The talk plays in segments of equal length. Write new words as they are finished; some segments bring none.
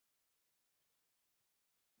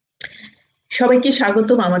সবাইকে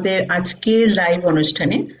স্বাগতম আমাদের আজকের লাইভ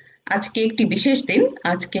অনুষ্ঠানে। আজকে একটি বিশেষ দিন।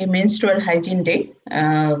 আজকে মেনস্ট্রুয়াল হাইজিন ডে।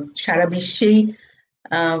 সারা বিশ্বেই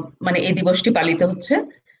মানে এই দিবসটি পালিত হচ্ছে।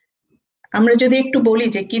 আমরা যদি একটু বলি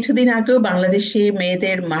যে কিছুদিন আগেও বাংলাদেশে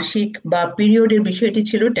মেয়েদের মাসিক বা পিরিয়ডের বিষয়টি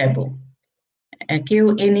ছিল ট্যাবু। কেউ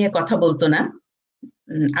এ নিয়ে কথা বলতো না।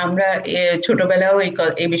 আমরা ছোটবেলাও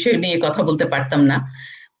এই বিষয় নিয়ে কথা বলতে পারতাম না।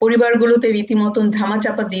 পরিবারগুলোতে রীতিমতন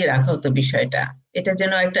ধামাচাপা দিয়ে রাখা হতো বিষয়টা। এটা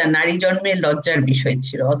যেন একটা নারী জন্মের লজ্জার বিষয়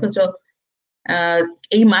ছিল, অথচ আহ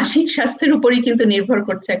এই মাসিক স্বাস্থ্যের উপরই কিন্তু নির্ভর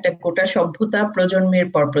করছে একটা গোটা সভ্যতা, প্রজন্মের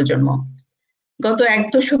পর প্রজন্ম। গত এক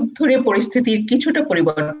দশক ধরে পরিস্থিতির কিছুটা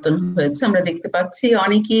পরিবর্তন হয়েছে, আমরা দেখতে পাচ্ছি।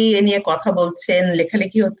 অনেকেই এ নিয়ে কথা বলছেন,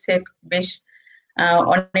 লেখালেখি হচ্ছে বেশ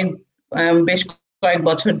অনেক বেশ কয়েক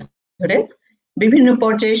বছর ধরে। বিভিন্ন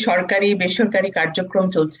পর্যায়ে সরকারি বেসরকারি কার্যক্রম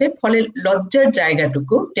চলছে, ফলে লজ্জার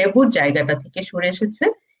জায়গাটুকু, টেবুর জায়গাটা থেকে সরে এসেছে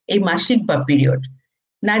এই মাসিক বা পিরিয়ড।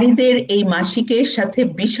 নারীদের এই মাসিকের সাথে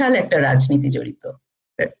বিশাল একটা রাজনীতি জড়িত,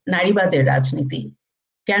 নারীবাদের রাজনীতি।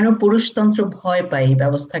 কেন পুরুষতন্ত্র ভয় পায় এই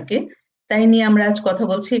ব্যবস্থাকে, তাই নিয়ে আমরা আজ কথা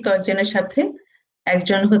বলছি কয়েকজনের সাথে।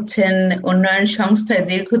 একজন হচ্ছেন উন্নয়ন সংস্থায়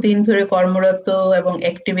দীর্ঘদিন ধরে কর্মরত এবং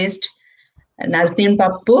অ্যাক্টিভিস্ট নাজনীন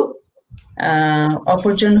পাপ্পু।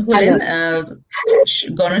 অপরজন হ্যালো। হলেন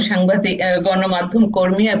গণসাংবাদিক, গণমাধ্যম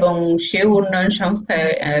কর্মী, এবং সেও উন্নয়ন সংস্থায়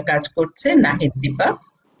কাজ করছে, নাহিদ দীপা।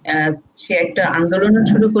 আহ, সে একটা আন্দোলন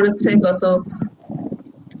শুরু করেছে গত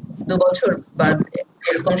 2 বছর বা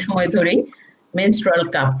এরকম সময় ধরেই, মেনস্ট্রুয়াল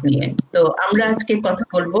কাপ নিয়ে। তো আমরা আজকে কথা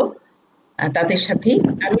বলবো তাদের সাথেই।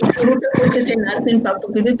 আমি শুরুটা করতে চাই নাজনীন পাপ্পু,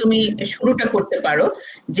 যদি তুমি শুরুটা করতে পারো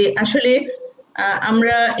যে আসলে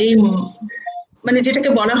আমরা এই মানে যেটাকে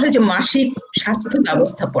বলা হয় যে মাসিক স্বাস্থ্য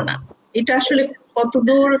ব্যবস্থাপনা, এটা আসলে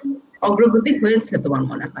কতদূর অগ্রগতি হয়েছে তোমার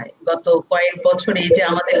মনে হয় গত কয়েক বছরে? এই যে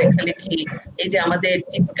আমাদের লেখালেখি, এই যে আমাদের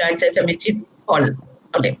চিৎকার চেঁচামেচির ফল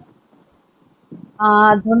ফলে।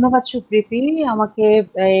 ধন্যবাদ সুপ্রীতি, আমাকে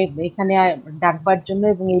এখানে ডাকবার জন্য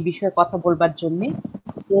এবং এই বিষয়ে কথা বলবার জন্য।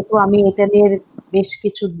 যেহেতু আমি এটা নিয়ে বেশ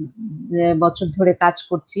কিছু বছর ধরে কাজ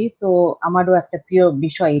করছি, তো আমারও একটা প্রিয়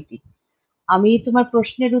বিষয় এটি। আমি তোমার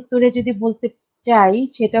প্রশ্নের উত্তরে যদি বলতে চাই,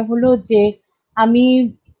 সেটা হলো যে আমি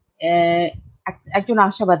আহ, একজন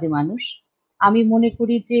আশাবাদী মানুষ। আমি মনে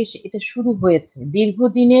করি যে এটা শুরু হয়েছে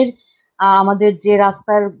দীর্ঘদিনের আমাদের যে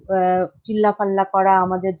রাস্তার চিল্লাপাল্লা করা,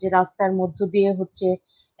 আমাদের যে রাস্তার মধ্য দিয়ে হচ্ছে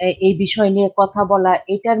এই বিষয় নিয়ে কথা বলা,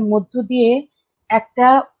 এটার মধ্য দিয়ে একটা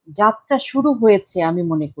যাত্রা শুরু হয়েছে আমি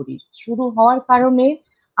মনে করি। শুরু হওয়ার কারণে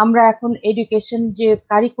আমরা এখন এডুকেশন যে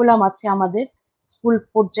কারিকুলাম আছে আমাদের স্কুল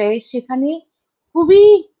পর্যায়ে, সেখানে খুবই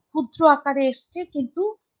ক্ষুদ্র আকারে এসছে, কিন্তু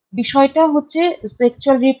বিষয়টা হচ্ছে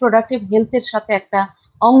সেক্সুয়াল রিপ্রোডাক্টিভ হেলথের সাথে একটা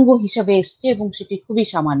অঙ্গ হিসাবে এসছে এবং সেটি খুবই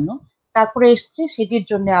সামান্য তারপরে এসছে। সেটির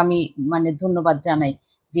জন্য আমি মানে ধন্যবাদ জানাই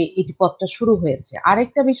যে এটি পথটা শুরু হয়েছে।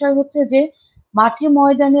 আরেকটা বিষয় হচ্ছে যে মাঠে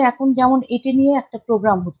ময়দানে এখন যেমন এটি নিয়ে একটা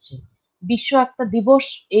প্রোগ্রাম হচ্ছে, বিশ্ব একটা দিবস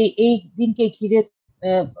এই এই দিনকে ঘিরে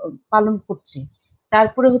আহ, পালন করছে।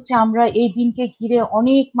 তারপরে হচ্ছে আমরা এই দিনকে ঘিরে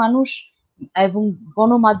অনেক মানুষ এবং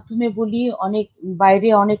গণমাধ্যমে বলি, অনেক বাইরে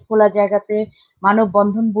অনেক খোলা জায়গাতে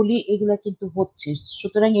মানববন্ধন বলি, এগুলো কিন্তু হচ্ছে।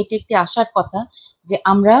 সুতরাং এটি একটি আশার কথা যে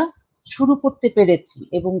আমরা শুরু করতে পেরেছি,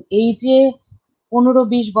 এবং এই যে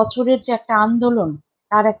 15-20 বছরের যে একটা আন্দোলন,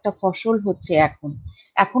 তার একটা ফসল হচ্ছে এখন।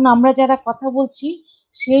 এখন আমরা যারা কথা বলছি,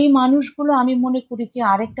 সেই মানুষগুলো আমি মনে করি যে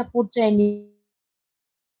আরেকটা পর্যায়ে নিয়ে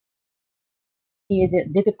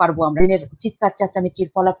যেতে পারবো। আমরা দিনের চিৎকার চেঁচামেচির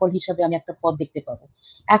ফলাফল হিসাবে আমি একটা পথ দেখতে পাবো।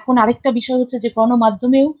 এখন আরেকটা বিষয় হচ্ছে যে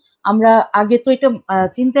গণমাধ্যমেও আমরা আগে তো এটা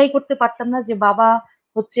চিন্তাই করতে পারতাম না যে বাবা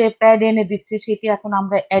হচ্ছে প্যাড এনে দিচ্ছে, সেটি এখন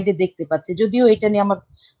আমরা অ্যাডে দেখতে পাচ্ছি। যদিও এটা নিয়ে আমার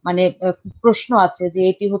মানে প্রশ্ন আছে যে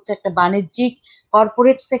এটি হচ্ছে একটা বাণিজ্যিক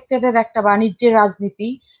কর্পোরেট সেক্টরের একটা বাণিজ্যের রাজনীতি,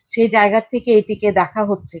 সেই জায়গা থেকে এটিকে দেখা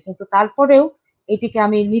হচ্ছে, কিন্তু তারপরেও এটিকে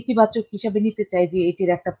আমি নেতিবাচক হিসাবে নিতে চাই যে এটির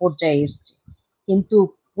একটা পর্যায়ে এসছে। কিন্তু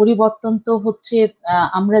পরিবর্তন তো হচ্ছে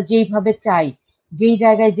আমরা যেইভাবে চাই, যেই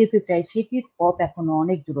জায়গায় যেতে চাই, সেটির পথ এখনো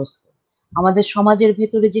অনেক দূরত্ব। আমাদের সমাজের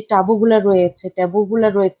ভেতরে যে ট্যাবুগুলা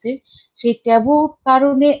রয়েছে, সেই ট্যাবুর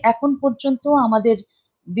কারণে এখন পর্যন্ত আমাদের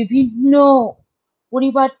বিভিন্ন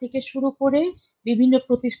পরিবার থেকে শুরু করে বিভিন্ন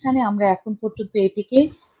প্রতিষ্ঠানে আমরা এখন পর্যন্ত এটিকে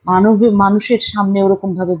মানুষের সামনে ওরকম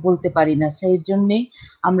ভাবে বলতে পারি না। সেই জন্যে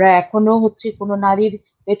আমরা এখনো হচ্ছে কোনো নারীর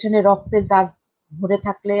পেছনে রক্তের দাগ ভরে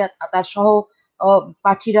থাকলে তার সহ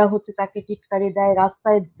পাঠীরা হচ্ছে তাকে টিটকারি দেয়,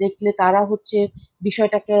 রাস্তায় দেখলে তারা হচ্ছে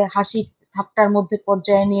বিষয়টাকে হাসি ঠাট্টার মধ্যে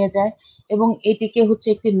পর্যায়ে নিয়ে যায়, এবং এটিকে হচ্ছে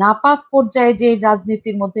একটি নাপাক পর্যায়ে যে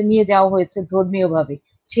রাজনীতির মধ্যে নিয়ে যাওয়া হয়েছে ধর্মীয় ভাবে,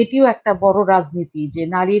 সেটিও একটা বড় রাজনীতি যে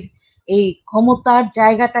নারীর এই ক্ষমতার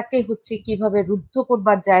জায়গাটাকে হচ্ছে কিভাবে রুদ্ধ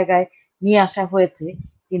করবার জায়গায় নিয়ে আসা হয়েছে।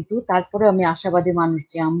 কিন্তু তারপরে আমি আশাবাদী মানুষ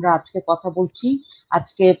যে আমরা আজকে কথা বলছি,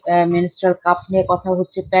 আজকে মেনস্ট্রুয়াল কাপ নিয়ে কথা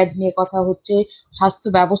হচ্ছে, প্যাড নিয়ে কথা হচ্ছে, স্বাস্থ্য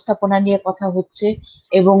ব্যবস্থাপনা নিয়ে কথা হচ্ছে,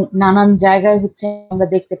 এবং নানান জায়গায় হচ্ছে আমরা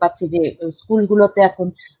দেখতে পাচ্ছি যে স্কুলগুলোতে এখন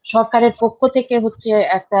সরকারের পক্ষ থেকে হচ্ছে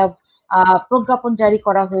একটা প্রজ্ঞাপন জারি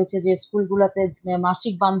করা হয়েছে যে স্কুলগুলোতে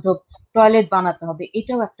মাসিক বান্ধব টয়লেট বানাতে হবে।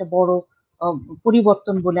 এটাও একটা বড় আহ,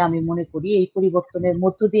 পরিবর্তন বলে আমি মনে করি। এই পরিবর্তনের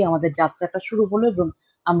মধ্য দিয়ে আমাদের যাত্রাটা শুরু হলো এবং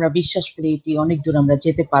আমরা বিশ্বাস করি এটি অনেক দূর আমরা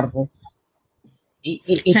যেতে পারবো।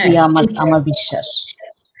 এটি হ্যাঁ, আমার আমার বিশ্বাস।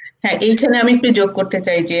 হ্যাঁ, এইখানে আমি একটু যোগ করতে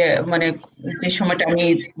চাই যে মানে যে সময়টা আমি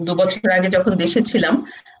 2 বছর আগে যখন দেশে ছিলাম,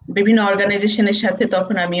 বিভিন্ন অর্গানাইজেশনের সাথে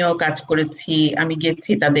তখন আমিও কাজ করেছি। আমি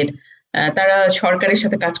গেছি তাদের, তারা সরকারের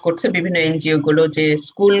সাথে কাজ করছে, বিভিন্ন এনজিও গুলো, যে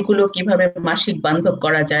স্কুলগুলো কিভাবে মাসিক বান্ধব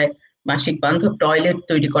করা যায়, মাসিক বান্ধব টয়লেট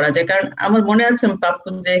তৈরি করা যায়। কারণ আমার মনে আছে পাপ্পু,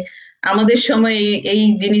 যে আমাদের সময় এই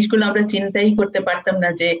জিনিসগুলো আমরা চিন্তাই করতে পারতাম না,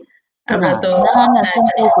 যে না, আমরা তো না, না, হ্যাঁ,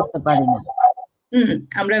 চিন্তাই করতে পারি না। হুম,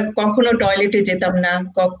 আমরা কখনো টয়লেটে যেতাম না,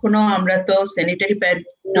 কখনো আমরা তো স্যানিটারি না,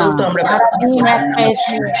 প্যাডও তো আমরা ব্যবহার সারাদিন এক করতাম না পায়ে আমাদের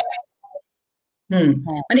সময়। হুম,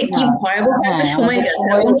 হ্যাঁ, মানে কি না, ভয়াবহ একটা হ্যাঁ, সময় আমাদের গেছে।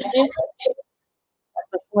 সময় এবং হচ্ছে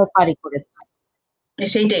একটা সময় পারি করেছে।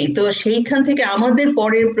 সেইটাই তো, সেইখান থেকে আমাদের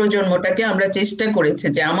পরের প্রজন্মটাকে আমরা চেষ্টা করেছি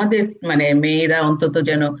যে আমাদের মানে মেয়েরা অন্তত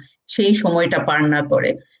যেন সেই সময়টা পার না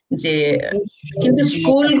করে। যে এই কিন্তু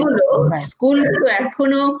সময়টাকে, হ্যাঁ, স্কুলগুলো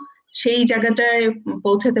এখনো সেই জায়গাটায়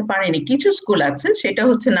পৌঁছাতে পারেনি। কিছু স্কুল আছে, সেটা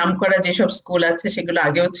হচ্ছে নামকরা যেসব স্কুল আছে সেগুলো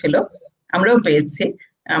আগেও ছিল, আমরাও পেয়েছি।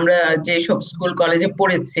 আমরা যেসব স্কুল কলেজে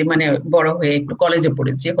পড়েছি, মানে বড় হয়ে একটু কলেজে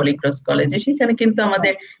পড়েছি, হলি ক্রস কলেজে, সেখানে কিন্তু হ্যাঁ,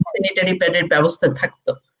 আমাদের স্যানিটারি প্যাডের ব্যবস্থা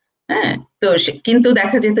থাকতো। হ্যাঁ, তো কিন্তু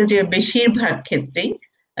দেখা যেত যে বেশিরভাগ ক্ষেত্রেই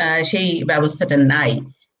সেই ব্যবস্থাটা নাই।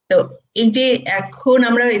 তো এই যে এখন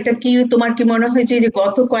আমরা এটা কি, তোমার কি মনে হয় যে এই যে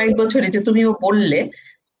গত কয়েক বছরে যে তুমিও বললে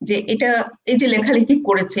যে এটা, এই যে লেখালেখি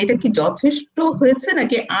করেছে, এটা কি যথেষ্ট হয়েছে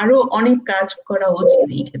নাকি আরো অনেক কাজ করা উচিত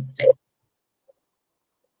এই ক্ষেত্রে?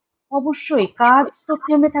 অবশ্যই কাজ তো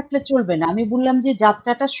থেমে থাকলে চলবে না। আমি বললাম যে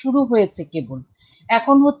যাত্রাটা শুরু হয়েছে কেবল।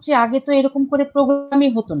 এখন হচ্ছে, আগে তো এরকম করে প্রোগ্রামই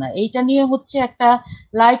হতো না, এইটা নিয়ে হচ্ছে একটা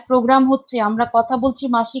লাইভ প্রোগ্রাম হচ্ছে, আমরা কথা বলছি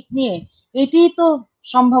মাসিক নিয়ে, এটিই তো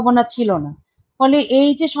সম্ভাবনা ছিল না। ফলে এই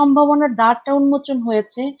যে সম্ভাবনার দ্বারটা উন্মোচন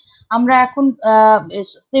হয়েছে, আমরা এখন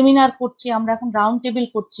সেমিনার করছি, আমরা এখন রাউন্ড টেবিল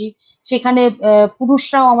করছি, সেখানে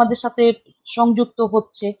পুরুষরাও আমাদের সাথে সংযুক্ত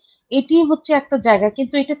হচ্ছে। এটি হচ্ছে একটা জায়গা,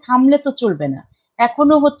 কিন্তু এটা থামলে তো চলবে না।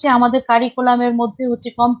 এখনো হচ্ছে আমাদের কারিকুলামের মধ্যে হচ্ছে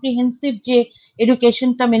কম্প্রিহেন্সিভ যে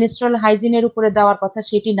এডুকেশনটা মেনস্ট্রুয়াল হাইজিনের উপরে দেওয়ার কথা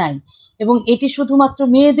সেটি নাই। এবং এটি শুধুমাত্র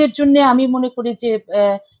মেয়েদের জন্য আমি মনে করি যে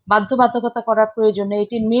বাধ্যবাধকতা করার প্রয়োজন নেই।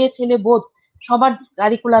 এটি মেয়ে ছেলে বোধ সবার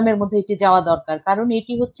কারিকুলামের মধ্যে এটি যাওয়া দরকার, কারণ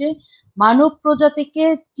এটি হচ্ছে মানব প্রজাতিকে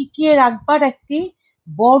টিকিয়ে রাখবার একটি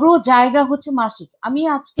বড় জায়গা হচ্ছে মাসিক। আমি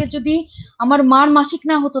আজকে যদি আমার মার মাসিক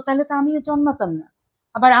না হতো তাহলে তো আমিও জন্মাতাম না,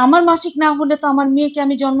 আবার আমার মাসিক না হলে তো আমার মেয়েকে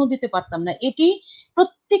আমি জন্ম দিতে পারতাম না। এটি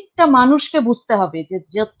প্রত্যেকটা মানুষকে বুঝতে হবে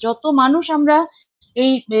যে যত মানুষ আমরা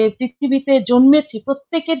এই পৃথিবীতে জন্মেছি,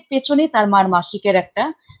 প্রত্যেকের পেছনে তার মার মাসিকের একটা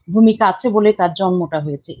ভূমিকা আছে বলে তার জন্মটা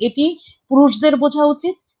হয়েছে। এটি পুরুষদের বোঝা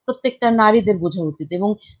উচিত, প্রত্যেকটা নারীদের বোঝা উচিত। এবং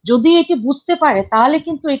যদি এটি বুঝতে পারে তাহলে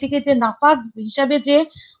কিন্তু এটিকে যে নাপাক হিসাবে যে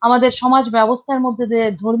আমাদের সমাজ ব্যবস্থার মধ্যে যে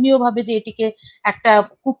ধর্মীয় ভাবে যে এটিকে একটা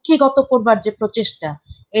কুক্ষিগত করবার যে প্রচেষ্টা,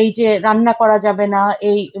 এই যে রান্না করা যাবে না,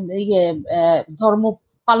 এই ইয়ে ধর্ম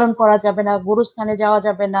পালন করা যাবে না, গোরস্থানে যাওয়া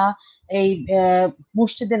যাবে না, এই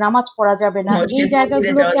মসজিদে নামাজ পড়া যাবে না, এই মসজিদ মন্দিরে যাওয়া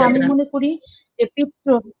জায়গাগুলোকে যাবে আমি না। মনে করি যে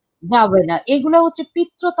যাবে না। এগুলো হচ্ছে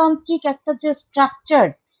পিতৃতান্ত্রিক একটা যে স্ট্রাকচার,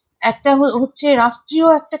 একটা হচ্ছে রাষ্ট্রীয়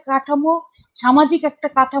একটা কাঠামো, সামাজিক একটা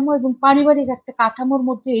কাঠামো এবং পারিবারিক একটা কাঠামোর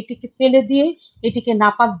মধ্যে এটিকে ফেলে দিয়ে এটিকে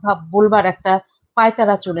নাপাক ভাব বলবার একটা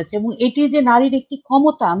পায়তারা চলেছে। এবং এটি যে নারীর একটি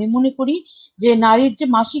ক্ষমতা, আমি মনে করি যে নারীর যে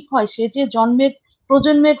মাসিক হয়, সে যে জন্মের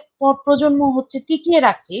প্রজন্মের পর প্রজন্ম হচ্ছে টিকিয়ে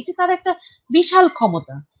রাখছে, এটি তার একটা বিশাল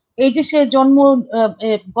ক্ষমতা। এই যে সে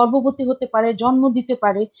গর্ভবতী হতে পারে, জন্ম দিতে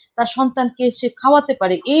পারে, তার সন্তানকে সে খাওয়াতে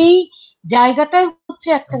পারে, এই জায়গাটাই হচ্ছে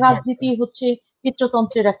একটা রাজনীতি হচ্ছে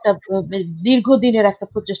পিতৃতন্ত্রের একটা দীর্ঘদিনের একটা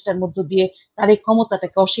প্রচেষ্টার মধ্য দিয়ে তার এই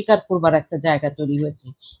ক্ষমতাটাকে অস্বীকার করবার একটা জায়গা তৈরি হয়েছে।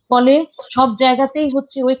 ফলে সব জায়গাতেই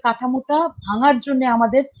হচ্ছে ওই কাঠামোটা ভাঙার জন্য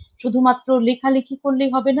আমাদের শুধুমাত্র লেখালেখি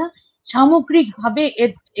করলেই হবে না, সামগ্রিক ভাবে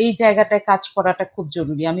এই জায়গাটায় কাজ করাটা খুব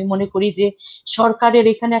জরুরি। আমি মনে করি যে সরকারের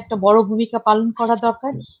এখানে একটা বড় ভূমিকা পালন করা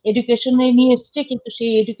দরকার। এডুকেশনে নিয়ে এসছে, কিন্তু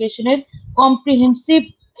সেই এডুকেশনের কম্প্রিহেন্সিভ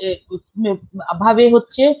ভাবে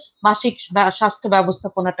হচ্ছে মাসিক স্বাস্থ্য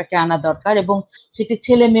ব্যবস্থাপনাটাকে আনা দরকার এবং সেটি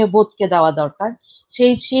ছেলে মেয়ে বোধকে দেওয়া দরকার।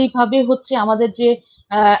 সেইভাবে হচ্ছে আমাদের যে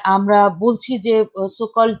আমরা বলছি যে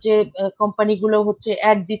সোকল যে কোম্পানিগুলো হচ্ছে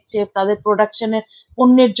অ্যাড দিচ্ছে তাদের প্রোডাকশনের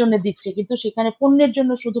পণ্যের জন্য দিচ্ছে, কিন্তু সেখানে পণ্যের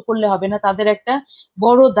জন্য শুধু করলে হবে না, তাদের একটা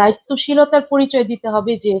বড় দায়িত্বশীলতার পরিচয় দিতে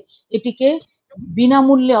হবে যে এটিকে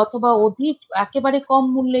বিনামূল্যে অথবা অধিক একেবারে কম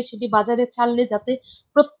মূল্যে সেটি বাজারে ছাড়লে যাতে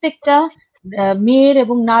প্রত্যেকটা মেয়ের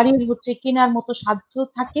এবং নারীর হচ্ছে কেনার মতো সাধ্য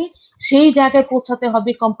থাকে, সেই জায়গায় পৌঁছাতে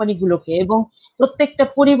হবে কোম্পানিগুলোকে। এবং প্রত্যেকটা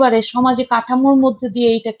পরিবারের সমাজে কাঠামোর মধ্যে দিয়ে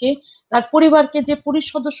এইটাকে তার পরিবারকে, যে পুরুষ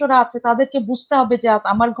সদস্যরা আছে তাদেরকে বুঝতে হবে যে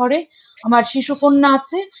আমার ঘরে আমার শিশু কন্যা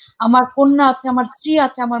আছে, আমার কন্যা আছে, আমার স্ত্রী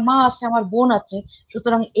আছে, আমার মা আছে, আমার বোন আছে।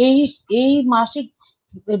 সুতরাং এই এই মাসিক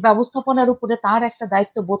ব্যবস্থাপনার উপরে তার একটা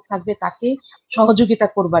দায়িত্ব বোধ থাকবে, তাকে সহযোগিতা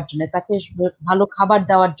করবার জন্য, তাকে ভালো খাবার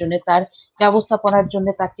দেওয়ার জন্য, তার ব্যবস্থাপনার জন্য,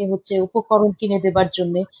 তাকে হচ্ছে উপকরণ কিনে দেবার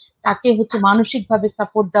জন্য, তাকে হচ্ছে মানসিক ভাবে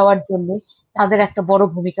সাপোর্ট দেওয়ার জন্য তাদের একটা বড়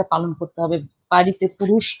ভূমিকা পালন করতে হবে। বাড়িতে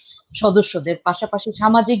পুরুষ সদস্যদের পাশাপাশি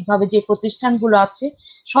সামাজিক ভাবে যে প্রতিষ্ঠানগুলো আছে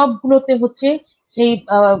সবগুলোতে হচ্ছে সেই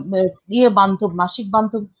বান্ধব, মাসিক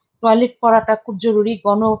বান্ধব টয়লেট করাটা খুব জরুরি।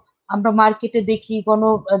 আমরা মার্কেটে দেখি,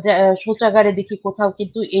 শৌচাগারে দেখি, কোথাও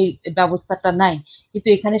কিন্তু এই ব্যবস্থাটা নাই। কিন্তু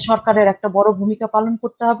এখানে সরকারের একটা বড় ভূমিকা পালন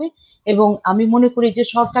করতে হবে। এবং আমি মনে করি যে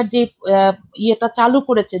সরকার যে আহ, ইয়েটা চালু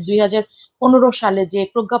করেছে 2015 সালে, যে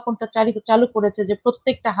প্রজ্ঞাপনটা চালু করেছে যে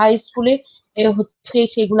প্রত্যেকটা হাই স্কুলে হচ্ছে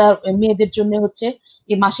সেগুলা মেয়েদের জন্য হচ্ছে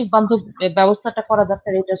এই মাসিক বান্ধব ব্যবস্থাটা করা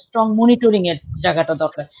দরকার, এটা স্ট্রং মনিটরিং এর জায়গাটা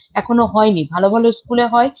দরকার। এখনো হয়নি, ভালো ভালো স্কুলে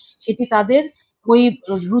হয়, সেটি তাদের ওই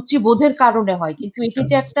রুচিবোধের কারণে হয়, কিন্তু এটি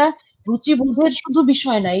যে একটা রুচিবোধের শুধু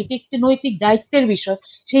বিষয় না, এটি একটি নৈতিক দায়িত্বের বিষয়।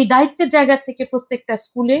 সেই দায়িত্বের জায়গা থেকে প্রত্যেকটা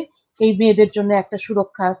স্কুলে এই মেয়েদের জন্য একটা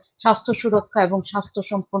সুরক্ষা, স্বাস্থ্য সুরক্ষা এবং স্বাস্থ্য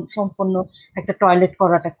সম্পন্ন একটা টয়লেট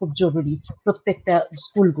করাটা খুব জরুরি প্রত্যেকটা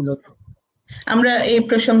স্কুলগুলোতে। আমরা এই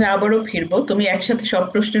প্রসঙ্গে আবারও ফিরবো, তুমি একসাথে সব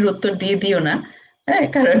প্রশ্নের উত্তর দিয়ে দিও না। হ্যাঁ,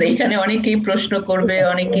 কারণ এখানে অনেকেই প্রশ্ন ঠিক করবে, আছে।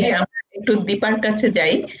 অনেকেই। আমরা একটু দীপার কাছে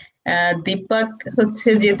যাই। দীপাক হচ্ছে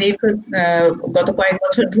যে দীর্ঘ গত কয়েক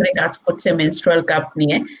বছর ধরে কাজ করছে মেনস্ট্রুয়াল কাপ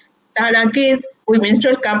নিয়ে। তার আগে, ওই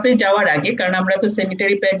মেনস্ট্রুয়াল কাপে যাওয়ার আগে, কারণ আমরা তো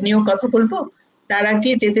স্যানিটারি প্যাড নিয়েও কথা বলবো, তার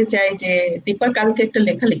আগে যেতে চাই যে দীপা কালকে একটা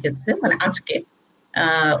লেখা লিখেছে, মানে আজকে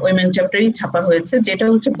উইমেন চ্যাপ্টারই ছাপা হয়েছে, যেটা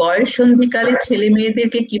হচ্ছে বয়স সন্ধিকালে ছেলে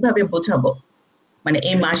মেয়েদেরকে কিভাবে বোঝাবো, মানে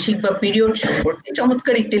এই মাসিক বা পিরিয়ড সম্পর্কে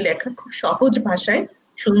চমৎকার একটি লেখা, খুব সহজ ভাষায়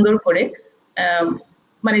সুন্দর করে। আহ,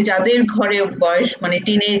 মানে যাদের ঘরে বয়স, মানে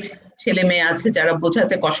টিনেজ ছেলে মেয়ে আছে, যারা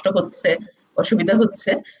বোঝাতে কষ্ট হচ্ছে, অসুবিধা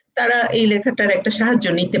হচ্ছে, তারা এই লেখাটার একটা সাহায্য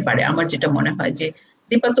নিতে পারে। আমার যেটা মনে হয় যে,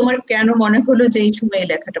 দীপা, তোমার কেন মনে হলো যে এই সময় এই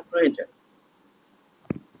লেখাটা প্রয়োজন?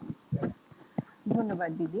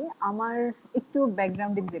 ধন্যবাদ দিদি। আমার একটু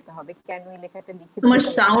ব্যাকগ্রাউন্ডে যেতে হবে কেন এই লেখাটা লিখেছি তোমার বা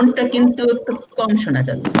সাউন্ডটা লিখবো। কিন্তু একটু কম শোনা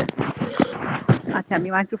যাচ্ছে। আচ্ছা, আমি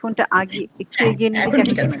মাইক্রোফোনটা আগে একটু হ্যাঁ, এগিয়ে নিলে এখন কি আমি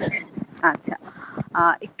ঠিক আছে। শোনা যাচ্ছে? আচ্ছা,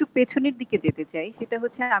 একটু পেছনের দিকে যেতে চাই। সেটা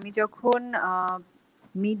হচ্ছে আমি যখন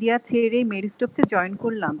মিডিয়া ছেড়ে মেরিস্টোপসে জয়েন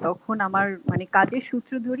করলাম তখন আমার মানে কাজের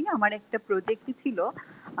সূত্র ধরি আমার একটা প্রজেক্ট ছিল,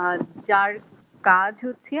 আহ, যার কাজ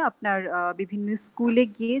হচ্ছে আপনার বিভিন্ন স্কুলে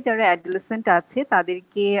গিয়ে যারা অ্যাডোলেসেন্ট আছে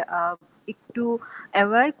তাদেরকে একটু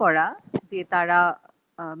অ্যাওয়্যার করা যে তারা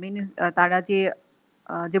তারা যে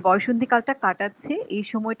যে বয়ঃসন্ধিকালটা কাটাচ্ছে এই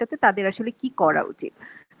সময়টাতে তাদের আসলে কি করা উচিত,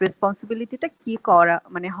 রেসপন্সিবিলিটিটা কি করা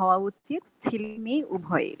মানে হওয়া উচিত ছেলে মেয়ে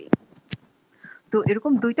উভয়েরই। তো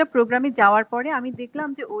এরকম ২টা প্রোগ্রামে যাওয়ার পরে আমি দেখলাম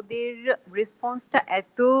যে ওদের রেসপন্সটা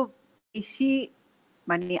এত বেশি,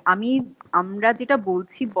 মানে আমরা যেটা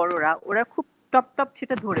বলছি বড়রা ওরা খুব টপ টপ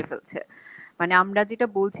সেটা ধরে ফেলছে। মানে আমরা যেটা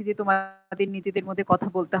বলছি যে তোমাদের নিজেদের মধ্যে কথা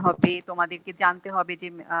বলতে হবে, তোমাদেরকে জানতে হবে যে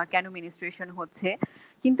কেন মেনস্ট্রুয়েশন হচ্ছে,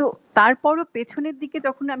 কিন্তু তারপরও পেছনের দিকে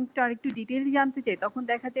যখন আমি একটু আরেকটু ডিটেইলস জানতে চাই তখন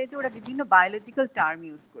দেখা যায় যে ওরা বিভিন্ন বায়োলজিক্যাল টার্ম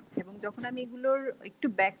ইউজ করছে। এবং যখন আমি এগুলোর একটু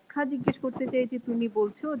ব্যাখ্যা জিজ্ঞেস করতে চাই যে তুমি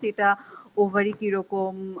বলছো যেটা ওভারি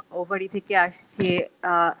কিরকম, ওভারি থেকে আসছে,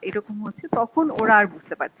 এরকম হচ্ছে, তখন ওরা আর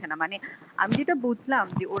বুঝতে পারছে না। মানে আমি যেটা বুঝলাম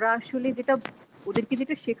যে ওরা আসলে যেটা ওদেরকে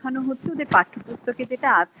যেটা শেখানো হচ্ছে ওদের পাঠ্যপুস্তকে যেটা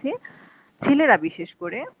আছে, ছেলেরা বিশেষ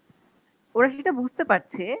করে ওরা সেটা বুঝতে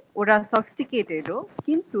পারছে, ওরা সফিস্টিকেটেডও,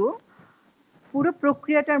 কিন্তু পুরো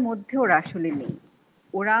প্রক্রিয়াটার মধ্যে ওরা আসলে নেই।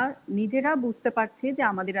 ওরা নিজেরা বুঝতে পারছে যে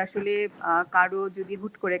আমাদের আসলে কারো যদি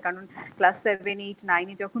হুট করে, কারণ ক্লাস 7, 8,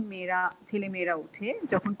 9-এ যখন ছেলে মেয়েরা উঠে,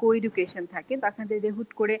 যখন কো এডুকেশন থাকে তখন যে হুট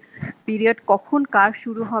করে পিরিয়ড কখন কার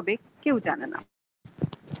শুরু হবে কেউ জানে না।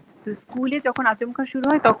 তো স্কুলে যখন আচমকা শুরু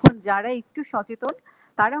হয় তখন যারা একটু সচেতন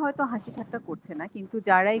তারা হয়তো হাসি ঠাট্টা করছে না, কিন্তু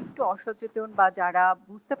যারা একটু অসচেতন বা যারা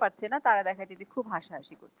বুঝতে পারছে না তারা দেখা যায় যে খুব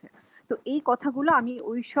হাসাহাসি করছে। তো এই কথাগুলো আমি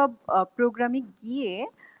ওইসব প্রোগ্রামে গিয়ে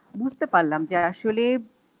বুঝতে পারলাম যে আসলে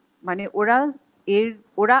মানে ওরা এর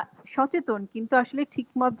ওরা সচেতন কিন্তু আসলে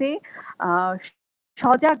ঠিকভাবে আহ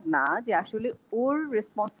সজাগ না যে আসলে ওর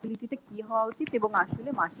রেসপন্সিবিলিটিটা কি হওয়া উচিত এবং আসলে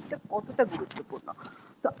মাসিকটা কতটা গুরুত্বপূর্ণ।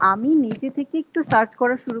 তো আমি নিজে থেকে একটু সার্চ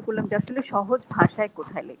করা শুরু করলাম যে আসলে সহজ ভাষায়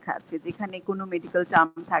কোথায় লেখা আছে, যেখানে কোনো মেডিকেল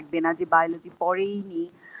টার্ম থাকবে না, যে বায়োলজি পড়েই নি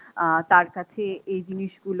তার কাছে এই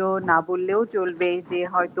জিনিসগুলো না বললেও চলবে, যে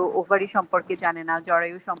হয়তো ওভারি সম্পর্কে জানে না,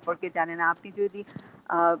 জরায়ু সম্পর্কে জানে না। আপনি যদি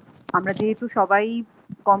আমরা যেহেতু সবাই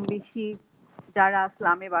কম বেশি যারা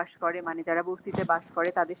স্লামে বাস করে, মানে যারা বস্তিতে বাস করে,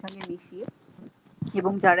 তাদের সঙ্গে মিশিয়ে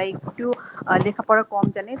এবং যারা একটু লেখাপড়া কম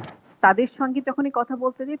জানে তাদের সঙ্গে যখনই কথা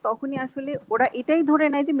বলতে যাই তখনই আসলে ওরা এটাই ধরে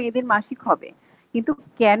নেয় যে মেয়েদের মাসিক হবে, কিন্তু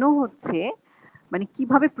কেন হচ্ছে, মানে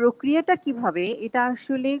কিভাবে প্রক্রিয়াটা কিভাবে, এটা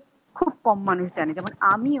আসলে খুব কম মানুষ জানে। যেমন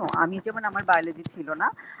আমি যেমন আমার বায়োলজি ছিল না,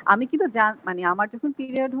 আমি কিন্তু মানে আমার যখন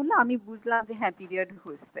পিরিয়ড হলো আমি বুঝলাম যে হ্যাঁ পিরিয়ড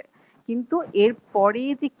হচ্ছে, কিন্তু এর পরে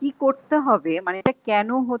যে কি করতে হবে, মানে এটা কেন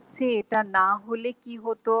হচ্ছে, এটা না হলে কি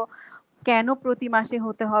হতো, কেন প্রতি মাসে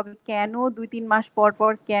হতে হবে, কেন 2-3 মাস পর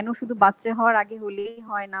পর, কেন শুধু বাচ্চা হওয়ার আগে হলেই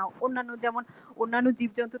হয় না, অন্যান্য যেমন অন্যান্য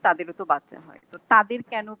জীবজন্তু তাদেরও তো বাচ্চা হয়, তো তাদের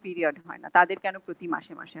কেন পিরিয়ড হয় না, তাদের কেন প্রতি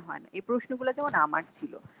মাসে মাসে হয় না, এই প্রশ্নগুলো যেমন আমার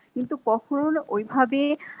ছিল, কিন্তু কখনো ওইভাবে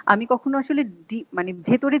আমি কখনো আসলে মানে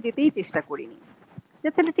ভেতরে যেতেই চেষ্টা করিনি। যে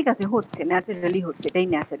ছেলে ঠিক আছে হচ্ছে, ন্যাচারালি হচ্ছে, এটাই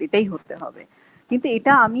ন্যাচারাল, এটাই হতে হবে। কিন্তু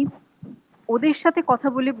এটা আমি ওদের সাথে কথা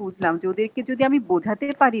বলে বুঝলাম যে ওদেরকে যদি আমি বোঝাতে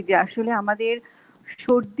পারি যে আসলে আমাদের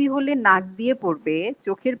সর্দি হলে নাক দিয়ে পড়বে,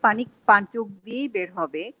 চোখের পানি চোখ দিয়েই বের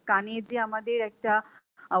হবে, কানে যে আমাদের একটা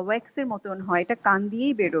ওয়্যাক্সের মতন হয় এটা কান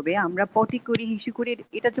দিয়েই বেরোবে, আমরা পটি করি হিসু করি,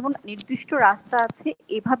 এটা যেমন নির্দিষ্ট রাস্তা আছে,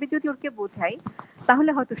 এভাবে যদি ওকে বোঝাই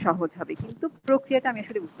তাহলে হয়তো সহজ হবে। কিন্তু প্রক্রিয়াটা আমি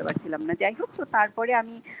আসলে বুঝতে পারছিলাম না। যাই হোক, তো তারপরে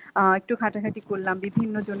আমি একটু ঘাটাঘাটি করলাম,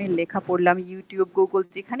 বিভিন্ন জনের লেখা পড়লাম, ইউটিউব, গুগল,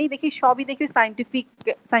 যেখানেই দেখি সবই দেখি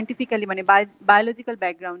সাইন্টিফিক্যালি মানে বায়োলজিক্যাল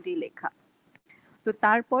ব্যাকগ্রাউন্ডেই লেখা। তো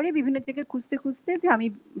তারপরে বিভিন্ন জায়গায় খুঁজতে খুঁজতে যে আমি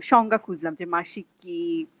সংজ্ঞা খুঁজলাম যে মাসিক কি,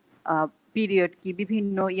 পিরিয়ড কি,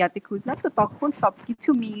 বিভিন্ন ইয়াতে খুঁজলাম, তো তখন সবকিছু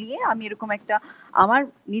মিলিয়ে আমি এরকম একটা আমার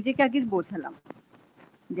নিজেকে আগে বোঝালাম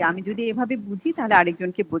যে আমি যদি এভাবে বুঝি তাহলে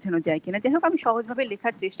আরেকজনকে বোঝানো যায় কিনা। যাই হোক, আমি সহজভাবে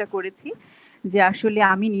লেখার চেষ্টা করেছি, যে আসলে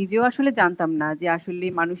আমি নিজেও আসলে জানতাম না যে আসলে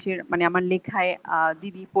মানুষের মানে আমার লেখায়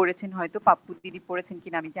দিদি পড়েছেন, হয়তো পাপ্পু দিদি পড়েছেন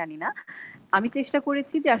কিনা আমি জানি না। আমি চেষ্টা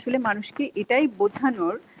করেছি যে আসলে মানুষকে এটাই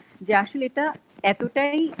বোঝানোর যে আসলে এটা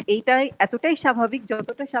এতটাই স্বাভাবিক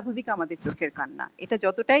যতটা স্বাভাবিক আমাদের চোখের কান্না, এটা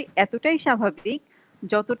এতটাই স্বাভাবিক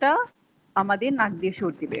যতটা আমাদের নাক দিয়ে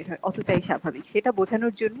সর্দি বের হয়, অতটাই স্বাভাবিক, সেটা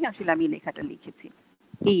বোঝানোর জন্যই আসলে আমি লেখাটা লিখেছি,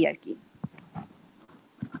 এই আর কি।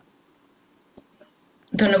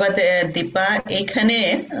 ধন্যবাদ দীপা। এখানে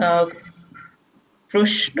আহ,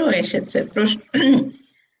 প্রশ্ন এসেছে।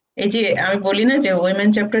 এই যে আমি বলি না যে উইমেন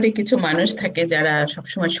চ্যাপ্টারে কিছু মানুষ থাকে যারা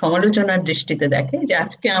সবসময় সমালোচনার দৃষ্টিতে দেখে, যে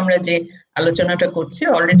আজকে আমরা যে আলোচনাটা করছি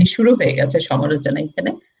অলরেডি শুরু হয়ে গেছে সমালোচনা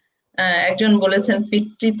এখানে। একজন বলেছেন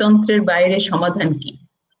পিতৃতন্ত্রের বাইরে সমাধান কি,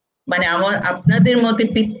 মানে আমার আপনাদের মতে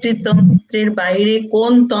পিতৃতন্ত্রের বাইরে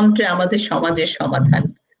কোন তন্ত্রে আমাদের সমাজের সমাধান।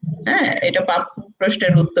 হ্যাঁ, এটা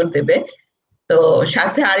প্রশ্নের উত্তর দেবে। তো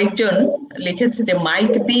সাথে আরেকজন লিখেছে যে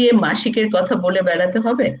মাইক দিয়ে মাসিকের কথা বলে বেড়াতে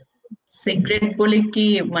হবে, সিক্রেট বলে কি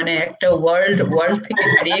মানে একটা ওয়ার্ল্ড ওয়ার্ল্ড থেকে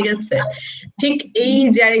হারিয়ে গেছে। ঠিক এই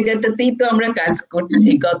জায়গাটাতেই তো আমরা কাজ করছি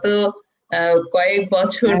গত কয়েক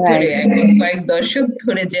বছর ধরে, একদম কয়েক দশক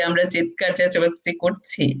ধরে, যে আমরা চিৎকার চেঁচামেচি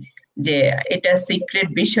করছি যে এটা সিক্রেট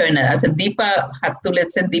বিষয় না। আচ্ছা, দীপা হাত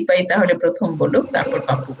তুলেছে, দীপাই তাহলে প্রথম বলুক, তারপর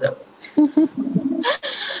পাপ্পু যাবো।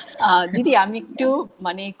 দিদি, আমি একটু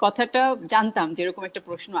মানে কথাটা জানতাম যে এরকম একটা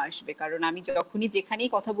প্রশ্ন আসবে, কারণ আমি যখনই যেখানেই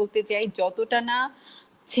কথা বলতে যাই, যতটা না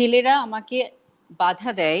ছেলেরা আমাকে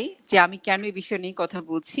বাধা দেয় যে আমি কেন এই বিষয় নিয়ে কথা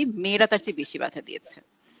বলছি, মেয়েরা তার চেয়ে বেশি বাধা দিয়েছে।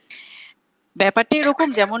 ব্যাপারটা এরকম,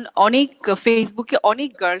 যেমন অনেক ফেসবুকে অনেক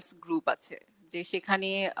গার্লস গ্রুপ আছে, যে সেখানে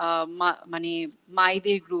মানে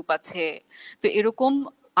মায়েদের গ্রুপ আছে। তো এরকম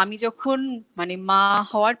আমি যখন মানে মা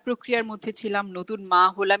হওয়ার প্রক্রিয়ার মধ্যে ছিলাম, নতুন মা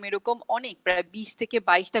হলাম, এরকম অনেক প্রায় 20 থেকে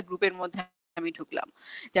 22টা গ্রুপের মধ্যে আমি ঢুকলাম,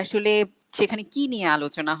 যে আসলে সেখানে কি নিয়ে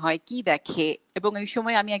আলোচনা হয়, কি দেখে। এবং এই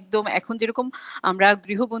সময় আমি একদম এখন যেরকম আমরা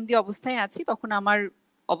গৃহবন্দী অবস্থায় আছি, তখন আমার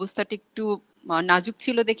অবস্থাটা একটু নাজুক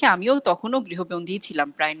ছিল দেখে আমিও তখনও গৃহবন্দী ছিলাম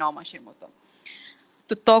প্রায় 9 মাসের মতো।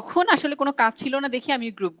 তো তখন আসলে কোনো কাজ ছিল না দেখে আমি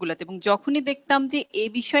গ্রুপগুলোতে, এবং যখনই দেখতাম যে এই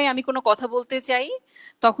বিষয়ে আমি কোনো কথা বলতে চাই,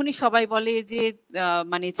 তখনই সবাই বলে যে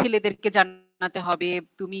মানে ছেলেদেরকে জানাতে হবে,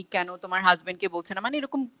 তুমি কেন তোমার হাজবেন্ডকে বলছো না, মানে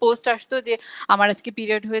এরকম পোস্ট আসতো যে আমার আজকে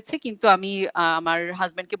পিরিয়ড হয়েছে কিন্তু আমি আমার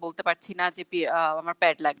হাজবেন্ডকে বলতে পারছি না যে আমার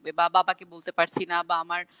প্যাড লাগবে, বা বাবাকে বলতে পারছি না, বা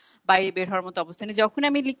আমার বাইরে বের হওয়ার মতো অবস্থা নেই। যখন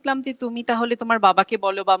আমি লিখলাম যে তুমি তাহলে তোমার বাবাকে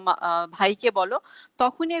বলো বা ভাইকে বলো,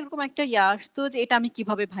 তখনই এরকম একটা ইয়ে আসতো যে এটা আমি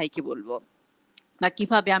কিভাবে ভাইকে বলবো। বা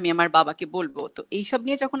কিভাবে আমি আমার বাবাকে বলবো। তো এইসব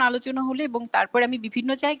নিয়ে যখন আলোচনা হলো এবং তারপরে আমি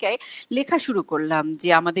বিভিন্ন জায়গায় লেখা শুরু করলাম যে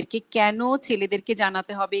আমাদেরকে কেন ছেলেদেরকে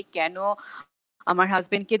জানাতে হবে, কেন আমার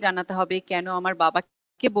হাজবেন্ডকে জানাতে হবে, কেন আমার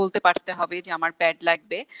বাবাকে বলতে পারতে হবে যে আমার প্যাড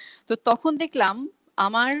লাগবে। তো তখন দেখলাম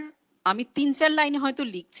আমার আমি 3-4 লাইনে হয়তো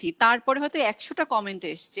লিখছি, তারপরে হয়তো 100টা কমেন্ট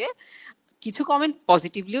এসছে। কিছু কমেন্ট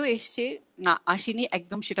পজিটিভলিও এসছে, না আসেনি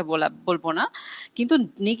একদম সেটা বলবো না, কিন্তু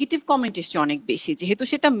নেগেটিভ কমেন্ট এসছে অনেক বেশি। যেহেতু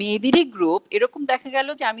সেটা মেয়েদেরই গ্রুপ, এরকম দেখা গেল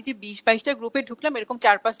যে আমি যে 20-22টা গ্রুপে ঢুকলাম, এরকম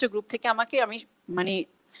 4-5টা গ্রুপ থেকে আমাকে আমি মানে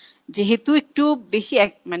যেহেতু একটু বেশি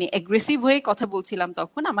মানে অ্যাগ্রেসিভ হয়ে কথা বলছিলাম,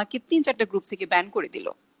 তখন আমাকে 3-4টা গ্রুপ থেকে ব্যান করে দিল।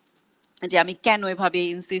 যে আমি কেন এভাবে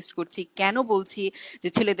ইনসিস্ট করছি, কেন বলছি যে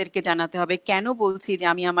ছেলেদেরকে জানাতে হবে, কেন বলছি যে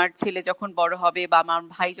আমি আমার ছেলে যখন বড় হবে বা আমার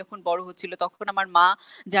ভাই যখন বড় হচ্ছিল তখন আমার মা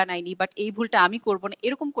জানায়নি, বাট এই ভুলটা আমি করব না,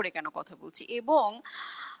 এরকম করে কেন কথা বলছি। এবং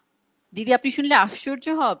দিদি আপনি শুনলে আশ্চর্য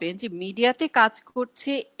হবেন যে মিডিয়াতে কাজ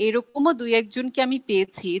করছে এরকমও 2-1জনকে আমি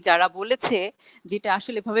পেয়েছি যারা বলেছে যেটা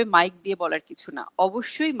আসলে এভাবে মাইক দিয়ে বলার কিছু না।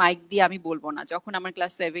 অবশ্যই মাইক দিয়ে আমি বলবো না, যখন আমার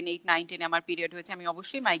ক্লাস 7, 8, 9, 10 আমার পিরিয়ড হয়েছে আমি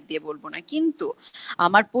অবশ্যই মাইক দিয়ে বলবো না, কিন্তু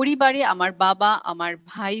আমার পরিবারে আমার বাবা, আমার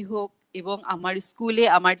ভাই হোক এবং আমার স্কুলে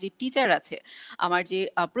আমার যে টিচার আছে, আমার যে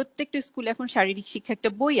প্রত্যেকটা স্কুলে এখন শারীরিক শিক্ষা একটা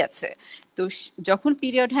বই আছে। তো যখন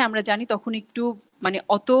পিরিয়ড হয় আমরা জানি তখন একটু মানে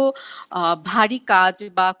অত ভারী কাজ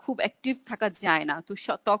বা খুব অ্যাক্টিভ থাকা যায় না। তো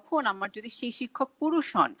তখন আমার যদি সেই শিক্ষক পুরুষ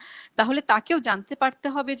হন, তাহলে তাকেও জানতে পারতে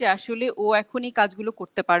হবে যে আসলে ও এখন এই কাজগুলো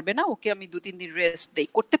করতে পারবে না, ওকে আমি 2-3 দিন রেস্ট দেই।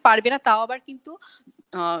 করতে পারবে না তাও আবার কিন্তু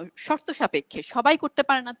শর্ত সাপেক্ষে, সবাই করতে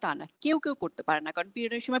পারে না তা না, কেউ কেউ করতে পারে না, কারণ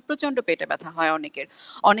পিরিয়ডের সময় প্রচন্ড পেটে ব্যথা হয় অনেকের,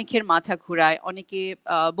 অনেকের মাথা ঘুরায়, অনেকে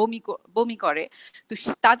বমি করে। তো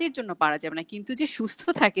তাদের জন্য পারা যাবে না, কিন্তু যে সুস্থ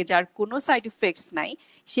থাকে যার কোনো সাইড এফেক্টস নাই,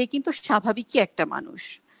 সে কিন্তু স্বাভাবিকই একটা মানুষ।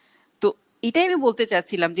 তো এটাই আমি বলতে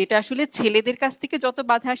চাচ্ছিলাম যে এটা আসলে ছেলেদের কাছ থেকে যত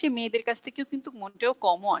বাধা আসে মেয়েদের কাছ থেকেও কিন্তু মোটেও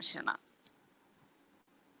কমও আসে না।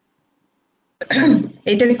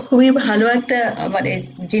 এটা খুবই ভালো একটা মানে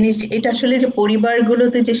জিনিস। এটা আসলে যে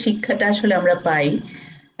পরিবারগুলোতে যে শিক্ষাটা আসলে আমরা পাই,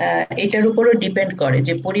 এটার উপরও ডিপেন্ড করে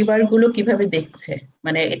যে পরিবারগুলো কিভাবে দেখছে।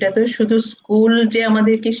 মানে এটা তো শুধু স্কুল যে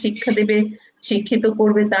আমাদেরকে শিক্ষা দেবে, শিক্ষিত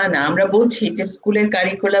করবে তা না। আমরা বলছি যে স্কুলের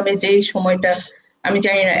কারিকুলামে যে সময়টা, আমি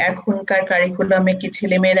জানি না এখনকার কারিকুলামে কি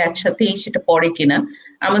ছেলেমেয়েরা একসাথেই সেটা পড়ে কিনা।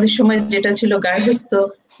 আমাদের সময় যেটা ছিল গার্হস্থ্য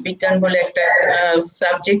বিজ্ঞান বলে একটা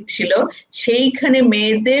সাবজেক্ট ছিল, সেইখানে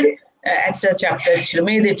মেয়েদের একটা চ্যাপ্টার ছিল,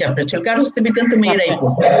 মেয়েদের চ্যাপ্টার ছিল। গার্হস্থ্য বিজ্ঞান তো মেয়েরাই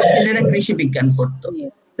পড়তো, ছেলেরা কৃষি বিজ্ঞান পড়তো।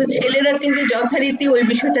 তো ছেলেরা কিন্তু যথারীতি ওই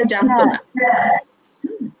বিষয়টা জানতো হ্যাঁ, না।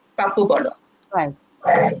 পাপ্পু বলো। right.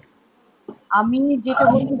 আমি যেটা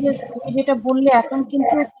বলছি যে তুমি যেটা বললে, এখন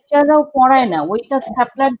কিন্তু টিচাররাও পড়ায় না, ওইটা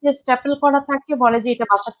স্ট্যাপলার দিয়ে স্ট্যাপল করা থাকে, বলে যে এটা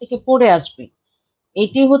বাসা থেকে পড়ে আসবে।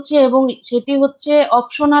 এটি হচ্ছে, এবং সেটি হচ্ছে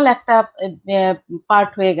অপশনাল একটা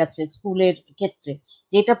পার্ট হয়ে গেছে স্কুলের ক্ষেত্রে,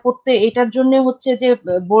 যেটা পড়তে, এটার জন্য হচ্ছে যে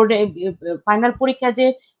বোর্ডে ফাইনাল পরীক্ষা যে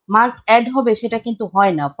মার্ক অ্যাড হবে সেটা কিন্তু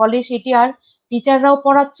হয় না, ফলে সেটি আর টিচাররাও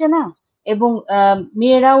পড়াচ্ছে না, এবং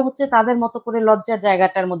মেয়েরাও হচ্ছে তাদের মতো করে লজ্জার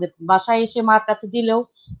জায়গাটার মধ্যে বাসায় এসে মার কাছে দিলেও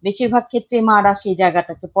বেশিরভাগ ক্ষেত্রে মারা সেই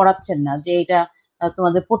জায়গাটাকে পড়াচ্ছেন না যে এটা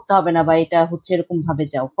তোমাদের পড়তে হবে না বা এটা হচ্ছে এরকম ভাবে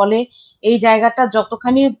যাও। ফলে এই জায়গাটা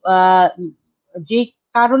যতখানি যে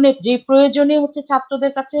কারণে, যে প্রয়োজনে হচ্ছে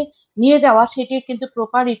ছাত্রদের কাছে নিয়ে যাওয়া, সেটি কিন্তু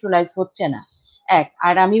প্রপার ইউটিলাইজ হচ্ছে না। এক,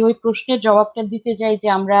 আর আমি ওই প্রশ্নের জবাবটা দিতে চাই যে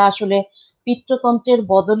আমরা আসলে পিতৃতন্ত্রের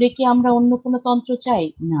বদলে কি আমরা অন্য কোনো তন্ত্র চাই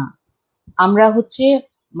না। আমরা হচ্ছে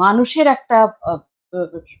মানুষের একটা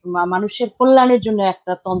মানুষের কল্যাণের জন্য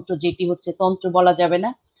একটা তন্ত্র, যেটি হচ্ছে তন্ত্র বলা যাবে না,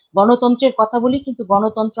 গণতন্ত্রের কথা বলি, কিন্তু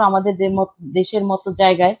গণতন্ত্র আমাদের দেশের মতো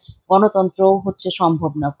জায়গায় গণতন্ত্রও হচ্ছে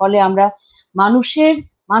সম্ভব না। ফলে আমরা মানুষের,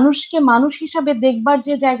 মানুষকে মানুষ হিসাবে দেখবার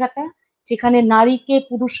যে জায়গাটা, সেখানে নারীকে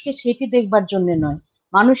পুরুষকে সেটি দেখবার জন্য নয়,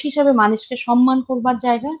 মানুষ হিসাবে মানুষকে সম্মান করবার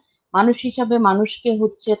জায়গা, মানুষ হিসাবে মানুষকে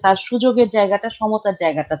হচ্ছে তার সুযোগের জায়গাটা, সমতার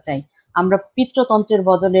জায়গাটা চাই। আমরা পিতৃতন্ত্রের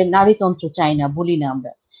বদলে নারীতন্ত্র চাই না, বলি না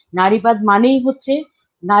আমরা। নারীবাদ মানেই হচ্ছে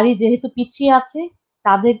নারী যেহেতু পিছিয়ে আছে,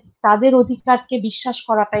 তাদের তাদের অধিকারকে বিশ্বাস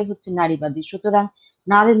করাটাই হচ্ছে নারীবাদী। সুতরাং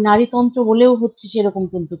নারীতন্ত্র বলেও হচ্ছে সেরকম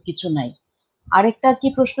কিন্তু কিছু নাই। আরেকটা কি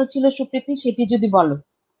প্রশ্ন ছিল সুপ্রীতি, সেটি যদি বলো।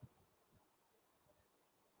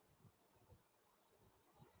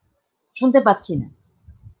 শুনতে পাচ্ছি না।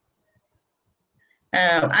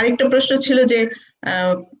 আরেকটা প্রশ্ন ছিল যে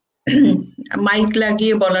মাইক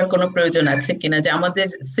লাগিয়ে বলার কোনো প্রয়োজন আছে কিনা, যে আমাদের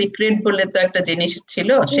সিক্রেট বলে তো একটা জিনিস ছিল,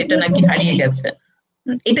 সেটা নাকি হারিয়ে গেছে।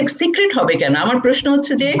 এটা সিক্রেট হবে কেন? আমার প্রশ্ন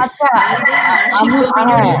হচ্ছে যে আচ্ছা, মেয়েদের মাসিক আমি বা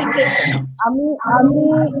পিরিয়ড হ্যাঁ, সিক্রেট কেন? আমি আমি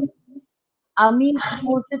আমি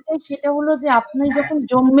বলতে চাই সেটা হলো যে আপনি যখন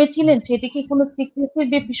জন্মেছিলেন সেটি কি কোনো সিক্রেসির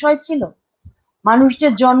বিষয় ছিল? মানুষ যে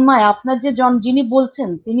জন্মায়, আপনার যে যিনি বলছেন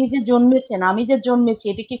তিনি যে জন্মেছেন, আমি যে জন্মেছি,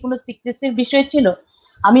 এটি কি কোনো সিক্রেসির বিষয় ছিল?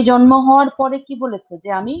 আমি জন্ম হওয়ার পরে কি বলেছে যে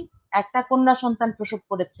আমি একটা কন্যা সন্তান প্রসব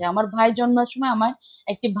করেছে, আমার ভাই জন্মের সময় আমার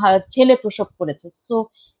একটি ছেলে প্রসব করেছে। তো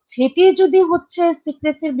সেটি যদি হচ্ছে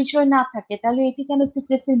সিক্রেসির বিষয় না থাকে, তাহলে এটি কেন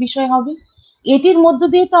সিক্রেসির বিষয় হবে? এটির মধ্য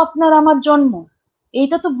দিয়ে তো আপনার আমার জন্ম।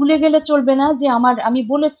 এইটা তো ভুলে গেলে চলবে না যে আমি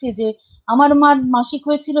বলেছি যে আমার মার মাসিক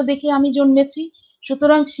হয়েছিল দেখে আমি জন্মেছি।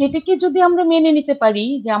 সুতরাং সেটিকে যদি আমরা মেনে নিতে পারি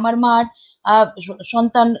যে আমার মার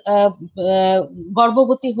সন্তান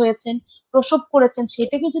গর্ভবতী হয়েছেন, প্রসব করেছেন,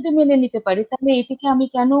 সেটাকে যদি মেনে নিতে পারি, তাহলে এটিকে আমি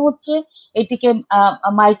কেন হচ্ছে এটিকে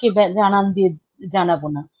মাইকে জানান দিয়ে জানাবো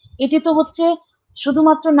না? এটি তো হচ্ছে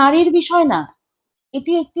শুধুমাত্র নারীর বিষয় না,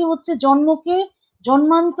 এটি একটি হচ্ছে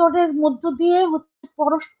জন্মান্তরের মধ্য দিয়ে হচ্ছে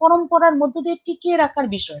পরম্পরার মধ্য দিয়ে টিকিয়ে রাখার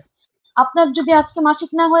বিষয়। আপনার যদি আজকে মাসিক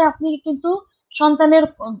না হয়, আপনি কিন্তু সন্তানের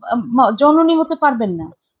জননী হতে পারবেন না।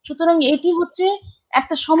 সুতরাং এটি হচ্ছে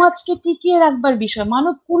একটা সমাজকে টিকিয়ে রাখবার বিষয়,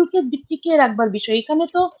 মানব কুলকে টিকিয়ে রাখবার বিষয়। এখানে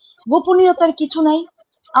তো গোপনীয়তার কিছু নাই।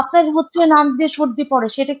 আপনার হচ্ছে নাক দিয়ে সর্দি পড়ে,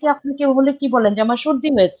 সেটা কি আপনি কেউ হলে কি বলেন যে আমার সর্দি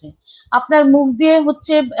হয়েছে? আপনার মুখ দিয়ে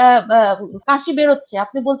হচ্ছে কাশি বেরোচ্ছে,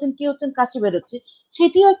 আপনি বলছেন কি হচ্ছেন, কাশি বেরোচ্ছে।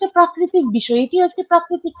 সেটিও একটা প্রাকৃতিক বিষয়, এটিও একটা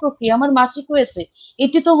প্রাকৃতিক প্রক্রিয়া। আমার মাসিক হয়েছে,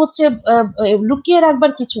 এটি তো হচ্ছে লুকিয়ে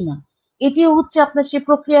রাখবার কিছু না, এটিও হচ্ছে আপনার সেই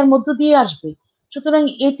প্রক্রিয়ার মধ্য দিয়ে আসবে। সুতরাং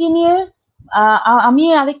এটি নিয়ে আমি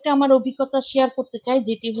আরেকটা আমার অভিজ্ঞতা শেয়ার করতে চাই,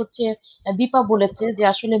 যেটি হচ্ছে দীপা বলেছে যে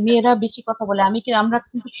আসলে মেয়েরা বেশি কথা বলে। আমরা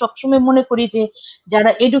কিন্তু সবসময় মনে করি যে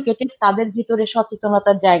যারা এডুকেটেড তাদের ভিতরে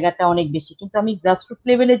সচেতনতার জায়গাটা অনেক বেশি, কিন্তু আমি গ্রাসরুট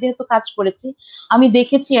লেভেলে যেহেতু কাজ করেছি, আমি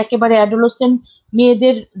দেখেছি একেবারে অ্যাডোলেসেন্ট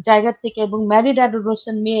মেয়েদের জায়গা থেকে, এবং ম্যারিড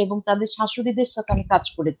অ্যাডোলেসেন্ট মেয়ে এবং তাদের শাশুড়িদের সাথে আমি কাজ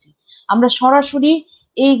করেছি। আমরা সরাসরি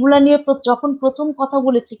এইগুলা নিয়ে যখন প্রথম কথা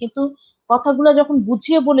বলেছি, কিন্তু কথাগুলো যখন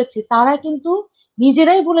বুঝিয়ে বলেছি, তারা কিন্তু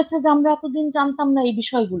নিজেরাই বলেছে যে আমরা এতদিন জানতাম না এই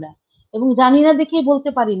বিষয়গুলা, এবং জানি না দেখেই বলতে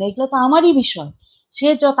পারি না, এগুলো তো আমারই বিষয়।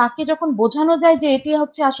 তাকে যখন বোঝানো যায় যে এটি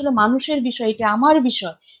হচ্ছে আসলে মানুষের বিষয়, এটা আমার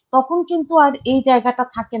বিষয়, তখন কিন্তু আর এই জায়গাটা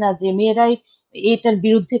থাকে না যে মেয়েরাই এটার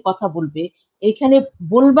বিরুদ্ধে কথা বলবে। এখানে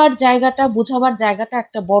বলবার জায়গাটা, বোঝাবার জায়গাটা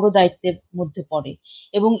একটা বড় দায়িত্বের মধ্যে পড়ে,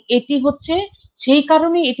 এবং এটি হচ্ছে সেই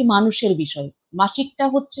কারণেই এটি মানুষের বিষয়। মাসিকটা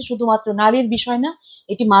হচ্ছে শুধুমাত্র নারীর বিষয় না,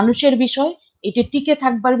 এটি মানুষের বিষয়, এটি টিকে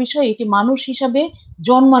থাকবার বিষয়, এটি মানুষ হিসাবে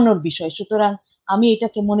জন্মানোর বিষয়। সুতরাং আমি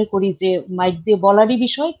এটাকে মনে করি যে মাইক দিয়ে বলারই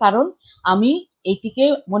বিষয়, কারণ আমি এটিকে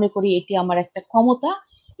মনে করি এটি আমার একটা ক্ষমতা।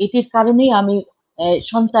 এটির কারণেই আমি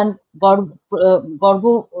সন্তান গর্ভ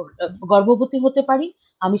গর্ভবতী হতে পারি,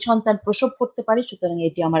 আমি সন্তান প্রসব করতে পারি। সুতরাং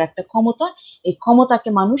এটি আমার একটা ক্ষমতা, এই ক্ষমতাকে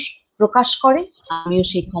মানুষ প্রকাশ করে, আমিও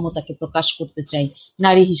সেই ক্ষমতাকে প্রকাশ করতে চাই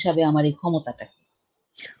নারী হিসাবে আমার এই ক্ষমতাটা।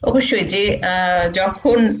 অবশ্যই যে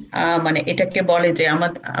যখন মানে এটাকে বলে যে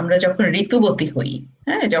আমরা যখন ঋতুবতী হই,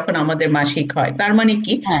 হ্যাঁ, যখন আমাদের মাসিক হয়, তার মানে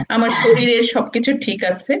কি হ্যাঁ, আমার শরীরের সবকিছু ঠিক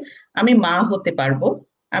আছে, আমি মা হতে পারবো,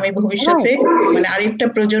 আমি ভবিষ্যতে রাইট, মানে আরেকটা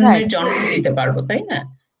প্রজন্মের রাইট, জন্ম দিতে পারবো, তাই না?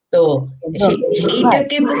 তো একদম, রাইট,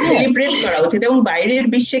 সেইটাকে তো সেলিব্রেট করা উচিত, এবং বাইরের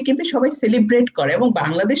বিশ্বে কিন্তু সবাই সেলিব্রেট করে, এবং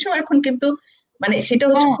বাংলাদেশেও এখন কিন্তু মানে সেটা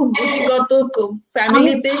হচ্ছে হ্যাঁ। খুব গুটিগত আমি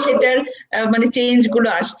ফ্যামিলিতে সেটার মানে চেঞ্জ গুলো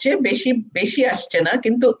আসছে, বেশি বেশি আসছে না,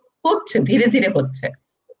 কিন্তু হচ্ছে, ধীরে ধীরে হচ্ছে।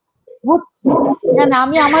 হচ্ছে, না না,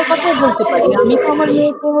 আমি আমার কথাই বলতে পারি। আমি তো আমার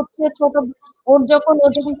মেয়েকে হচ্ছে ও যখন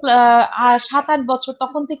 7-8 বছর,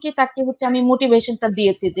 তখন থেকে তাকে হচ্ছে আমি মোটিভেশনটা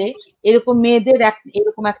দিয়েছি যে এরকম মেয়েদের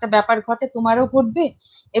এরকম একটা ব্যাপার ঘটে, তোমারও ঘটবে।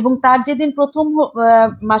 এবং তার যেদিন প্রথম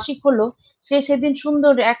মাসিক হলো, সে সেদিন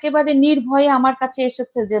সুন্দর একেবারে নির্ভয়ে আমার কাছে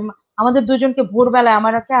এসেছে যে আমাদের দুজনকে ভোরবেলায়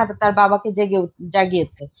আমাকে আর তার বাবাকে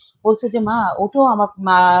জাগিয়েছে, বলছে যে মা ওঠো, আমার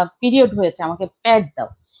পিরিয়ড হয়েছে, আমাকে প্যাড দাও।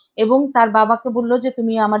 এবং তার বাবাকে বললো যে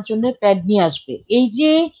তুমি আমার জন্য প্যাড নিয়ে আসবে। এই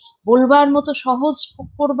যে বলবার মতো সহজ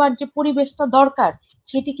করবার যে পরিবেশটা দরকার,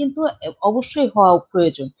 সেটি কিন্তু অবশ্যই হওয়া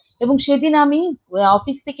প্রয়োজন। এবং সেদিন আমি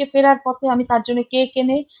অফিস থেকে ফেরার পথে আমি তার জন্য কেক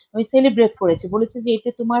এনে আমি সেলিব্রেট করেছি, বলেছি যে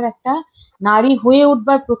এটা তোমার একটা নারী হয়ে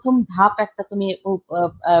উঠবার প্রথম ধাপ, একটা তুমি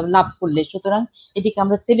লাভ করলে, সুতরাং এটিকে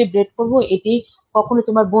আমরা সেলিব্রেট করব। এটি কখনো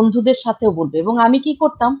তোমার বন্ধুদের সাথেও বলবে। এবং আমি কি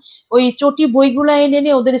করতাম, ওই চটি বইগুলা এনে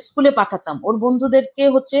এনে ওদের স্কুলে পাঠাতাম, ওর বন্ধুদেরকে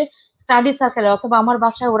হচ্ছে স্টাডি সার্কেলে, অথবা আমার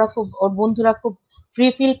বাসায় ওর বন্ধুরা খুব ফ্রি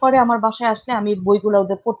ফিল করে আমার বাসায় আসলে আমি বইগুলো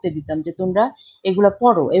ওদের পড়তে দিতাম যে তোমরা এগুলা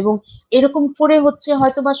পড়ো। এবং এরকম করে হচ্ছে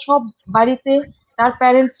হয়তোবা সব বাড়িতে তার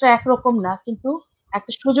প্যারেন্টসরা একরকম না, কিন্তু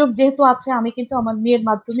একটা সুযোগ যেহেতু আছে, আমি কিন্তু আমার মেয়ের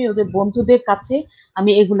মাধ্যমে ওদের বন্ধুদের কাছে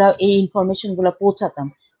আমি এই ইনফরমেশন গুলা পৌঁছাতাম।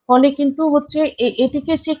 ফলে কিন্তু হচ্ছে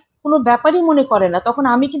এটিকে সে কোনো ব্যাপারই মনে করে না। তখন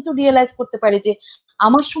আমি কিন্তু রিয়েলাইজ করতে পারি যে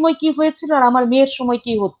আমার সময় কি হয়েছিল আর আমার মেয়ের সময়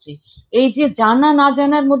কি হচ্ছে। এই যে জানা না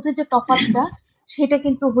জানার মধ্যে যে তফাৎটা, সেটা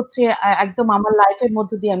কিন্তু হচ্ছে একদম আমার লাইফের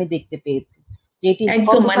মধ্য দিয়ে আমি দেখতে পেয়েছি যে এটি একদম,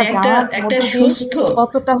 কতটা মানে একটা জানার একটা মধ্য দিয়ে সুস্থ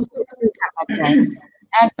কতটা হচ্ছে থাকা যায়।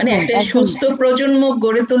 মানে একদম, একটা একদম, সুস্থ প্রজন্ম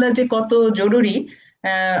গড়ে তোলা যে কত জরুরি,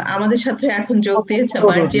 আমাদের সাথে এখন যোগ দিয়েছে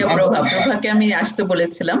মার্জিয়া প্রভাকে আমি আসতে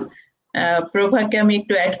বলেছিলাম। প্রভাকে আমি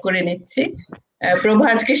একটু অ্যাড করে নিচ্ছি। প্রভা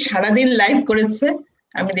আজকে সারাদিন লাইভ করেছে,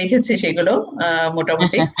 আমি দেখেছি সেগুলো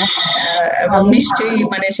মোটামুটি। এবং নিশ্চয়ই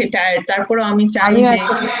মানে সে টায়ার্ড, তারপরও আমি চাই যে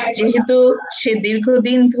যেহেতু সে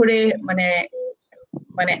দীর্ঘদিন ধরে মানে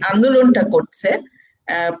মানে আন্দোলনটা করছে,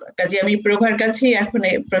 কাজে আমি প্রভার কাছেই এখন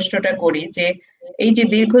এই প্রশ্নটা করি যে এই যে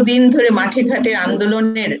দীর্ঘদিন ধরে মাঠে ঘাটে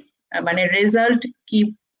আন্দোলনের মানে রেজাল্ট কি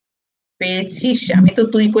পেয়েছিস? আমি তো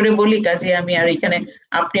তুই করে বলি, কাজে আমি আর এখানে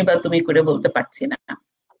আপনি বা তুমি করে বলতে পারছি না।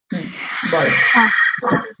 বল।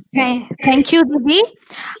 থ্যাংক ইউ দিদি।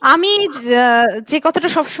 আমি যে কথাটা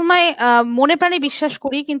সবসময় মনে প্রাণে বিশ্বাস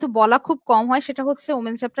করি কিন্তু বলা খুব কম হয়, সেটা হচ্ছে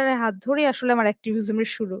ওমেন চ্যাপ্টারের হাত ধরে আসলে আমার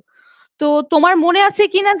অ্যাক্টিভিজমের শুরু। তো তোমার মনে আছে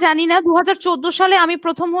কিনা জানি না, 2014 সালে আমি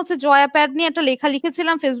প্রথম হচ্ছে জয়া প্যাড নিয়ে একটা লেখা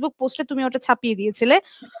লিখেছিলাম ফেসবুক পোস্টে, তুমি ওটা ছাপিয়ে দিয়েছিলে।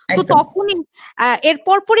 তো তখনই এর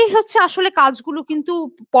পরপরই হচ্ছে আসলে কাজগুলো কিন্তু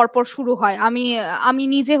পরপর শুরু হয়। আমি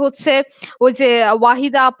নিজে হচ্ছে ওই যে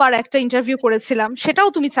ওয়াহিদা আপার একটা ইন্টারভিউ করেছিলাম, সেটাও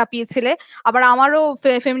তুমি ছাপিয়েছিলে। আবার আমারও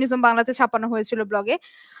ফেমিনিজম বাংলাতে ছাপানো হয়েছিল ব্লগে।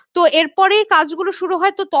 তো এরপরেই কাজগুলো শুরু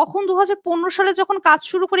হয়। তো তখন 2015 সালে যখন কাজ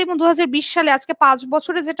শুরু করি এবং 2020 সালে আজকে 5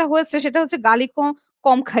 বছরে যেটা হয়েছে সেটা হচ্ছে গালি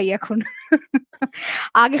কম খাই এখন।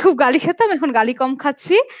 আগে খুব গালি খেতাম, এখন গালি কম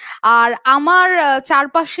খাচ্ছি। আর আমার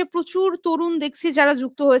চারপাশে প্রচুর তরুণ দেখছি যারা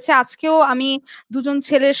যুক্ত হয়েছে। আজকেও আমি দুজন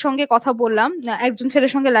ছেলের সঙ্গে কথা বললাম, একজন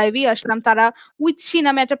ছেলের সঙ্গে লাইভেই আসলাম। তারা উইথসি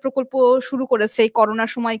নামে একটা প্রকল্প শুরু করেছে, এই করোনার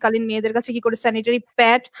সময়কালীন মেয়েদের কাছে কি করে স্যানিটারি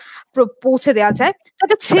প্যাড পৌঁছে দেওয়া যায়।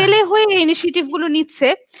 একটা ছেলে হয়ে এই ইনিশিয়েটিভ গুলো নিচ্ছে।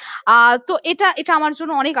 তো এটা আমার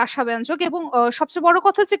জন্য অনেক আশাব্যঞ্জক। এবং সবচেয়ে বড়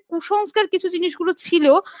কথা যে কুসংস্কার কিছু জিনিসগুলো ছিল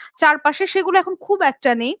চারপাশে, সেগুলো এখন খুব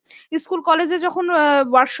একটা নেই। স্কুল কলেজে যখন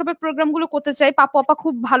ওয়ার্কশপের প্রোগ্রাম গুলো করতে চাই, পাপু আপা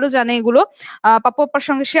খুব ভালো জানে এগুলো, পাপু আপার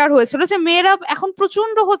সঙ্গে শেয়ার হয়েছিল যে মেয়েরা এখন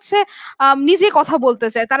প্রচন্ড হচ্ছে নিজে কথা বলতে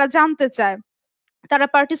চায়, তারা জানতে চায়, তারা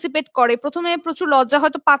পার্টিসিপেট করে। প্রথমে প্রচুর লজ্জা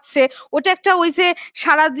হয়তো পাচ্ছে, ওটা একটা ওই যে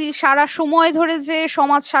সারা সময় ধরে যে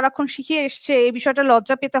সমাজ সারাক্ষণ শিখিয়ে এসছে এই বিষয়টা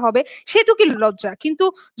লজ্জা পেতে হবে, সেটুকুই লজ্জা। কিন্তু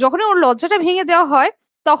যখনই ওর লজ্জাটা ভেঙে দেওয়া হয়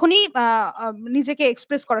তখনই নিজেকে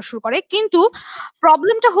এক্সপ্রেস করা শুরু করে। কিন্তু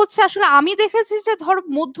প্রবলেমটা হচ্ছে আসলে আমি দেখেছি যে ধর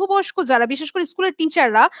মধ্যবয়স্ক যারা, বিশেষ করে স্কুলের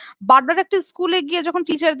টিচাররা, বারবার একটা স্কুলে গিয়ে যখন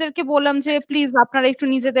টিচারদেরকে বললাম যে প্লিজ আপনারা একটু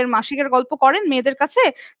নিজেদের মাসিকের গল্প করেন মেয়েদের কাছে,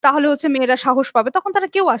 তাহলে হচ্ছে মেয়েরা সাহস পাবে, তখন তারা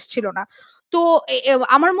কেউ আসছিল না। তো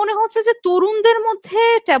আমার মনে হচ্ছে যে তরুণদের মধ্যে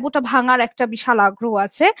ট্যাবুটা ভাঙার একটা বিশাল আগ্রহ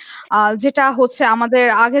আছে, যেটা হচ্ছে আমাদের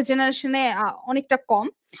আগের জেনারেশনে অনেকটা কম।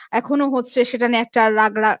 এখনো হচ্ছে সেটা নিয়ে একটা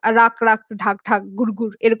রাগ ঢাক ঢাক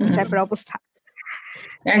গুড়গুড় এরকম টাইপের অবস্থা।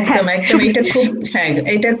 একদম একদম, এটা খুব, হ্যাঁ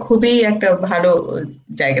এটা খুবই একটা ভালো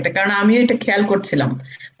জায়গাটা, কারণ আমিও এটা খেয়াল করছিলাম।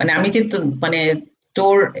 মানে আমি যে মানে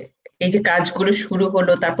তোর এই যে কাজগুলো শুরু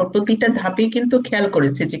হলো, তারপর প্রতিটা ধাপেই কিন্তু খেয়াল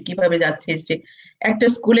করেছে যে কিভাবে যাচ্ছিস। যে একটা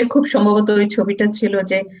স্কুলে খুব সম্ভবত ওই ছবিটা ছিল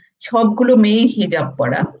যে সবগুলো মেয়ে হিজাব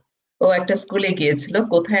পরা, ও একটা স্কুলে গিয়েছিল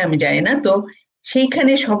কোথায় আমি জানি না, তো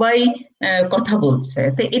সেইখানে সবাই কথা বলছে।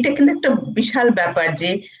 তো এটা কিন্তু একটা বিশাল ব্যাপার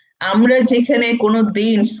যে আমরা যেখানে কোনো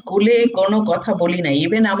দিন স্কুলে কোনো কথা বলি না,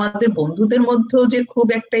 ইভেন আমাদের বন্ধুদের মধ্যেও যে খুব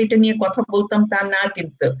একটা এটা নিয়ে কথা বলতাম তা না,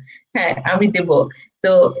 কিন্তু হ্যাঁ আমি দেব।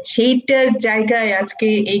 তো সেইটার জায়গায় আজকে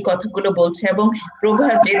এই কথাগুলো বলছে, এবং প্রভা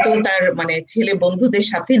যেত তার মানে ছেলে বন্ধুদের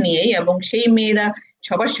সাথে নিয়েই, এবং সেই মেয়েরা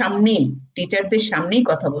সবার সামনেই, টিচারদের সামনেই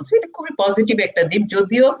কথা বলছে। এটা খুবই পজিটিভ একটা দিক,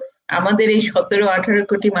 যদিও আমাদের এই 17-18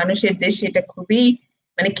 কোটি মানুষের দেশে এটা খুবই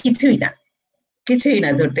মানে কিছুই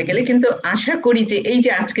না ধরতে গেলে। কিন্তু আশা করি যে এই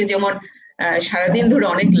যে আজকে যেমন সারাদিন ধরে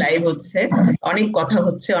অনেক লাইভ হচ্ছে, অনেক কথা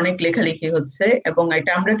হচ্ছে, অনেক লেখালেখি হচ্ছে, এবং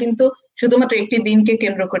এটা আমরা কিন্তু শুধুমাত্র একটি দিনকে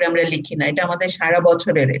কেন্দ্র করে আমরা লিখি না, এটা আমাদের সারা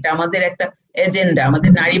বছরের, এটা আমাদের একটা এজেন্ডা,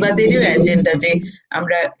 আমাদের নারীবাদেরও এজেন্ডা যে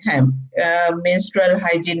আমরা হ্যাঁ মেনস্ট্রুয়াল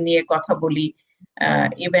হাইজিন নিয়ে কথা বলি,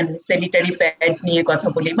 ইভেন স্যানিটারি প্যাড নিয়ে কথা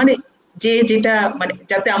বলি, মানে যেটা মানে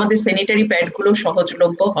যাতে আমাদের স্যানিটারি প্যাড গুলো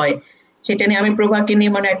সহজলভ্য হয় সেটা নিয়ে। আমি প্রভাকে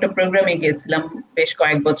নিয়ে মানে একটা প্রোগ্রামে গিয়েছিলাম বেশ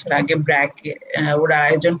কয়েক বছর আগে, ব্র্যাক ওরা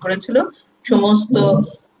আয়োজন করেছিল। সমস্ত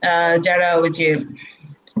যারা ওই যে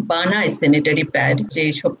বানায় স্যানিটারি প্যাড, যে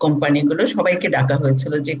সব কোম্পানিগুলো, সবাইকে ডাকা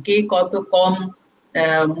হয়েছিল যে কে কত কম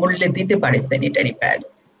মূল্যে দিতে পারে স্যানিটারি প্যাড।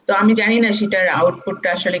 তো আমি জানি না সেটার আউটপুটটা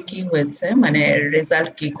আসলে কি হয়েছে, মানে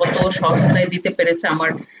রেজাল্ট কি, কত সস্তায় দিতে পেরেছে আমার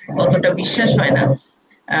অতটা বিশ্বাস হয় না।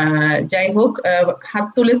 যাই হোক, হাত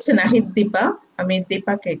তুলেছে নাহিদ দীপা, আমি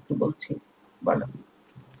দীপাকে একটু বলছি, বলো।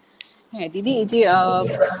 হ্যাঁ দিদি, এই যে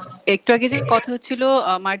একটু আগে যে কথা হচ্ছিল,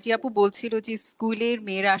 মার্জি আপু বলছিল যে স্কুলের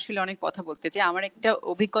মেয়েরা আসলে অনেক কথা বলতে, যে আমার একটা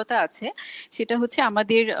অভিজ্ঞতা আছে। সেটা হচ্ছে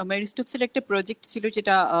আমাদের মেরিস্টোপস এর একটা প্রজেক্ট ছিল,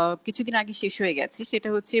 যেটা কিছুদিন আগে শেষ হয়ে গেছে। সেটা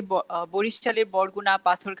হচ্ছে বরিশালের বরগুনা,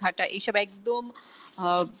 পাথরঘাটা, এইসব একদম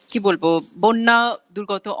কি বলবো বন্যা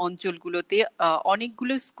দুর্গত অঞ্চলগুলোতে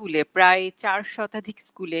অনেকগুলো স্কুলে, প্রায় 4 শতাধিক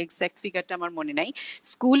স্কুলে, এক্সাক্ট ফিগারটা আমার মনে নাই,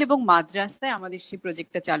 স্কুল এবং মাদ্রাসায় আমাদের সেই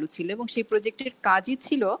প্রজেক্টটা চালু ছিল। এবং সেই প্রজেক্টের কাজই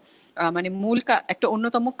ছিল মানে মূল একটা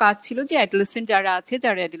অন্যতম কাজ ছিল যে অ্যাডোলেসেন্ট যারা আছে,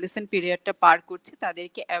 যারা অ্যাডোলেসেন্ট পিরিয়ডটা পার করছে,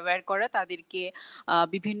 তাদেরকে অ্যাওয়্যার করা, তাদেরকে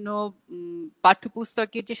বিভিন্ন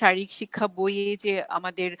পাঠ্যপুস্তকের যে শারীরিক শিক্ষা বইয়ে যে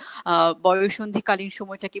আমাদের বয়ঃসন্ধিকালীন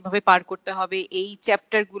সময়টা কিভাবে পার করতে হবে, এই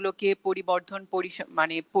চ্যাপ্টার গুলোকে পরিবর্ধন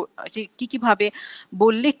মানে যে কি ভাবে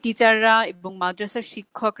বললে টিচাররা এবং মাদ্রাসার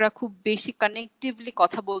শিক্ষকরা খুব বেশি কানেক্টিভলি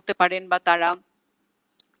কথা বলতে পারেন, বা তারা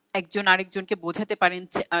একজন আরেকজনকে বোঝাতে পারেন,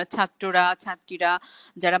 ছাত্ররা ছাত্রীরা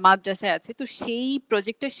যারা মাদ্রাসায় আছে। তো সেই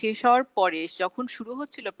প্রজেক্টটা শেষ হওয়ার পরে যখন শুরু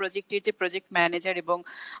হচ্ছিল, প্রজেক্টের যে প্রজেক্ট ম্যানেজার এবং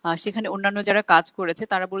সেখানে অন্যান্য যারা কাজ করেছে,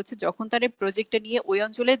 তারা বলেছে যখন তারা প্রজেক্টটা নিয়ে ওই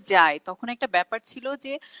অঞ্চলে যায়, তখন একটা ব্যাপার ছিল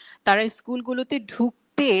যে তারা স্কুলগুলোতে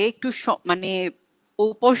ঢুকতে একটু মানে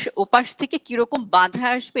ওপাশ থেকে কিরকম বাধা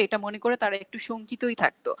আসবে এটা মনে করে তারা একটু শঙ্কিতই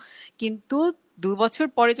থাকতো। কিন্তু 2 বছর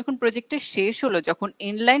পরে যখন প্রজেক্টটা শেষ হলো, যখন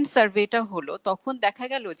ইনলাইন সার্ভেটা হলো, তখন দেখা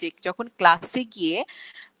গেল যে যখন ক্লাসে গিয়ে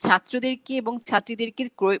ছাত্রদেরকে এবং ছাত্রীদেরকে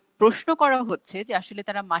প্রশ্ন করা হচ্ছে যে আসলে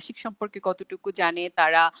তারা মাসিক সম্পর্কে কতটুকু জানে,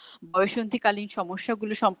 তারা বয়ঃসন্ধিকালীন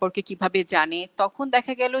সমস্যাগুলো সম্পর্কে কিভাবে জানে, তখন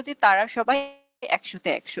দেখা গেল যে তারা সবাই 100তে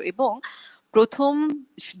 100। এবং প্রথম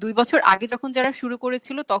 2 বছর আগে যখন যারা শুরু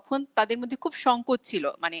করেছিল, তখন তাদের মধ্যে খুব সংকোচ ছিল।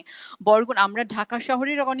 মানে আমরা ঢাকা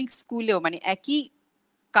শহরের অনেক স্কুলেও, মানে একই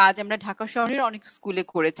কাজ আমরা ঢাকা শহরের অনেক স্কুলে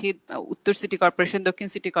করেছি, উত্তর সিটি কর্পোরেশন, দক্ষিণ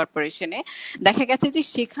সিটি কর্পোরেশনে। দেখা গেছে যে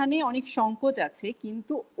সেখানে অনেক সংকোচ আছে,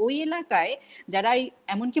 কিন্তু ওই এলাকায় যারা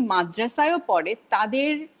এমনকি মাদ্রাসায়ও পড়ে, তাদের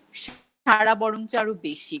সারা বরঞ্চ আরো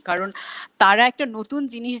বেশি, কারণ তারা একটা নতুন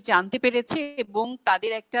জিনিস জানতে পেরেছে এবং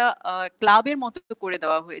তাদের একটা ক্লাবের মতো করে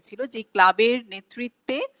দেওয়া হয়েছিল, যে ক্লাবের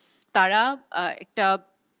নেতৃত্বে তারা একটা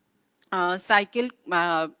সাইকেল,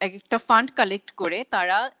 একটা ফান্ড কালেক্ট করে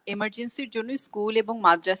তারা এমার্জেন্সির জন্য স্কুল এবং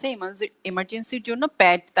মাদ্রাসায় এমার্জেন্সির জন্য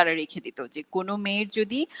প্যাড তারা রেখে দিত, যে কোনো মেয়ের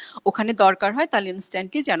যদি ওখানে দরকার হয় তাহলে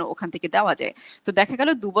ইনস্ট্যান্টলি যেন ওখান থেকে দেওয়া যায়। তো দেখা গেল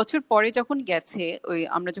 2 বছর পরে যখন গেছে, ওই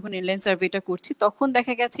আমরা যখন অনলাইন সার্ভেটা করছি, তখন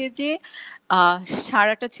দেখা গেছে যে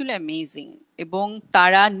সারাটা ছিল অ্যামেজিং। এবং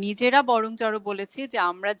তারা নিজেরা বরং আরো বলেছে যে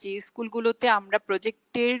আমরা যে স্কুলগুলোতে আমরা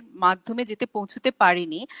প্রজেক্টের মাধ্যমে যেতে পৌঁছতে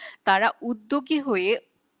পারিনি, তারা উদ্যোগী হয়ে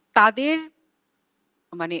তাদের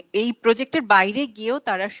মানে এই প্রজেক্টের বাইরে গিয়েও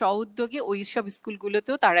তারা স্ব-উদ্যোগে ওই সব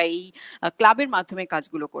স্কুলগুলোতেও তারা এই ক্লাবের মাধ্যমে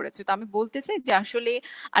কাজগুলো করেছে। তো আমি বলতে চাই যে আসলে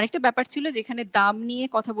আরেকটা ব্যাপার ছিল, যেখানে দাম নিয়ে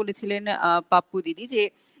কথা বলেছিলেন পাপ্পু দিদি, যে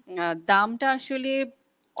দামটা আসলে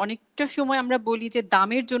অনেকটা সময় আমরা বলি যে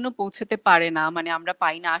দামের জন্য পৌঁছতে পারে না, মানে আমরা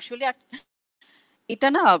পাই না আসলে। এটা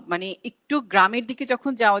না, মানে একটু গ্রামের দিকে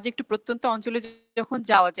যখন যাওয়া যায়, একটু প্রত্যন্ত অঞ্চলে যখন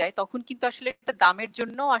যাওয়া যায়, তখন কিন্তু আসলে একটা দামের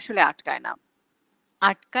জন্য আসলে আটকায় না।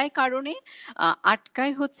 আটকায় কারণে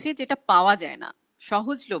আটকায় হচ্ছে যেটা পাওয়া যায় না,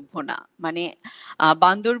 সহজলভ্য না। মানে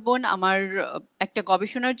বান্দরবন, আমার একটা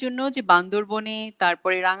গবেষণার জন্য যে বান্দরবনে,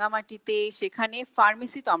 তারপরে রাঙামাটিতে, সেখানে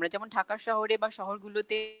ফার্মেসি, তো আমরা যেমন ঢাকা শহরে বা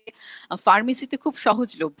শহরগুলোতে ফার্মেসিতে খুব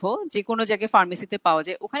সহজলভ্য, যে কোনো জায়গায় ফার্মেসিতে পাওয়া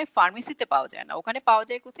যায়, ওখানে ফার্মেসিতে পাওয়া যায় না। ওখানে পাওয়া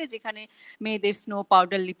যায় কোথায়? যেখানে মেয়েদের স্নো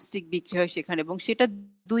পাউডার, লিপস্টিক বিক্রি হয় সেখানে, এবং সেটা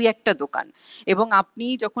 2-1টা দোকান। এবং আপনি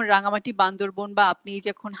যখন রাঙামাটি, বান্দরবন, বা আপনি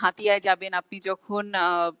যখন হাতিয়ায় যাবেন, আপনি যখন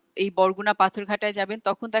এই বরগুনা, পাথরঘাটায় যাবেন,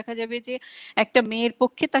 তখন দেখা যাবে যে একটা মেয়ের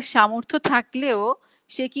পক্ষে তার সামর্থ্য থাকলেও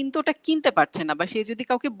সে কিন্তু ওটা কিনতে পারছে না, বা সে যদি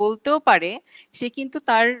কাউকে বলতেও পারে, সে কিন্তু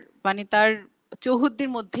তার মানে তার চৌহদ্দির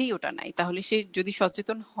মধ্যেই ওটা নাই। তাহলে সে যদি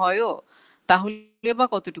সচেতন হয়ও, তাহলে বা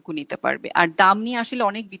কতটুকু নিতে পারবে? আর দাম নিয়ে আসলে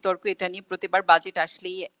অনেক বিতর্ক, এটা নিয়ে প্রতিবার বাজেট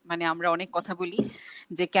আসলেই মানে আমরা অনেক কথা বলি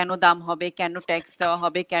যে কেন দাম হবে, কেন ট্যাক্স দেওয়া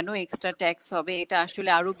হবে, কেন এক্সট্রা ট্যাক্স হবে। এটা আসলে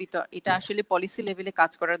এটা আসলে পলিসি লেভেলে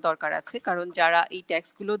কাজ করার দরকার আছে, কারণ যারা এই ট্যাক্স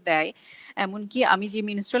গুলো দেয়, এমনকি আমি যে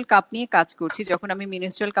মিনিস্ট্রাল কাপ নিয়ে কাজ করছি, যখন আমি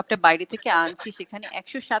মিনিস্ট্রাল কাপটা বাইরে থেকে আনছি, সেখানে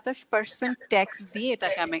 127% ট্যাক্স দিয়ে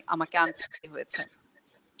এটাকে আমাকে আনতে হয়েছে,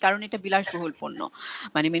 কারণ এটা বিলাসবহুল পণ্য।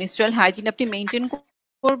 মানে মিনিস্ট্রিয়াল হাইজিন আপনি মেনটেন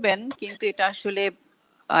করবেন, কিন্তু এটা আসলে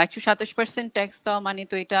 127% ট্যাক্স দেওয়া, মানে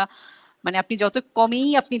তো এটা মানে আপনি যত কমেই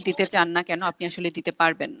আপনি দিতে চান না কেন, আপনি আসলে দিতে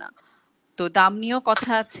পারবেন না। তো দাম নিয়েও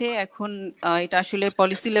কথা আছে এখন। এটা আসলে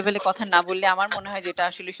পলিসি লেভেলে কথা না বললে আমার মনে হয় যেটা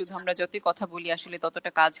আসলে শুধু আমরা যতই কথা বলি আসলে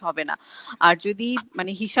ততটা কাজ হবে না। আর যদি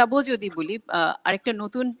মানে হিসাবও যদি বলি, আরেকটা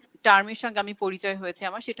নতুন টার্মের সঙ্গে আমি পরিচয় হয়েছে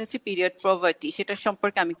আমার, সেটা হচ্ছে পিরিয়ড পভার্টি। সেটার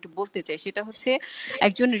সম্পর্কে আমি একটু বলতে চাই। সেটা হচ্ছে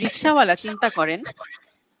একজন রিক্সাওয়ালা, চিন্তা করেন,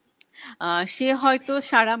 সে হয়তো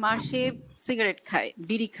সারা মাসে সিগারেট খায়,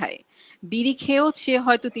 বিড়ি খায়, বিড়ি খেয়েও সে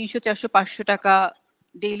হয়তো 300, 400, 500 টাকা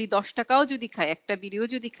ডেইলি 10 টাকাও যদি খায়, একটা বিড়িও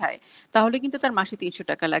যদি খায়, তাহলে কিন্তু তার মাসে 300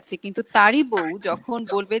 টাকা লাগছে। কিন্তু তারই বউ যখন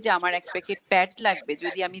বলবে যে আমার 1 প্যাকেট প্যাড লাগবে,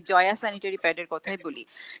 যদি আমি জয়া স্যানিটারি প্যাডের কথাই বলি,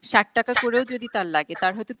 60 টাকা করেও যদি তার লাগে,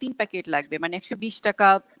 তার হয়তো 3 প্যাকেট লাগবে, মানে 120 টাকা,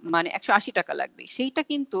 মানে 180 টাকা লাগবে। সেইটা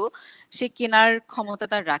কিন্তু সে কেনার ক্ষমতা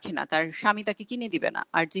তার রাখে না, তার স্বামী তাকে কিনে দিবে না।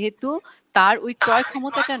 আর যেহেতু তার ওই ক্রয়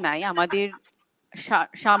ক্ষমতাটা নাই, আমাদের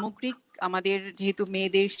সামগ্রিক, আমাদের যেহেতু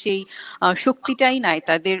মেয়েদের সেই শক্তিটাই নাই,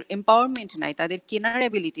 তাদের এম্পাওয়ারমেন্ট নাই, তাদের কেনার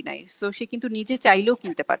এবিলিটি নাই, তো সে কিন্তু নিজে চাইলেও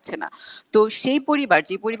কিনতে পারছে না। তো সেই পরিবার,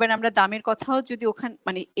 যে পরিবার আমরা দামের কথাও যদি ওখানে,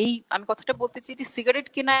 মানে এই আমি কথাটা বলতে চাই যে সিগারেট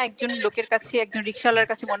কেনা একজন লোকের কাছে, একজন রিকশাওয়ালার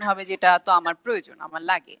কাছে মনে হবে যে এটা তো আমার প্রয়োজন, আমার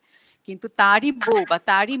লাগে। কিন্তু তারই বউ বা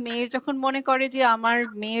তারই মেয়ের যখন মনে করে যে আমার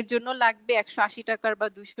মেয়ের জন্য লাগবে 180 টাকার বা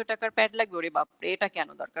 200 টাকার প্যাড লাগবে, ওরে বাপরে এটা কেন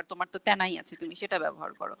দরকার, তোমার তো তেনাই আছে, তুমি সেটা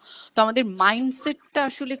ব্যবহার করো। তো আমাদের মাইন্ডসেটটা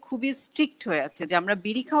আসলে খুবই স্ট্রিক্ট হয়ে আছে, যে আমরা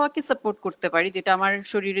বিড়ি খাওয়াকে সাপোর্ট করতে পারি, যেটা আমার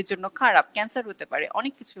শরীরের জন্য খারাপ, ক্যান্সার হতে পারে,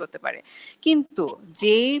 অনেক কিছু হতে পারে, কিন্তু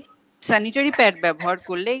যে স্যানিটারি প্যাড ব্যবহার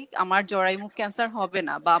করলে আমার জরায়ুমুখ ক্যান্সার হবে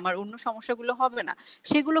না বা আমার অন্য সমস্যাগুলো হবে না,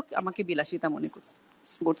 সেগুলো আমাকে বিলাসিতা মনে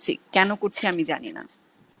করছি। কেন করছি আমি জানি না।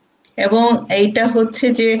 এবং এইটা হচ্ছে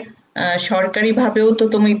যে সরকারি ভাবেও তো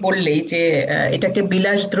তুমি বললেই যে এটাকে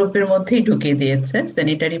বিলাস দ্রব্যের মধ্যেই ঢুকিয়ে দিয়েছে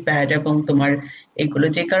স্যানিটারি প্যাড এবং তোমার এগুলো,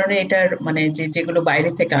 যে কারণে এটার মানে যেগুলো বাইরে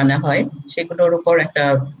থেকে আনা হয় সেগুলোর উপর একটা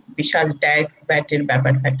বিশাল ট্যাক্স ভ্যাটের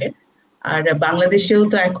ব্যাপার থাকে। আর বাংলাদেশেও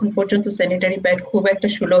তো এখন পর্যন্ত স্যানিটারি প্যাড খুব একটা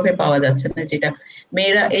সুলভে পাওয়া যাচ্ছে না, যেটা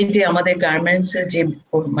মেয়েরা, এই যে আমাদের গার্মেন্টস যে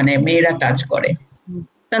মানে মেয়েরা কাজ করে,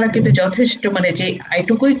 তারা কিন্তু যথেষ্ট মানে যে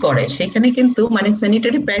এইটুকুই করে, সেখানে কিন্তু মানে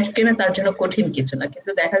স্যানিটারি প্যাড কেনা তার জন্য কঠিন কিছু না।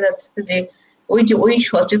 কিন্তু দেখা যাচ্ছে যে ওই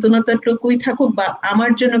সচেতনতাটুকুই থাকুক, বা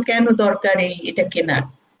আমার জন্য কেন দরকার এটা কেনার,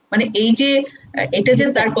 মানে এই যে এটা যে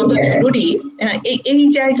তার কত জরুরি, এই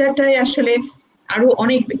জায়গাটায় আসলে আরো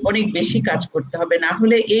অনেক অনেক বেশি কাজ করতে হবে। না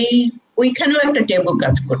হলে ওইখানেও একটা টেবু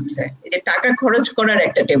কাজ করছে, এই যে টাকা খরচ করার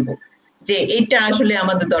একটা টেবু, যে এটা আসলে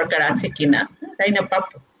আমাদের দরকার আছে কিনা, তাই না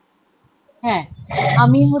পাপ্পু? হ্যাঁ,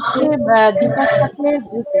 আমি হচ্ছে দীপার সাথে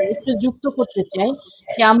একটু যুক্ত করতে চাই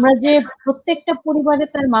যে আমরা যে প্রত্যেকটা পরিবারে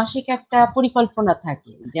তার মাসিক একটা পরিকল্পনা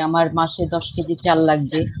থাকে যে আমার মাসে 10 কেজি চাল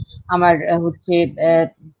লাগবে, আমার হচ্ছে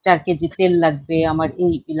 4 কেজি তেল লাগবে, আমার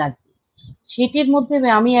এই লাগবে। সেটির মধ্যে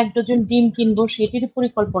আমি 1 ডজন ডিম কিনবো, সেটির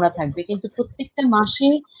পরিকল্পনা থাকবে, কিন্তু প্রত্যেকটা মাসে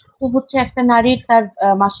তো হচ্ছে একটা নারীর তার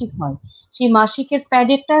মাসিক হয়। সেই মাসিকের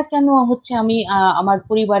প্যাডেটটা কেন হচ্ছে আমি আমার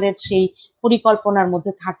পরিবারের সেই পরিকল্পনার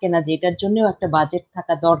মধ্যে থাকে না, যে এটার জন্যও একটা বাজেট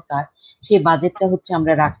থাকা দরকার, সেই বাজেটটা হচ্ছে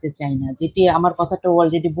আমরা রাখতে চাই না। যেটি আমার কথাটা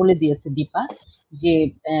অলরেডি বলে দিয়েছে দীপা, যে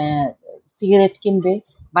সিগারেট কিনবে,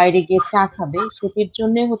 বাইরে গিয়ে চা খাবে, সেটির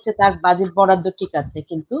জন্য হচ্ছে তার বাজেট বরাদ্দ ঠিক আছে,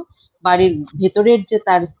 কিন্তু বাড়ির ভেতরের যে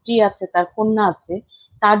তার স্ত্রী আছে, তার কন্যা আছে,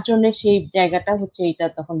 তার জন্য সেই জায়গাটা হচ্ছে এটা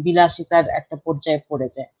তখন বিলাসিতার একটা পর্যায়ে পড়ে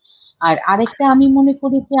যায়। আর আরেকটা আমি মনে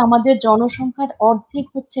করি যে আমাদের জনসংখ্যার অর্ধেক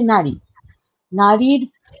হচ্ছে নারী, নারীর,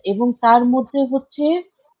 এবং তার মধ্যে হচ্ছে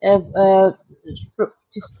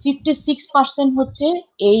 56% হচ্ছে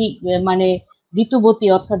এই মানে ঋতুবতী,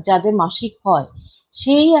 অর্থাৎ যাদের মাসিক হয়।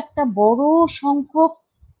 সেই একটা বড় সংখ্যক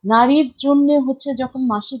নারীর জন্য হচ্ছে যখন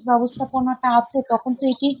মাসিক ব্যবস্থাপনাটা আছে, তখন তো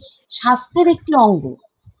এটি স্বাস্থ্যের একটি অঙ্গ।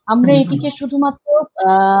 আমরা এটিকে শুধুমাত্র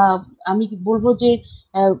আমি বলবো যে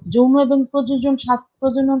যৌন এবং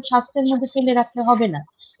প্রজনন স্বাস্থ্যের মধ্যে ফেলে রাখলে হবে না,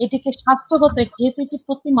 এটিকে স্বাস্থ্যগত, যেহেতু এটি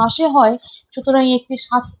প্রতি মাসে হয়, সুতরাং একটি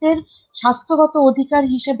স্বাস্থ্যগত অধিকার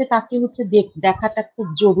হিসেবে তাকে হচ্ছে দেখাটা খুব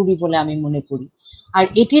জরুরি বলে আমি মনে করি। আর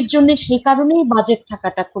এটির জন্য সে কারণেই বাজেট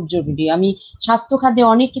থাকাটা খুব জরুরি। আমি স্বাস্থ্য খাতে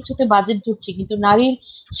অনেক কিছুতে বাজেট ধরছি, কিন্তু নারীর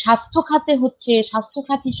স্বাস্থ্য খাতে হচ্ছে স্বাস্থ্য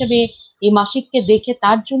খাত হিসেবে এই মাসিককে দেখে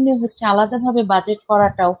তার জন্য হচ্ছে আলাদাভাবে বাজেট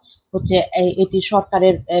করাটাও হচ্ছে এটি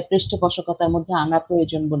সরকারের পৃষ্ঠপোষকতার মধ্যে আনা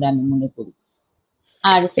প্রয়োজন বলে আমি মনে করি।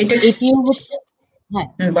 আর এটিও হচ্ছে, হ্যাঁ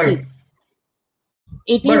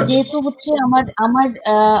এটি যেহেতু হচ্ছে আমার আমার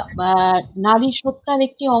নারী সত্তার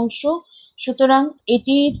একটি অংশ, সুতরাং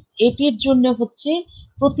এটির জন্য হচ্ছে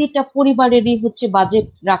প্রতিটা পরিবারেরই হচ্ছে বাজেট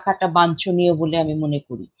রাখাটা বাঞ্ছনীয় বলে আমি মনে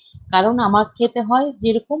করি। কারণ আমার খেতে হয়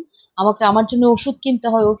যেরকম, আমাকে আমার জন্য ওষুধ কিনতে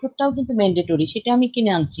হয়, ওষুধটাও কিন্তু ম্যান্ডেটরি, সেটা আমি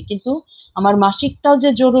কিনে আনছি, কিন্তু আমার মাসিকটাও যে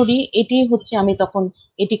জরুরি, এটি হচ্ছে আমি তখন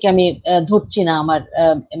এটিকে আমি ধরছি না আমার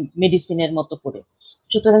মেডিসিনের মতো করে।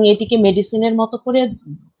 সুতরাং এটিকে মেডিসিনের মতো করে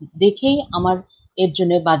দেখেই আমার এর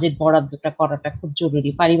জন্য বাজেট বরাদ্দটা করাটা খুব জরুরি,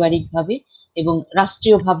 পারিবারিকভাবে এবং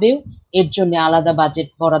রাষ্ট্রীয়ভাবেও এর জন্য আলাদা বাজেট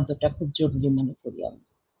বরাদ্দটা খুব জরুরি মনে করি আমি।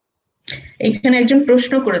 এখানে একজন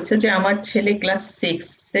প্রশ্ন করেছে যে আমার ছেলে ক্লাস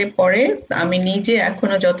 6-এ পড়ে, আমি নিজে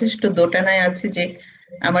এখনো যথেষ্ট দোটানায় আছি যে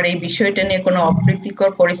আমার এই বিষয়টা নিয়ে কোনো অপ্রীতিকর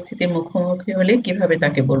পরিস্থিতির মুখোমুখি হলে কিভাবে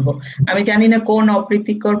তাকে বলবো। আমি জানি না কোন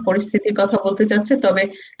অপ্রীতিকর পরিস্থিতির কথা বলতে চাচ্ছে, তবে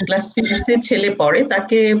ক্লাস 6 ছেলে পড়ে,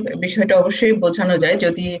 তাকে বিষয়টা অবশ্যই বোঝানো যায়।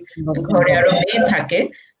 যদি ঘরে আরো মেয়ে থাকে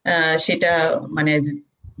সেটা মানে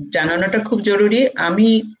জানানোটা খুব জরুরি।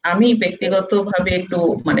 আমি ব্যক্তিগতভাবে একটু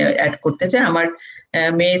মানে অ্যাড করতে চাই, আমার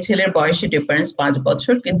মেয়ে ছেলের বয়সে ডিফারেন্স 5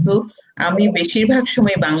 বছর, কিন্তু আমি বেশিরভাগ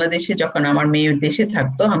সময় বাংলাদেশে যখন আমার মেয়ে দেশে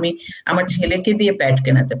থাকতো, আমি আমার ছেলেকে দিয়ে প্যাড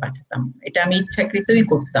কেনাতে পাঠাতাম। এটা আমি ইচ্ছাকৃতই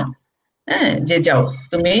করতাম। হ্যাঁ, যে যাও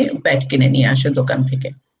তুমি প্যাড কিনে নিয়ে আসো দোকান থেকে।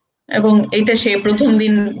 এবং এটা সে প্রথম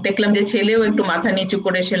দিন দেখলাম যে ছেলেও একটু মাথা নিচু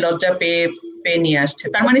করে সে লজ্জা পেয়ে পেয়ে নিয়ে আসছে।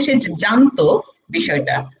 তার মানে সে জানতো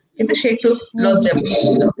বিষয়টা, কিন্তু সে একটু লজ্জা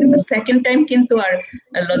পেয়েছিল। কিন্তু সেকেন্ড টাইম কিন্তু আর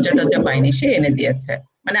লজ্জা টজ্জা পায়নি, সে এনে দিয়েছে।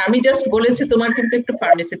 মানে আমি জাস্ট বলেছি তোমার কিন্তু একটু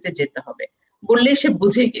ফার্মেসিতে যেতে হবে, বললেই সে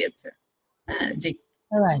বুঝে গিয়েছে। হ্যাঁ, যে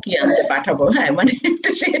কি আনতে পাঠাবো। হ্যাঁ, মানে একটা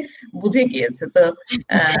সে বুঝে গিয়েছে। তো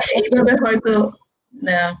এইভাবে হয়তো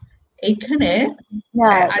এইখানে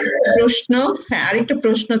আরেকটা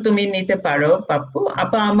প্রশ্ন তুমি নিতে পারো পাপ্পু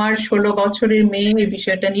আপা। আমার 16 বছরের মেয়ে এই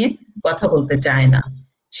বিষয়টা নিয়ে কথা বলতে চায় না,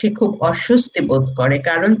 সে খুব অস্বস্তি বোধ করে,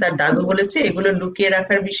 কারণ তার দাদু বলেছে এগুলো লুকিয়ে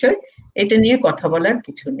রাখার বিষয়, এটা নিয়ে কথা বলার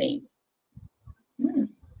কিছু নেই।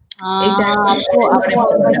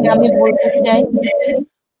 আমি বলতে চাই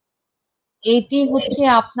এটি হচ্ছে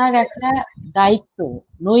আপনার একটা দায়িত্ব,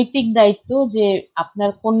 নৈতিক দায়িত্ব, যে আপনার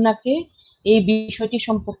কন্যাকে এই বিষয়টি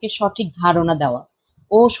সম্পর্কে সঠিক ধারণা দেওয়া।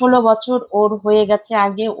 ও 16 বছর ওর হয়ে গেছে,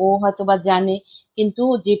 আগে ও হয়তো বা জানে, কিন্তু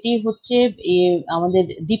যেটি হচ্ছে আমাদের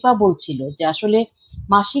দীপা বলছিল যে আসলে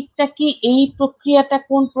মাসিকটা কি, এই প্রক্রিয়াটা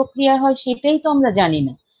কোন প্রক্রিয়া হয় সেটাই তো আমরা জানি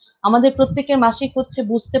না। আমাদের প্রত্যেকের মাসিক হচ্ছে,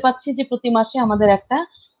 বুঝতে পারছি যে প্রতি মাসে আমাদের একটা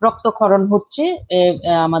রক্তক্ষরণ হচ্ছে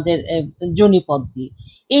আমাদের যোনিপথ দিয়ে,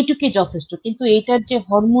 এইটুকুই যথেষ্ট। কিন্তু এইটার যে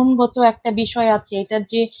হরমোনগত একটা বিষয় আছে, এটার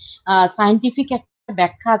যে সায়েন্টিফিক একটা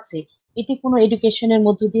ব্যাখ্যা আছে, এটি কোনো এডুকেশনের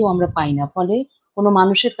মধ্য দিয়েও আমরা পাই না। ফলে কোনো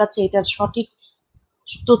মানুষের কাছে এটার সঠিক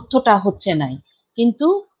তথ্যটা হচ্ছে নাই, কিন্তু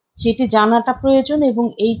সেটি জানাটা প্রয়োজন। এবং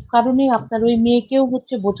এই কারণে আপনার ওই মেয়েকেও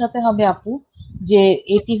হচ্ছে বোঝাতে হবে আপু, যে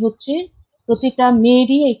এটি হচ্ছে প্রতিটা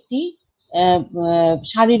মেয়েরই একটি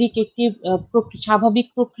শারীরিক একটি স্বাভাবিক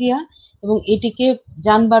প্রক্রিয়া, এবং এটিকে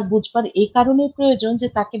জানবার বুঝবার এই কারণে প্রয়োজন যে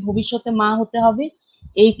তাকে ভবিষ্যতে মা হতে হবে।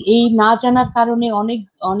 এই এই না জানার কারণে অনেক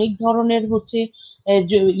অনেক ধরনের হচ্ছে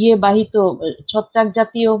বাহিত ছত্রাক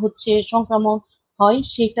জাতীয় হচ্ছে সংক্রমণ হয়,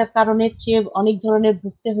 সেটার কারণে সে অনেক ধরনের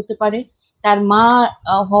ভুগতে হতে পারে। তার মা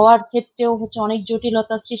হওয়ার ক্ষেত্রেও হচ্ছে অনেক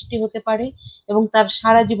জটিলতার সৃষ্টি হতে পারে, এবং তার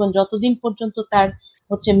সারা জীবন যতদিন পর্যন্ত তার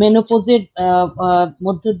হচ্ছে মেনোপোজের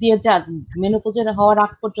মধ্য দিয়ে মেনোপোজের হওয়ার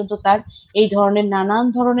আগ পর্যন্ত তার এই ধরনের নানান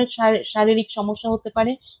ধরনের শারীরিক সমস্যা হতে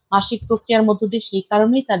পারে মাসিক প্রক্রিয়ার মধ্য দিয়ে। সেই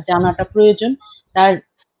কারণেই তার জানাটা প্রয়োজন। তার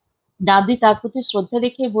দাদি, তার প্রতি শ্রদ্ধা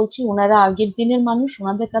রেখে বলছি, ওনারা আগের দিনের মানুষ,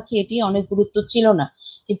 ওনাদের কাছে এটি অনেক গুরুত্ব ছিল না,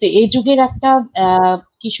 কিন্তু এই যুগের একটা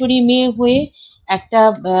কিশোরী মেয়ে হয়ে একটা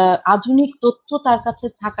আধুনিক তথ্য তার কাছে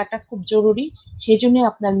থাকাটা খুব জরুরি। সেই জন্য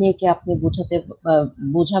আপনার মেয়েকে আপনি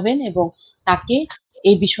বোঝাবেন এবং তাকে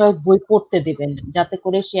এই বিষয়ে বই পড়তে দেবেন, যাতে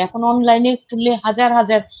করে সে এখন অনলাইনে খুললে হাজার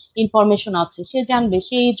হাজার ইনফরমেশন আছে, সে জানবে।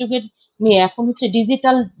 সে এই যুগের মেয়ে, এখন হচ্ছে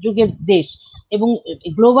ডিজিটাল যুগের দেশ, এবং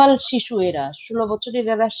গ্লোবাল শিশু, এরা 16 বছরের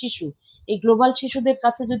এরা শিশু। এই গ্লোবাল শিশুদের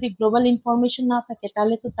কাছে যদি গ্লোবাল ইনফরমেশন না থাকে,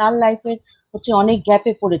 তাহলে তো তার লাইফের হচ্ছে অনেক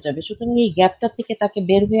গ্যাপে পড়ে যাবে। সুতরাং এই গ্যাপটা থেকে তাকে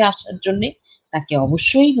বের হয়ে আসার জন্য তাকে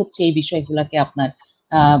অবশ্যই হচ্ছে এই বিষয়গুলোকে আপনার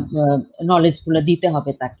নলেজ গুলো দিতে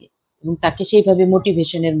হবে তাকে, এবং তাকে সেইভাবে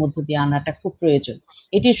মোটিভেশনের মধ্য দিয়ে আনাটা খুব প্রয়োজন।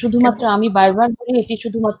 এটি শুধুমাত্র, আমি বারবার বলি, এটি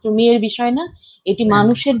শুধুমাত্র মেয়ের বিষয় না, এটি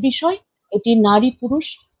মানুষের বিষয়, এটি নারী পুরুষ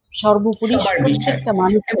সর্বোপরি প্রত্যেকটা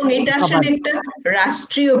মানুষ, এবং এটা আসলে একটা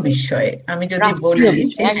রাষ্ট্রীয় বিষয়। আমি যদি বলি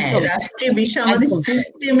যে রাষ্ট্রীয় বিষয়, আমাদের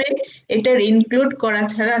সিস্টেমে এটার ইনক্লুড করা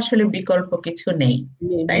ছাড়া আসলে বিকল্প কিছু নেই,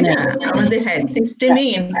 তাই না? আমাদের সিস্টেমে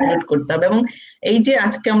ইনক্লুড করতে হবে। এবং এই যে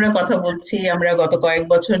আজকে আমরা কথা বলছি, আমরা গত কয়েক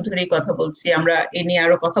বছর ধরেই কথা বলছি, আমরা এ নিয়ে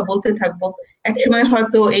আরো কথা বলতে থাকবো। একসময়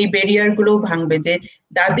হয়তো এই ব্যারিয়ার গুলো ভাঙবে, যে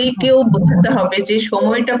দাদিকেও বুঝতে হবে যে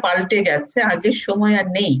সময়টা পাল্টে গেছে, আগের সময় আর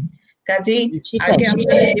নেই। কাজেই আগে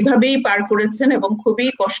আপনারা যেভাবেই পার করেছেন এবং খুবই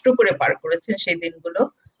কষ্ট করে পার করেছেন সেই দিনগুলো,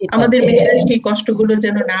 আমাদের মেয়েরা সেই কষ্টগুলো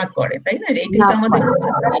যেন না করে, তাই না? এইটাই তো আমাদের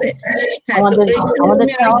হবে।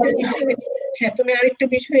 হ্যাঁ, তুমি আরেকটা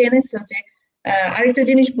বিষয় এনেছো, যে আরেকটা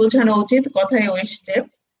জিনিস বোঝানো উচিত, কথায় এসছে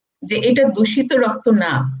যে এটা দূষিত রক্ত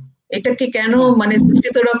না। এটাকে কেন মানে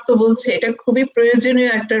দূষিত রক্ত বলছে? এটা খুবই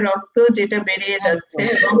প্রয়োজনীয় একটা রক্ত, যেটা বেরিয়ে যাচ্ছে,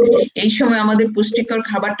 এবং এই সময় আমাদের পুষ্টিকর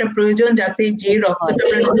খাবারটা প্রয়োজন, যাতে যে রক্তটা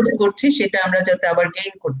আমরা ইউজ করছি সেটা আমরা যাতে আবার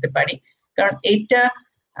গেইন করতে পারি। কারণ এইটা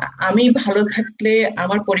আমি ভালো থাকলে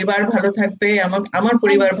আমার পরিবার ভালো থাকবে, আমার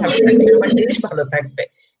পরিবার ভালো থাকলে আমার দেশ ভালো থাকবে।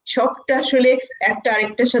 সবটা আসলে একটা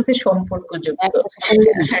আরেকটার সাথে সম্পর্কযুক্ত।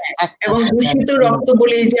 হ্যাঁ, এবং দূষিত রক্ত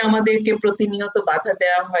বলেই যে আমাদেরকে প্রতিনিয়ত বাধা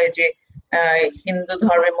দেওয়া হয় যে হিন্দু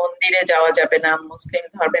ধর্মে মন্দিরে যাওয়া যাবে না, মুসলিম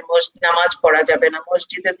ধর্মে নামাজ পড়া যাবে না,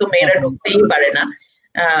 মসজিদে তো মেয়েরা ঢুকতেই পারে না।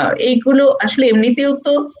 এইগুলো আসলে এমনিতেও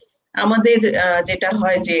তো আমাদের যেটা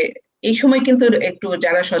হয় যে এই সময় কিন্তু একটু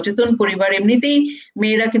যারা সচেতন পরিবার, এমনিতেই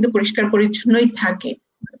মেয়েরা কিন্তু পরিষ্কার পরিচ্ছন্নই থাকে।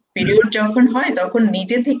 পিরিয়ড যখন হয় তখন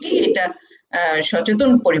নিজে থেকেই এটা সচেতন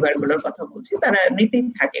পরিবারগুলোর কথা বলছি, তারা এমনিতেই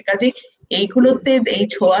থাকে। কাজে এইগুলোতে এই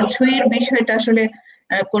ছোঁয়াছুঁয়ির বিষয়টা আসলে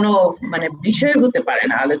কোনো মানে বিষয় হতে পারে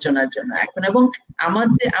না আলোচনার জন্য এখন। এবং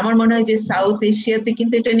আমার মনে হয় যে সাউথ এশিয়াতে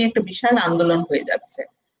কিন্তু এটা নিয়ে একটা বিশাল আন্দোলন হয়ে যাচ্ছে।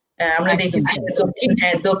 আমরা দেখেছি যে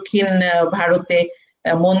দক্ষিণ ভারতে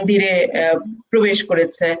মন্দিরে প্রবেশ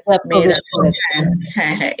করেছে মেয়েরা।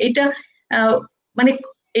 হ্যাঁ হ্যাঁ, এটা মানে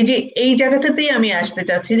এই যে এই জায়গাটাতেই আমি আসতে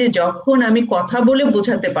চাচ্ছি যে যখন আমি কথা বলে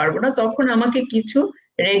বোঝাতে পারবো না, তখন আমাকে কিছু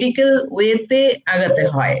রেডিক্যাল ওয়েতে আগাতে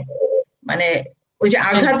হয়। মানে ওই যে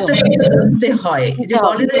আঘাতটা করতে হয়, যে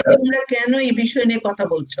বলে না তোমরা কেন এই বিষয় নিয়ে কথা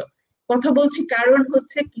বলছো। কথা বলছি কারণ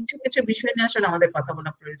হচ্ছে কিছু কিছু বিষয় নিয়ে আসলে আমাদের কথা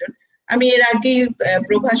বলা প্রয়োজন। আমি এর আগেই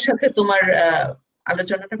প্রভার সাথে তোমার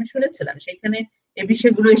আলোচনাটা আমি শুনেছিলাম, সেখানে এই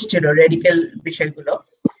বিষয়গুলো এসেছিল, রেডিক্যাল বিষয়গুলো।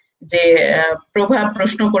 যে প্রভা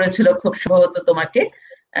প্রশ্ন করেছিল খুব সম্ভবত তোমাকে,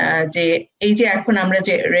 যে এই যে এখন আমরা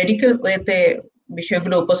যে রেডিক্যাল ওয়েতে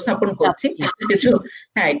বিষয়গুলো উপস্থাপন করছি, কিছু কিছু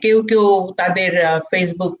হ্যাঁ কেউ কেউ তাদের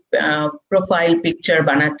ফেসবুক প্রোফাইল পিকচার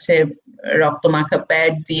বানাচ্ছে রক্তমাখা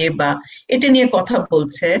প্যাড দিয়ে, বা এটা নিয়ে কথা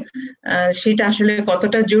বলছে, সেটা আসলে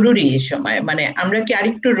কতটা জরুরি এই সময়? মানে আমরা কি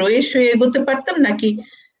আরেকটু রয়ে সয়ে এগোতে পারতাম, নাকি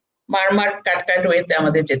মারমার কাট ওয়েতে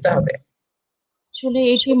আমাদের যেতে হবে? আসলে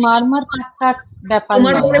এটি মারমার কাট ব্যাপার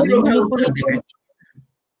নয়, আমি মনে করি।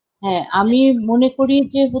 হ্যাঁ, আমি মনে করি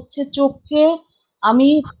যে হচ্ছে চোখকে আমি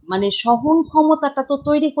মানে সহন ক্ষমতাটা তো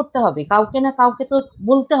তৈরি করতে হবে, কাউকে না কাউকে তো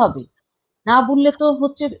বলতে হবে, না বললে তো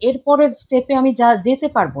হচ্ছে এর পরের স্টেপে আমি যেতে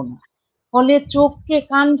পারবো না। ফলে চোখকে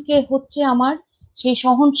কানকে হচ্ছে আমার সেই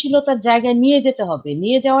সহনশীলতার জায়গায় নিয়ে যেতে হবে।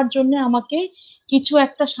 নিয়ে যাওয়ার জন্য আমাকে কিছু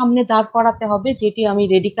একটা সামনে দাঁড় করাতে হবে, যেটি আমি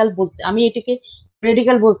আমি এটাকে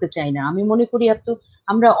রেডিকাল বলতে চাই না। আমি মনে করি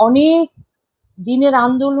আমরা অনেক দিনের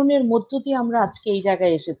আন্দোলনের মধ্য দিয়ে আমরা আজকে এই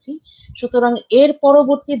জায়গায় এসেছি। সুতরাং এর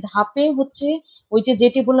পরবর্তী ধাপে হচ্ছে ওই যে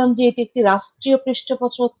যেটি বললাম যে এটি একটি রাষ্ট্রীয়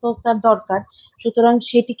পৃষ্ঠপোষকতার দরকার। সুতরাং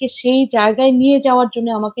সেটিকে সেই জায়গায় নিয়ে যাওয়ার জন্য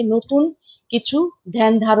আমাকে নতুন কিছু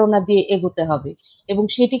ধ্যান ধারণা দিয়ে এগোতে হবে, এবং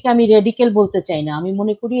সেটিকে আমি রেডিক্যাল বলতে চাই না। আমি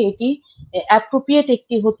মনে করি এটি অ্যাপ্রোপ্রিয়েট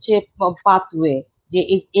একটি হচ্ছে পাথওয়ে, যে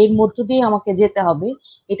এর মধ্য দিয়ে আমাকে যেতে হবে,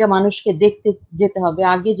 এটা মানুষকে দেখতে যেতে হবে।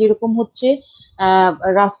 আগে যেরকম হচ্ছে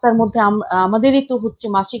রাস্তার মধ্যে আমাদেরই তো হচ্ছে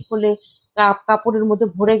মাসিক হলে কাপড়ের মধ্যে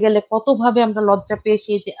ভরে গেলে কত ভাবে আমরা লজ্জা পেয়ে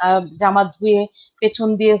সেই জামা ধুয়ে পেছন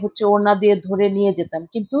দিয়ে হচ্ছে ওড়না দিয়ে ধরে নিয়ে যেতাম।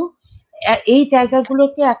 কিন্তু এই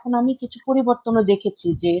জায়গাগুলোকে এখন আমি কিছু পরিবর্তনও দেখেছি,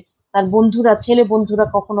 যে তার বন্ধুরা, ছেলে বন্ধুরা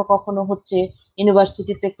কখনো কখনো হচ্ছে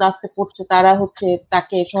ইউনিভার্সিটিতে ক্লাসে পড়ছে, তারা হচ্ছে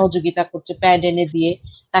তাকে সহযোগিতা করছে প্যাড এনে দিয়ে।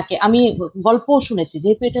 তাকে আমি গল্পও শুনেছি,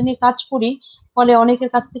 যেহেতু এটা নিয়ে কাজ করি, ফলে অনেকের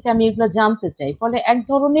কাছ থেকে আমি এগুলো জানতে চাই। ফলে এক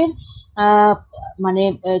ধরনের আহ মানে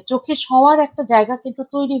চোখে শোয়ার একটা জায়গা কিন্তু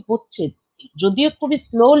তৈরি হচ্ছে, যদিও খুবই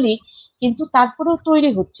স্লোলি, কিন্তু তারপরেও তৈরি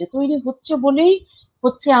হচ্ছে বলেই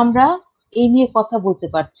হচ্ছে আমরা এই নিয়ে কথা বলতে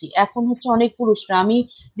পারছি। এখন হচ্ছে অনেক পুরুষরা, আমি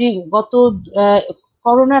গত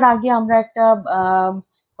করোনার আগে আমরা একটা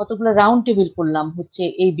কতগুলো রাউন্ড টেবিল করলাম হচ্ছে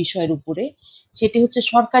এই বিষয়ের উপরে। সেটি হচ্ছে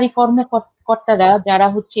সরকারি কর্মকর্তারা যারা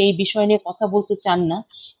হচ্ছে এই বিষয় নিয়ে কথা বলতে চান না,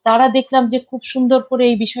 তারা দেখলাম যে খুব সুন্দর করে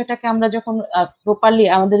এই বিষয়টাকে আমরা যখন প্রপারলি,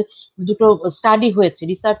 আমাদের দুটো স্টাডি হয়েছে,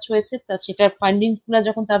 রিসার্চ হয়েছে, তা সেটার ফাইন্ডিংস গুলো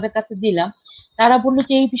যখন তাদের কাছে দিলাম, তারা বললো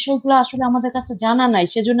যে এই বিষয়গুলো আসলে আমাদের কাছে জানা নাই,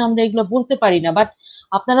 সেজন্য আমরা এগুলো বলতে পারি না। বাট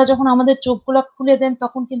আপনারা যখন আমাদের চোখগুলা খুলে দেন,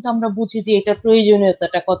 তখন কিন্তু আমরা বুঝি যে এটার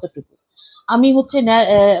প্রয়োজনীয়তাটা কতটুকু। আমি হচ্ছে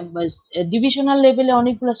ডিভিশনাল লেভেলে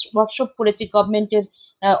অনেকগুলো ওয়ার্কশপ করেছি, গভর্নমেন্টের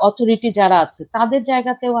অথরিটি যারা আছে তাদের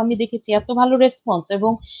জায়গাতেও আমি দেখেছি এত ভালো রেসপন্স।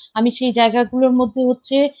 এবং আমি সেই জায়গাগুলোর মধ্যে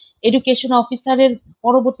হচ্ছে এডুকেশন অফিসারের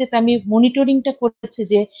পরবর্তীতে আমি মনিটরিংটা করেছি,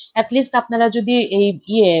 যে অ্যাটলিস্ট আপনারা যদি এই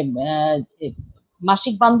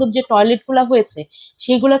মাসিক বান্ধব যে টয়লেট গুলা হয়েছে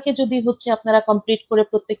সেগুলাকে যদি হচ্ছে আপনারা কমপ্লিট করে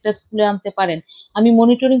প্রত্যেকটা স্কুলে আনতে পারেন। আমি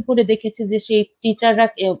মনিটরিং করে দেখেছি যে সেই টিচাররা,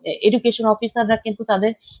 এডুকেশন অফিসাররা কিন্তু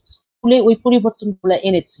তাদের স্কুলে ওই পরিবর্তনগুলো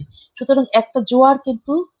এনেছে। সুতরাং একটা জোয়ার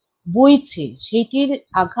কিন্তু বইছে, সেইটির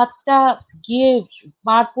আঘাতটা গিয়ে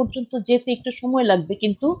পার পর্যন্ত যেতে একটু সময় লাগবে,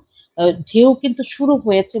 কিন্তু ঢেউ কিন্তু শুরু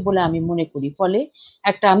হয়েছে বলে আমি মনে করি। ফলে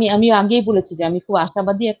আমি আমি আগেই বলেছি যে আমি খুব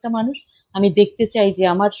আশাবাদী একটা মানুষ। আমি দেখতে চাই যে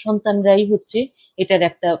আমার সন্তানরাই হচ্ছে এটার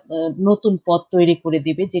একটা নতুন পথ তৈরি করে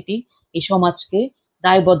দিবে, যেটি এই সমাজকে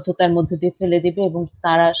দায়বদ্ধতার মধ্যে দিয়ে ফেলে দেবে এবং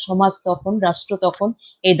তারা সমাজ তখন, রাষ্ট্র তখন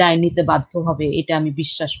এই দায় নিতে বাধ্য হবে। এটা আমি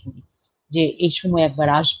বিশ্বাস করি যে এই সময় একবার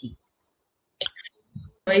আসবে।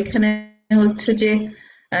 এখানে হচ্ছে যে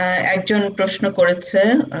একজন প্রশ্ন করেছে,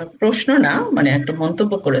 প্রশ্ন না মানে একটা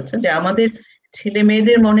মন্তব্য করেছে যে আমাদের ছেলে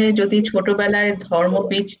মেয়েদের মনে যদি ছোটবেলায় ধর্ম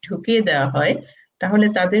বীজ ঢুকিয়ে দেওয়া হয় তাহলে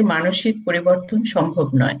তাদের মানসিক পরিবর্তন সম্ভব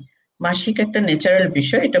নয়। মাসিক একটা ন্যাচারাল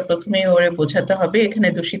বিষয়, এটা প্রথমেই ওরে বোঝাতে হবে। এখানে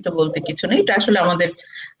দূষিত বলতে কিছু নেই, এটা আসলে আমাদের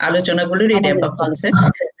আলোচনাগুলোরই র্যাপ আপ হচ্ছে।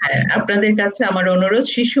 আপনাদের কাছে আমার অনুরোধ,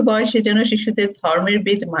 শিশু বয়সে যেন শিশুদের ধর্মের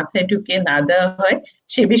বীজ মাথায় ঢুকিয়ে না দেওয়া হয়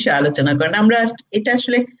সে বিষয়ে আলোচনা করেন। আমরা এটা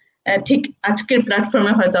আসলে ঠিক আজকের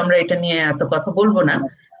প্ল্যাটফর্মে হয়তো আমরা এটা নিয়ে এত কথা বলবো না,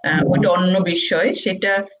 ওইটা অন্য বিষয়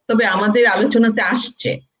সেটা। তবে আমাদের আলোচনাতে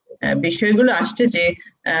আসছে, বিষয়গুলো আসছে যে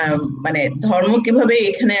মানে ধর্ম কিভাবে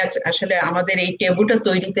এখানে আসলে আমাদের এই টেবুটা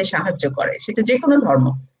তৈরিতে সাহায্য করে, সেটা যে কোনো ধর্ম।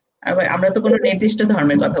 আমরা তো কোনো নির্দিষ্ট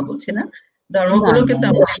ধর্মের কথা বলছি না, ধর্মগুলো কিন্তু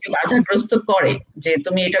আমাদেরকে বাধাগ্রস্ত করে যে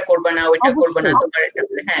তুমি এটা করবে না, ওইটা করবে না, তোমার এটা।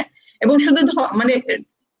 হ্যাঁ, এবং শুধু মানে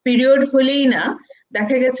পিরিয়ড হলেই না,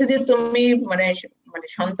 দেখা গেছে যে তুমি মানে মানে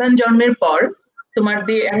সন্তান জন্মের পর তোমার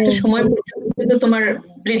দিয়ে একটা সময় পর্যন্ত তোমার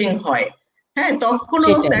ব্লিডিং হয়। হ্যাঁ, তখনও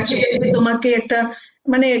দেখা যায় যে তোমাকে একটা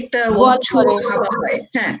মানে একটা খাওয়া হয়।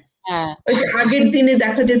 হ্যাঁ, ওই যে আগের দিনে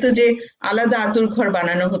দেখা যেত যে আলাদা আতুর ঘর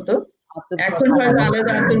বানানো হতো, এখন হয়তো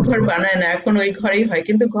আলাদা আতুর ঘর বানায় না, এখন ওই ঘরেই হয়,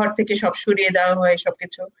 কিন্তু ঘর থেকে সব সরিয়ে দেওয়া হয়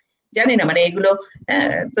সবকিছু। জানি না মানে এগুলো।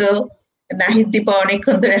 তো নাহিদ দীপা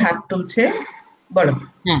অনেকক্ষণ ধরে হাত তুলছে, বলো।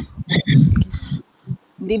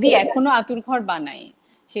 দিদি এখনো আতুর ঘর বানায়,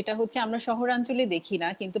 সেটা হচ্ছে আমরা শহরাঞ্চলে দেখি না,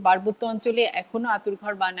 কিন্তু পার্বত্য অঞ্চলে এখনো আতুর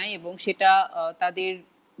ঘর বানায় এবং সেটা তাদের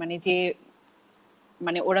মানে যে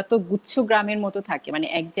মানে ওরা তো গুচ্ছ গ্রামের মতো থাকে, মানে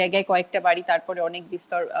এক জায়গায় কয়েকটা বাড়ি, তারপরে অনেক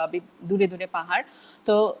বিস্তর দূরে দূরে পাহাড়।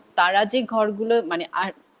 তো তারা যে ঘরগুলো মানে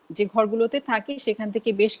যে ঘরগুলোতে থাকে সেখান থেকে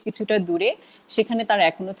বেশ কিছুটা দূরে সেখানে তারা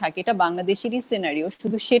এখনো থাকে। এটা বাংলাদেশেরই সিনারিও,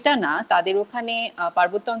 শুধু সেটা না, তাদের ওখানে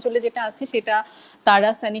পার্বত্য অঞ্চলে যেটা আছে সেটা তারা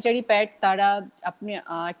স্যানিটারি প্যাড, তারা আপনি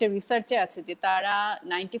একটা রিসার্চে আছে যে তারা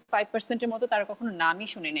 95%-এর মতো তারা কখনো নামই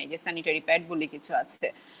শুনে নেয় যে স্যানিটারি প্যাড বলে কিছু আছে।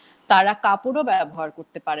 তারা কাপড়ও ব্যবহার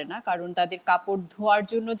করতে পারে না, কারণ তাদের কাপড় ধোয়ার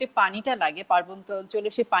জন্য যে পানিটা লাগে পার্বত্য অঞ্চলে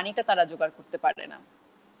সে পানিটা তারা জোগাড় করতে পারে না।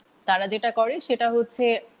 তারা যেটা করে সেটা হচ্ছে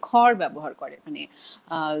খড় ব্যবহার করে, মানে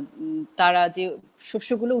তারা যে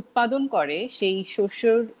শস্যগুলো উৎপাদন করে সেই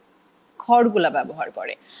শস্যর খড়গুলা ব্যবহার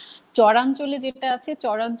করে। চরাঞ্চলে যেটা আছে,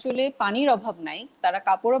 চরাঞ্চলে পানির অভাব নাই, তারা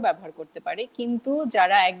কাপড়ও ব্যবহার করতে পারে, কিন্তু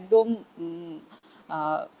যারা একদম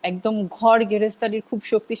একদম ঘর গেরস্তালির খুব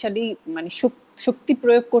শক্তিশালী মানে শক্তি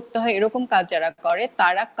প্রয়োগ করতে হয় এরকম কাজ যারা করে,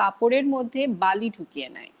 তারা কাপড়ের মধ্যে বালি ঢুকিয়ে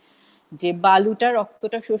নেয়, যে বালুটা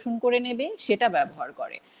রক্তটা শোষণ করে নেবে সেটা ব্যবহার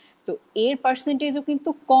করে। তো এর পার্সেন্টেজও কিন্তু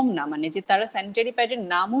কম না, মানে যে তারা স্যানিটারি প্যাডের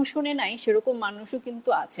নামও শুনে নাই সেরকম মানুষও কিন্তু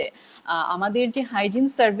আছে। আমাদের যে হাইজিন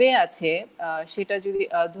সার্ভে আছে সেটা যদি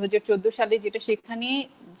 2014 সালে, যেটা সেখানে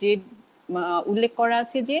যে উল্লেখ করা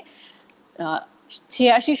আছে যে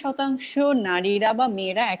 86% নারীরা বা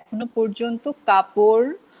মেয়েরা এখনো পর্যন্ত কাপড়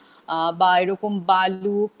বা এরকম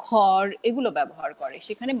বালু খড় এগুলো ব্যবহার করে,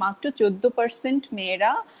 সেখানে মাত্র 14%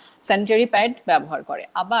 মেয়েরা স্যানিটারি প্যাড ব্যবহার করে।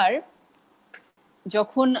 আবার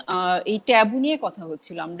যখন এই ট্যাবু নিয়ে কথা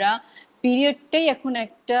হচ্ছিল, আমরা পিরিয়ডটাই এখন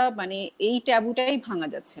একটা মানে এই ট্যাবুটাই ভাঙা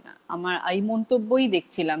যাচ্ছে না। আমার এই মন্তব্যই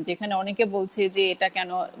দেখছিলাম যেখানে অনেকে বলছে যে এটা কেন,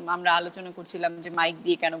 আমরা আলোচনা করছিলাম যে মাইক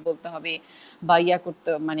দিয়ে কেন বলতে হবে বা ইয়া করতে,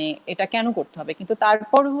 মানে এটা কেন করতে হবে, কিন্তু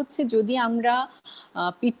তারপর হচ্ছে যদি আমরা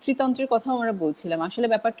পিতৃতন্ত্রের কথা আমরা বলছিলাম, আসলে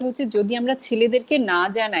ব্যাপারটা হচ্ছে যদি আমরা ছেলেদেরকে না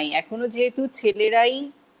জানাই, এখনো যেহেতু ছেলেরাই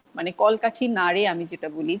মানে কলকাঠি নাড়ে, আমি যেটা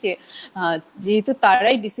বলি যে যেহেতু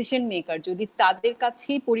তারাই ডিসিশন মেকার, যদি তাদের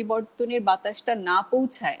কাছেই পরিবর্তনের বাতাসটা না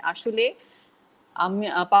পৌঁছায়, আসলে আমি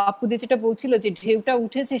পাপ্পুদি যেটা বলছিল যে ঢেউটা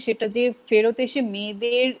উঠেছে সেটা যে ফেরত এসে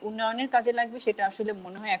মেয়েদের উন্নয়নের কাজে লাগবে, সেটা আসলে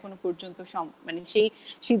মনে হয় এখনো পর্যন্ত মানে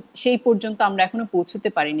সেই পর্যন্ত আমরা এখনো পৌঁছতে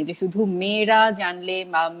পারিনি যে শুধু মেয়েরা জানলে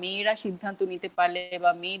বা মেয়েরা সিদ্ধান্ত নিতে পারলে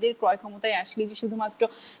বা মেয়েদের ক্রয় ক্ষমতায় আসলে যে শুধুমাত্র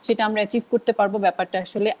সেটা আমরা অ্যাচিভ করতে পারবো, ব্যাপারটা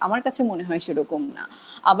আসলে আমার কাছে মনে হয় সেরকম না।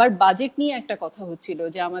 আবার বাজেট নিয়ে একটা কথা হচ্ছিল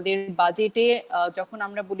যে আমাদের বাজেটে যখন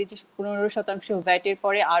আমরা বলি যে 15% ভ্যাটের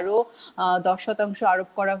পরে আরো 10% আরোপ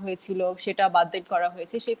করা হয়েছিল, সেটা বাদ করা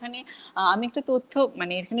হয়েছে, সেখানে আমি একটা তথ্য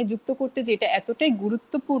মানে এখানে যুক্ত করতে, যেটা এতটাই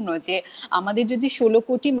গুরুত্বপূর্ণ যে আমাদের যদি 16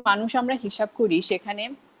 কোটি মানুষ আমরা হিসাব করি, সেখানে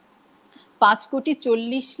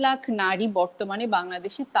 5,40,00,000 নারী বর্তমানে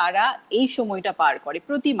বাংলাদেশে তারা এই সময়টা পার করে,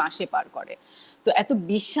 প্রতি মাসে পার করে। তো এত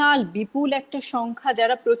বিশাল বিপুল একটা সংখ্যা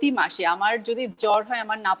যারা প্রতি মাসে, আমার যদি জ্বর হয়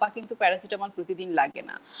আমার নাপা কিন্তু প্যারাসিটামল প্রতিদিন লাগে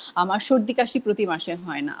না, আমার সর্দি কাশি প্রতি মাসে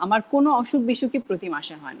হয় না, আমার কোনো অসুখ বিসুখই প্রতি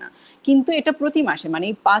মাসে হয় না, কিন্তু এটা প্রতি মাসে মানে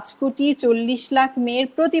 5,40,00,000 মেয়ের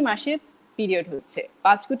প্রতি মাসে পিরিয়ড হচ্ছে।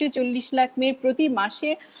 5,40,00,000 মেয়ের প্রতি মাসে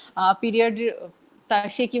পিরিয়ড, তার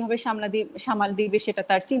সে কিভাবে সামাল দিবে সেটা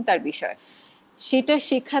তার চিন্তার বিষয়। সেটা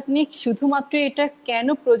শেখাত নিয়ে শুধুমাত্র এটা কেন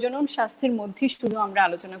প্রজনন স্বাস্থ্যের মধ্যে শুধু আমরা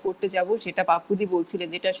আলোচনা করতে যাব, যেটা পাপুদি বলছিলেন,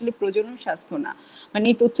 যেটা আসলে প্রজনন স্বাস্থ্য না, মানে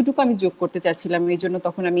এই তথ্যটুকু আমি যোগ করতে চাচ্ছিলাম। এই জন্য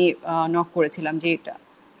তখন আমি নক করেছিলাম যে এটা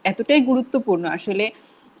এতটাই গুরুত্বপূর্ণ আসলে,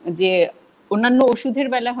 যে অন্যান্য ওষুধের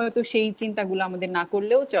বেলা হয়তো সেই চিন্তাগুলো আমাদের না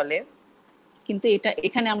করলেও চলে, কিন্তু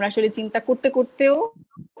এখানে আমরা আসলে চিন্তা করতে করতেও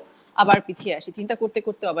আবার পিছিয়ে আসি, চিন্তা করতে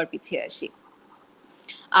করতেও আবার পিছিয়ে আসি।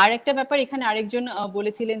 আর একটা ব্যাপার, এখানে আরেকজন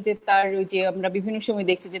বলেছিলেন যে তার ওই যে আমরা বিভিন্ন সময়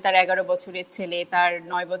দেখছি যে তার 11 বছরের ছেলে, তার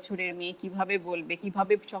 9 বছরের মেয়ে কিভাবে বলবে,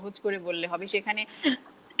 কিভাবে সহজ করে বললে হবে। সেখানে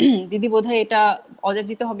দিদি বোধহয় এটা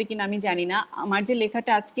অযাচিত হবে কিনা আমি জানি না, আমার যে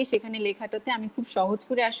লেখাটা আজকে, সেখানে লেখাটাতে আমি খুব সহজ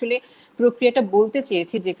করে আসলে প্রক্রিয়াটা বলতে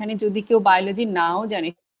চেয়েছি, যেখানে যদি কেউ বায়োলজি নাও জানে,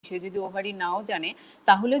 সে যদি ওভারি নাও জানে,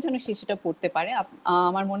 তাহলেও যেন সে সেটা পড়তে পারে।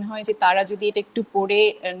 আমার মনে হয় যে তারা যদি এটা একটু পড়ে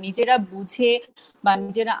নিজেরা বুঝে বা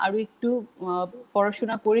নিজেরা আরো একটু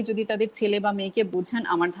পড়াশোনা করে যদি তাদের ছেলে বা মেয়েকে বোঝান,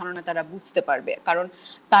 আমার ধারণা তারা বুঝতে পারবে। কারণ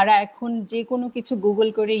তারা এখন যে কোনো কিছু গুগল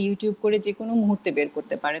করে, ইউটিউব করে যে কোনো মুহূর্তে বের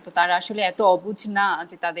করতে পারে। তো তারা আসলে এত অবুঝ না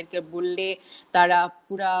যে তাদেরকে বললে তারা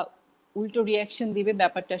পুরা উল্টো রিয়াকশন দিবে।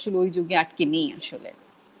 ব্যাপারটা আসলে ওই যুগে আটকে নেই আসলে।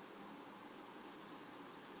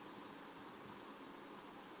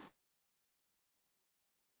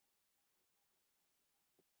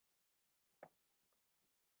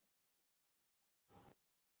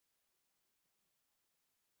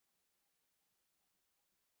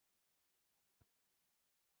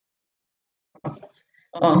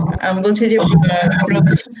 আমি বলছি যে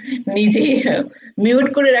নিজেই মিউট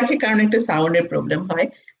করে রাখে, কারণ একটা সাউন্ডের প্রবলেম হয়।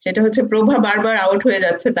 সেটা হচ্ছে প্রভা বারবার আউট হয়ে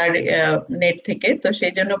যাচ্ছে তার নেট থেকে, তো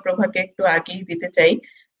সেই জন্য প্রভাকে একটু আগেই দিতে চাই।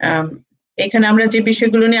 এখানে আমরা যে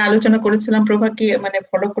বিষয়গুলো নিয়ে আলোচনা করেছিলাম, প্রভা কি মানে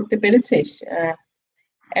ফলো করতে পেরেছিস?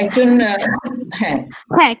 একজন হ্যাঁ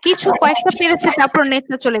হ্যাঁ, কিছু কয়েকটা পেরেছে, তারপর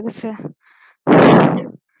নেটটা চলে গেছে।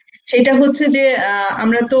 সেটা হচ্ছে যে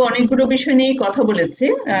আমরা তো অনেকগুলো বিষয় নিয়ে কথা বলেছি।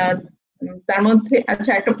 তার মধ্যে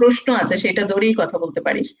আচ্ছা একটা প্রশ্ন আছে, সেটা ধরেই কথা বলতে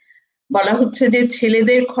পারিস। বলা হচ্ছে যে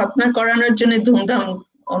ছেলেদের খতনা করানোর জন্য ধুমধাম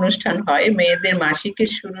অনুষ্ঠান হয়, মেয়েদের মাসিকের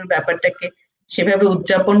শুরুর ব্যাপারটাকে সেভাবে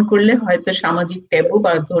উদযাপন করলে হয়তো সামাজিক ট্যাবু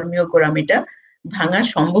বা ধর্মীয় গোঁড়ামিটা ভাঙা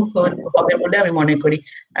সম্ভব হবে বলে আমি মনে করি।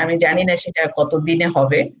 আমি জানি না সেটা কত দিনে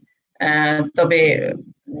হবে, তবে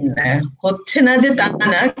হচ্ছে না যে তা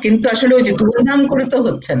না, কিন্তু আসলে ওই যে ধুমধাম করে তো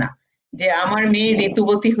হচ্ছে না যে আমার মেয়ে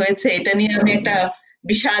ঋতুবতী হয়েছে এটা নিয়ে আমি একটা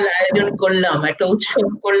বিশাল আয়োজন করলাম, একটা উৎসব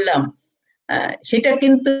করলাম। সেটা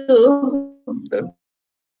কিন্তু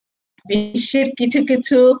বিশ্বের কিছু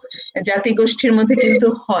কিছু জাতিগোষ্ঠীর মধ্যে কিন্তু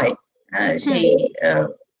হয়, সেই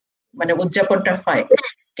মানে উদযাপনটা হয়,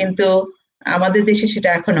 কিন্তু আমাদের দেশে সেটা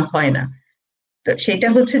এখনো হয় না। তো সেটা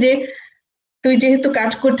হচ্ছে যে তুই যেহেতু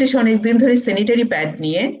কাজ করছিস অনেকদিন ধরে স্যানিটারি প্যাড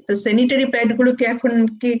নিয়ে, তো স্যানিটারি প্যাড গুলোকে এখন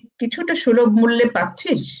কি কিছুটা সুলভ মূল্যে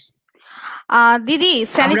পাচ্ছিস? দিদি,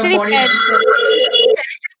 আমরা স্যানিটারি পরে প্যাড,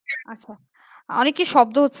 আচ্ছা অনেক কি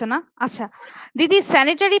শব্দ হচ্ছে না? আচ্ছা দিদি,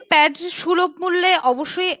 স্যানিটারি প্যাড সুলভ মূল্যে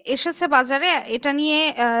অবশ্যই এসেছে বাজারে, এটা নিয়ে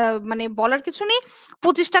মানে বলার কিছু নেই।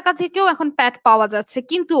 25 টাকা থেকেও এখন প্যাড পাওয়া যাচ্ছে,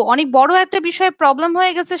 কিন্তু অনেক বড় একটা বিষয় প্রবলেম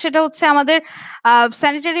হয়ে গেছে, সেটা হচ্ছে আমাদের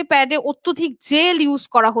স্যানিটারি প্যাডে অত্যধিক জেল ইউজ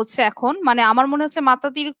করা হচ্ছে এখন। মানে আমার মনে হচ্ছে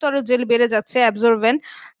মাত্রাতিরিক্ত আরো জেল বেড়ে যাচ্ছে, অ্যাবজর্বেন্ট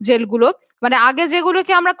জেলগুলো। মানে আগে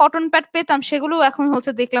যেগুলোকে আমরা কটন প্যাড পেতাম, সেগুলো এখন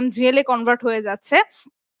হচ্ছে দেখলাম জেলে কনভার্ট হয়ে যাচ্ছে।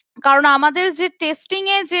 কারণ আমাদের যে টেস্টিং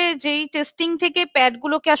এ যেই টেস্টিং থেকে প্যাড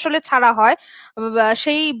গুলোকে আসলে ছাড়া হয়,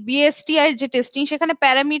 সেই বিএসটিআই যে টেস্টিং, সেখানে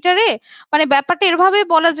প্যারামিটারে মানে ব্যাপারটা এভাবে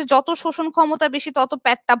বলা যে যত শোষণ ক্ষমতা বেশি তত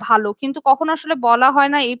প্যাডটা ভালো, কিন্তু কখনো আসলে বলা হয়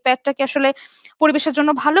না এই প্যাডটা কি আসলে পরিবেশের জন্য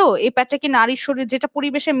ভালো, এই প্যাডটা কি নারীর শরীর যেটা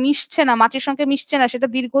পরিবেশে মিশছে না, মাটির সঙ্গে মিশছে না, সেটা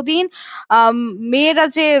দীর্ঘদিন মেয়েরা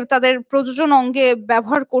যে তাদের প্রজনন অঙ্গে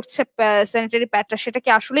ব্যবহার করছে স্যানিটারি প্যাডটা, সেটা কি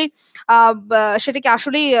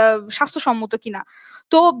আসলেই স্বাস্থ্যসম্মত কিনা।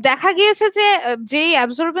 তো দেখা গিয়েছে যে যে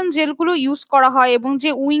অ্যাবজর্বেন্ট জেলগুলো ইউজ করা হয় এবং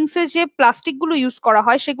যে উইংস এ যে প্লাস্টিক গুলো ইউজ করা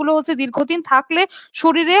হয়, সেগুলো হচ্ছে দীর্ঘদিন থাকলে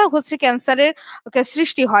শরীরে হচ্ছে ক্যান্সারের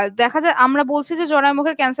সৃষ্টি হয়। দেখা যায়, আমরা বলছি যে জরায়ু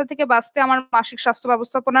মুখের ক্যান্সার থেকে বাঁচতে আমার মাসিক স্বাস্থ্য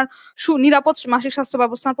ব্যবস্থাপনার নিরাপদ মাসিক স্বাস্থ্য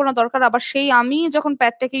ব্যবস্থাপনা দরকার, আবার সেই আমি যখন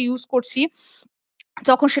প্যাডটাকে ইউজ করছি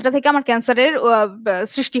তখন সেটা থেকে আমার ক্যান্সারের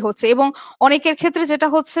সৃষ্টি হচ্ছে। এবং অনেকের ক্ষেত্রে যেটা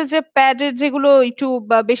হচ্ছে যে প্যাডের যেগুলো একটু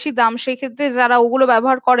বেশি দাম, সেই ক্ষেত্রে যারা ওগুলো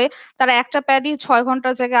ব্যবহার করে, তারা একটা প্যাডই 6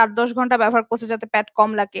 ঘন্টার জায়গায় 8-10 ঘন্টা ব্যবহার করছে যাতে প্যাড কম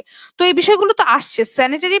লাগে। তো এই বিষয়গুলো তো আসছে,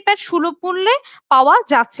 স্যানিটারি প্যাড সুলভ মূল্যে পাওয়া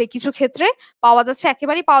যাচ্ছে, কিছু ক্ষেত্রে পাওয়া যাচ্ছে,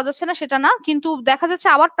 একেবারেই পাওয়া যাচ্ছে না সেটা না। কিন্তু দেখা যাচ্ছে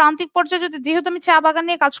আবার প্রান্তিক পর্যায়ে, যদি যেহেতু আমি চা বাগান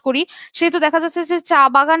নিয়ে কাজ করি, সেহেতু দেখা যাচ্ছে যে চা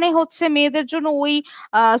বাগানে হচ্ছে মেয়েদের জন্য ওই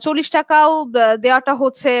 40 টাকাও দেওয়াটা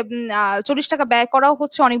হচ্ছে, 40 টাকা ব্যয় করাও সেটাও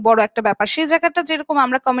হচ্ছে অনেক বড় একটা ব্যাপার। সেই জায়গাটা যেরকম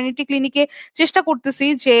আমরা কমিউনিটি ক্লিনিকে চেষ্টা করতেছি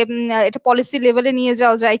যে এটা পলিসি লেভেলে নিয়ে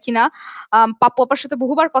যাওয়া যায় কিনা। পাপ্পু আপার সাথে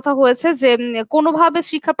বহুবার কথা হয়েছে যে কোনোভাবে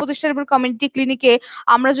শিক্ষা প্রতিষ্ঠান এবং কমিউনিটি ক্লিনিকে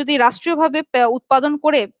আমরা যদি রাষ্ট্রীয়ভাবে উৎপাদন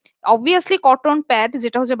করে, অবভিয়াসলি কটন প্যাড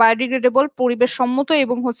যেটা হচ্ছে বায়োডিগ্রেডেবল, পরিবেশ সম্মত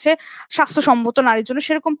এবং হচ্ছে স্বাস্থ্যসম্মত নারীর জন্য,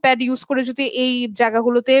 সেরকম প্যাড ইউজ করে যদি এই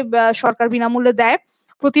জায়গাগুলোতে সরকার বিনামূল্যে দেয়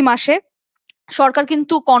প্রতি মাসে। সরকার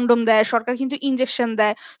কিন্তু কন্ডম দেয়, সরকার কিন্তু ইনজেকশন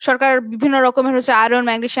দেয়, সরকার বিভিন্ন রকমের হচ্ছে আয়রন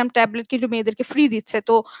ম্যাগনেসিয়াম ট্যাবলেট কিন্তু মেয়েদেরকে ফ্রি দিচ্ছে,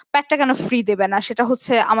 তো প্যাডটা কেন ফ্রি দেবে না, সেটা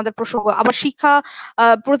হচ্ছে আমাদের প্রসঙ্গ। আবার শিক্ষা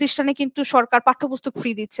প্রতিষ্ঠানে কিন্তু সরকার পাঠ্যপুস্তক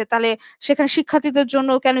ফ্রি দিচ্ছে, তাহলে সেখানে শিক্ষার্থীদের জন্য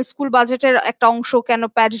কেন স্কুল বাজেটের একটা অংশ কেন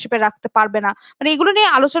প্যাড হিসেবে রাখতে পারবে না? মানে এগুলো নিয়ে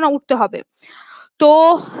আলোচনা উঠতে হবে। তো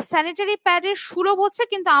স্যানিটারি প্যাডের সুলভ হচ্ছে,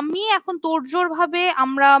 কিন্তু আমি এখন তোড়জোড় ভাবে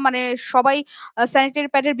আমরা মানে সবাই স্যানিটারি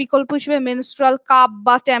প্যাডের বিকল্প হিসেবে মেনস্ট্রুয়াল কাপ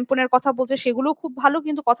বা ট্যাম্পনের কথা বলছে, সেগুলো খুব ভালো,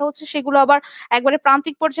 কিন্তু কথা হচ্ছে সেগুলো আবার একবারে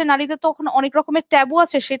প্রান্তিক পর্যায়ে নারীদের তো এখন অনেক রকমের ট্যাবু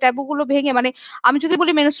আছে, সেই ট্যাবুগুলো ভেঙে, মানে আমি যদি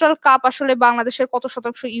বলি মেনস্ট্রুয়াল কাপ আসলে বাংলাদেশের কত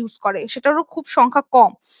শতাংশ ইউজ করে, সেটারও খুব সংখ্যা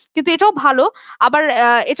কম, কিন্তু এটাও ভালো। আবার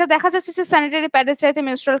এটা দেখা যাচ্ছে যে স্যানিটারি প্যাডের চাইতে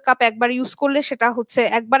মেনস্ট্রুয়াল কাপ একবার ইউজ করলে সেটা হচ্ছে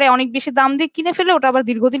একবারে অনেক বেশি দাম দিয়ে কিনে ফেলে ওটা আবার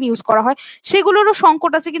দীর্ঘদিন ইউজ করা হয়, সেগুলোরও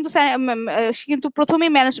সংকট আছে। কিন্তু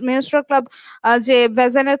প্রথমেই মেনস্ট্রুয়াল কাপ যে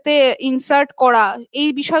ভ্যাজানাতে ইনসার্ট করা, এই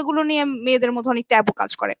বিষয়গুলো নিয়ে মেয়েদের মধ্যে অনেক ট্যাবু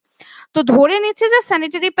কাজ করে। তো ধরে নিচ্ছে যে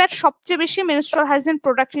স্যানিটারি প্যাড সবচেয়ে বেশি মেনস্ট্রুয়াল হাইজিন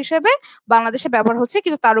প্রোডাক্ট হিসেবে বাংলাদেশে ব্যবহার হচ্ছে,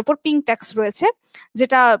 কিন্তু তার উপর পিঙ্ক ট্যাক্স রয়েছে,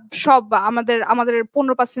 যেটা সব আমাদের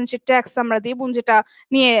 15% যে ট্যাক্স আমরা দিব, যেটা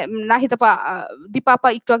নিয়ে দীপা আপা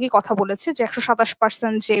একটু আগে কথা বলেছে যে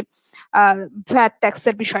 127% যে ভ্যাট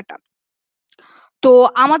ট্যাক্সের বিষয়টা। তো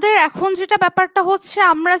আমাদের এখন যেটা ব্যাপারটা হচ্ছে,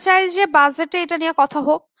 আমরা চাই যে বাজেটে এটা নিয়ে কথা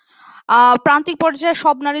হোক, প্রান্তিক পর্যায়ে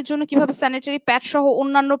সব নারীর জন্য কিভাবে স্যানিটারি প্যাড সহ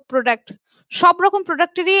অন্যান্য প্রোডাক্ট, সব রকম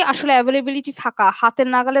প্রোডাক্টেরই আসলে অ্যাভেলেবিলিটি থাকা, হাতের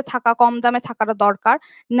নাগালে থাকা, কম দামে থাকাটা দরকার।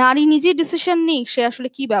 নারী নিজেই ডিসিশন নিক সে আসলে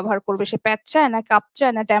কি ব্যবহার করবে, সে প্যাড চায় না কাপ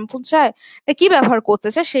চায় না ট্যাম্পুন চায় না কি ব্যবহার করতে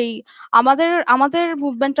চায়। সেই আমাদের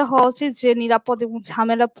মুভমেন্টটা হওয়া উচিত যে নিরাপদ এবং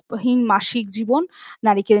ঝামেলাহীন মাসিক জীবন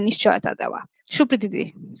নারীকে নিশ্চয়তা দেওয়া। সুপ্রীতি দি।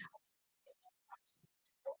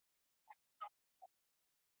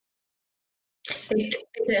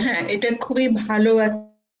 হ্যাঁ, এটা খুবই ভালো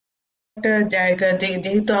একটা জায়গা,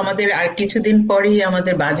 যেহেতু আমাদের আর কিছুদিন পরেই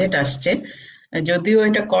আমাদের বাজেট আসছে, যদিও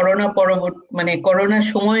এটা করোনা পরবর্তী মানে করোনার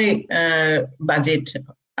সময় বাজেট,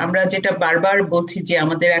 আমরা যেটা বারবার বলছি যে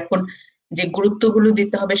আমাদের এখন যে গুরুত্বগুলো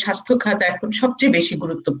দিতে হবে, স্বাস্থ্য খাত এখন সবচেয়ে বেশি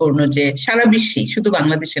গুরুত্বপূর্ণ, যে সারা বিশ্বে, শুধু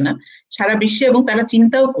বাংলাদেশে না, সারা বিশ্বে, এবং তারা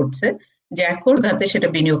চিন্তাও করছে যে এখন খাতে সেটা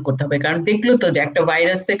বিনিয়োগ করতে হবে, কারণ দেখলো তো যে একটা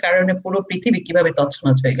ভাইরাসের কারণে পুরো পৃথিবী কিভাবে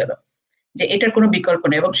তছনছ হয়ে গেল, যে এটার কোনো বিকল্প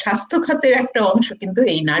নেই। এবং স্বাস্থ্য খাতের একটা অংশ কিন্তু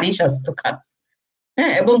এই নারী স্বাস্থ্য খাত।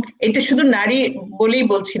 হ্যাঁ, এবং এটা শুধু নারী বলেই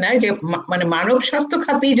বলছি না, যে মানে মানব স্বাস্থ্য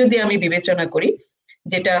খাতেই যদি আমি বিবেচনা করি,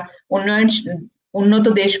 যেটা উন্নত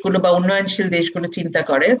দেশগুলো বা উন্নয়নশীল দেশগুলো চিন্তা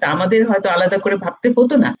করে, তা আমাদের হয়তো আলাদা করে ভাবতে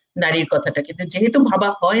হতো না নারীর কথাটা, কিন্তু যেহেতু ভাবা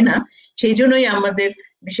হয় না, সেই জন্যই আমাদের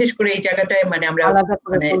বিশেষ করে এই জায়গাটায় মানে আমরা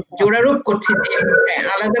মানে জোরারোপ করছি যে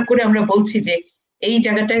আলাদা করে আমরা বলছি যে এই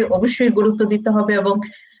জায়গাটায় অবশ্যই গুরুত্ব দিতে হবে, এবং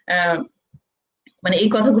মানে এই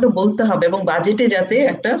কথাগুলো বলতে হবে, এবং বাজেটে যাতে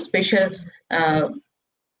একটা স্পেশাল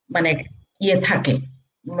মানে ইয়ে থাকে,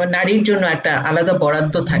 নারীর জন্য একটা আলাদা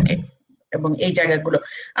বরাদ্দ থাকে। এবং এই জায়গাগুলো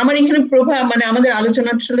আমার এখানে প্রভা, মানে আমাদের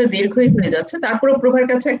আলোচনা আসলে দীর্ঘই হয়ে যাচ্ছে, তারপরে প্রভার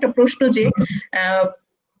কাছে একটা প্রশ্ন, যে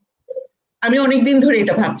আমি অনেকদিন ধরে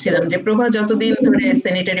এটা ভাবছিলাম যে প্রভা যতদিন ধরে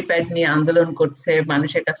স্যানিটারি প্যাড নিয়ে আন্দোলন করছে,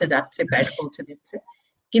 মানুষের কাছে যাচ্ছে, প্যাড পৌঁছে দিচ্ছে,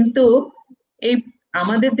 কিন্তু এই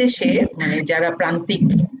আমাদের দেশে মানে যারা প্রান্তিক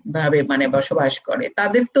ভাবে মানে বসবাস করে,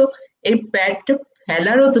 তাদের তো এই প্যাডটা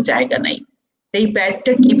ফেলারও তো জায়গা নাই। এই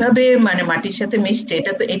প্যাডটা কিভাবে মানে মাটির সাথে মিশছে,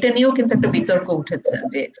 এটা নিয়েও কিন্তু একটা বিতর্ক উঠেছে,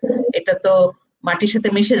 যে এটা তো মাটির সাথে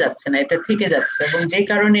মিশে যাচ্ছে না, এটা থেকে যাচ্ছে, এবং যে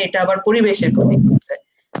কারণে এটা আবার পরিবেশের ক্ষতি করছে।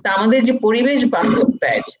 তা আমাদের যে পরিবেশ বান্ধব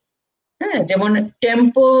প্যাড, হ্যাঁ, যেমন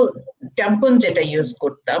ট্যাম্পন যেটা ইউজ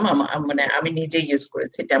করতাম, মানে আমি নিজে ইউজ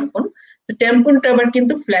করেছি ট্যাম্পন, ট্যাম্পনটা আবার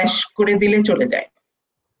কিন্তু ফ্ল্যাশ করে দিলে চলে যায়,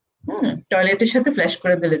 টয়লেটের সাথে ফ্ল্যাশ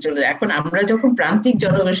করে দিলে চলে যায়। এখন আমরা যখন প্রান্তিক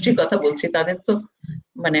জনগোষ্ঠীর কথা বলছি, তাদের তো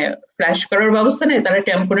মানে ফ্ল্যাশ করার ব্যবস্থা নেই, তারা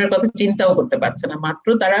ট্যাম্পনের কথা চিন্তাও করতে পারছে না, মাত্র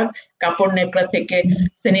তারা কাপড় নেকড়া থেকে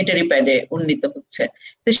স্যানিটারি প্যাডে উন্নীত হচ্ছে।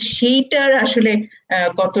 তো সেইটার আসলে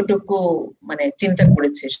কতটুকু মানে চিন্তা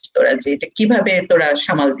করেছিস তোরা, যে এটা কিভাবে তোরা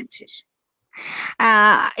সামাল দিচ্ছিস?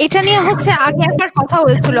 এটা নিয়ে হচ্ছে আগে একবার কথা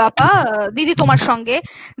হয়েছিল আপা দিদি তোমার সঙ্গে,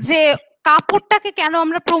 যে কাপড়টাকে কেন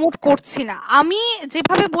আমরা প্রমোট করছি না? আমি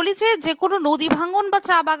যেভাবে বলি যে যে কোনো নদী ভাঙন বা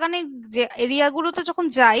চা বাগানে যে এরিয়াগুলোতে যখন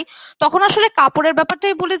যাই তখন আসলে কাপড়ের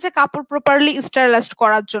ব্যাপারটাই বলি যে কাপড় প্রপারলি স্টাইলাইজড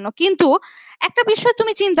করার জন্য। কিন্তু একটা বিষয়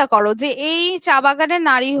তুমি চিন্তা করো যে এই চা বাগানের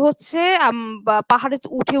নারী হচ্ছে পাহাড়ে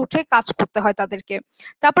উঠে উঠে কাজ করতে হয় তাদেরকে,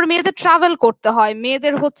 তারপর মেয়েদের ট্রাভেল করতে হয়,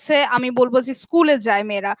 মেয়েদের হচ্ছে আমি বলবো যে স্কুলে যায়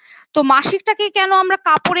মেয়েরা, তো মাসিকটাকে কেন আমরা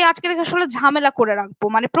কাপড়ে আটকে রেখে আসলে ঝামেলা করে রাখবো?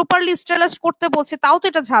 মানে প্রপারলি স্টাইলাইজড করতে বলছে, তাও তো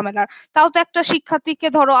এটা ঝামেলার। তাও তো একটা শিক্ষার্থীকে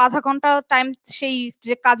ধরো আধা ঘন্টা টাইম সেই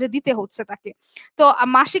যে কাজে দিতে হচ্ছে তাকে। তো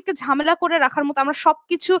মাসিককে ঝামেলা করে রাখার মতো আমরা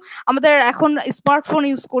সবকিছু, আমাদের এখন স্মার্টফোন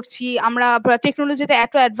ইউজ করছি, আমরা টেকনোলজিতে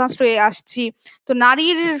এত অ্যাডভান্সড হয়ে আসছি, তো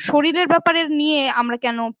নারীর শরীরের ব্যাপারে নিয়ে আমরা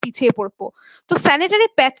কেন পিছিয়ে পড়বো? তো স্যানিটারি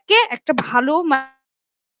প্যাডকে একটা ভালো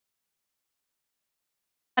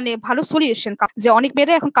মানে ভালো সলিউশন, যে অনেক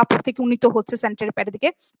মেয়েরা এখন কাপড় থেকে উন্নীত হচ্ছে স্যানিটারি প্যাডের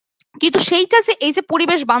দিকে, কিন্তু সেইটা যে এই যে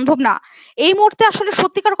পরিবেশ বান্ধব না, এই মুহূর্তে আসলে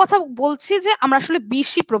সত্যিকার কথা বলছি যে আমরা আসলে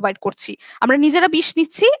বিষই প্রোভাইড করছি, আমরা নিজেরা বিষ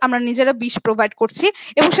নিচ্ছি, আমরা নিজেরা বিষ প্রোভাইড করছি,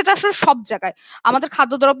 এবং সেটা আসলে সব জায়গায়। আমাদের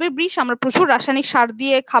খাদ্যদ্রব্যের বিষ, আমরা প্রচুর রাসায়নিক সার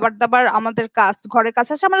দিয়ে খাবার দাবার আমাদের ঘরের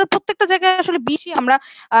কাছে আসে, আমাদের প্রত্যেকটা জায়গায় আসলে বিষই আমরা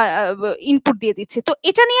ইনপুট দিয়ে দিচ্ছি। তো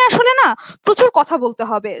এটা নিয়ে আসলে না প্রচুর কথা বলতে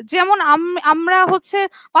হবে। যেমন আমরা হচ্ছে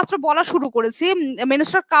মাত্র বলা শুরু করেছি,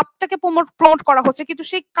 মেনস্ট্রুয়াল কাপটাকে প্রমোট করা হচ্ছে, কিন্তু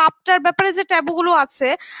সেই কাপটার ব্যাপারে যে ট্যাবুগুলো আছে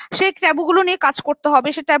সেই ট্যাবুগুলো নিয়ে কাজ করতে হবে,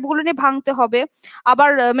 সেই ট্যাবুগুলো নিয়ে ভাঙতে হবে। আবার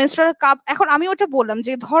মেনস্ট্রুয়াল কাপ, এখন আমি ওটা বললাম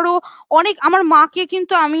যে ধরো অনেক আমার মাকে,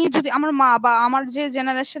 কিন্তু আমি যদি আমার মা বা আমার যে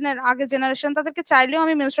জেনারেশনের আগে জেনারেশন তাদেরকে চাইলেও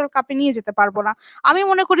আমি মেনস্ট্রুয়াল কাপে নিয়ে যেতে পারবো না। আমি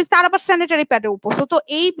মনে করি তার আবার স্যানিটারি প্যাডে উপস্থিত। তো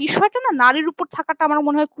এই বিষয়টা না নারীর উপর থাকাটা আমার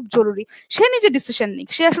মনে হয় খুব জরুরি। সে নিজে ডিসিশন নিক,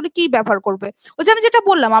 সে আসলে কি ব্যবহার করবে। ওই যে আমি যেটা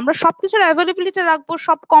বললাম, আমরা সবকিছুর অ্যাভেলেবিলিটি রাখবো,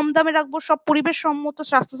 সব কম দামে রাখবো, সব পরিবেশ সম্মত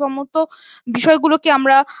স্বাস্থ্যসম্মত বিষয়গুলোকে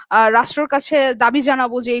আমরা রাষ্ট্রের কাছে দাবি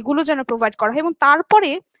জানাবো যে এগুলো যেন প্রোভাইড করা হয়, এবং তারপরে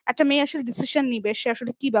একটা মেয়ে আসলে ডিসিশন নিবে সে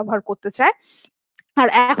আসলে কি ব্যবহার করতে চায়। আর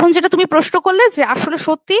এখন যেটা তুমি প্রশ্ন করলে যে আসলে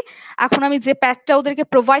সত্যি এখন আমি যে প্যাডটা ওদেরকে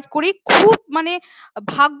প্রোভাইড করি, খুব মানে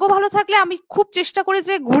ভাগ্য ভালো থাকলে আমি খুব চেষ্টা করি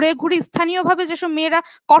যে ঘুরে ঘুরে স্থানীয়ভাবে যেসব মেয়েরা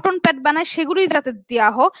কটন প্যাড বানায় সেগুলোই যাতে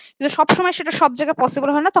দেওয়া হোক, কিন্তু সবসময় সেটা সব জায়গায় পসিবল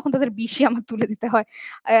হয় না, তখন তাদের বিষই আমার তুলে দিতে হয়।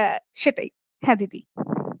 সেটাই। হ্যাঁ দিদি।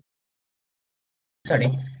 সরি,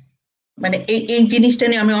 মানে এই এই জিনিসটা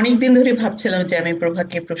নিয়ে আমি অনেকদিন ধরে ভাবছিলাম যে আমি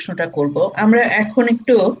প্রভাকে প্রশ্নটা করব। আমরা এখন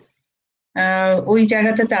একটু ওই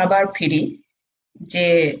জায়গাটাতে আবার ফিরি, যে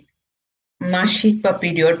মাসিক বা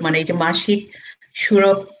পিরিয়ড, মানে এই যে মাসিক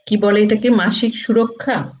কি বলে এটাকে, মাসিক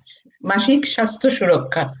সুরক্ষা, মাসিক স্বাস্থ্য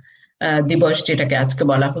সুরক্ষা দিবস যেটাকে আজকে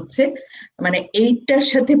বলা হচ্ছে, মানে এইটার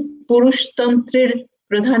সাথে পুরুষতন্ত্রের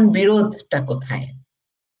প্রধান বিরোধটা কোথায়?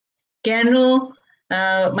 কেন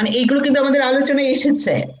মানে এইগুলো কিন্তু আমাদের আলোচনায়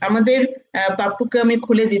এসেছে। আমাদের পাপ্পুকে আমি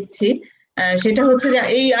খুলে দিচ্ছি, সেটা হচ্ছে যে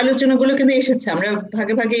এই আলোচনাগুলো কিন্তু এসেছে, আমরা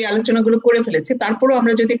ভাগে ভাগে এই আলোচনাগুলো করে ফেলেছি। তারপরেও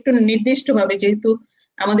আমরা যদি একটু নির্দিষ্টভাবে, যেহেতু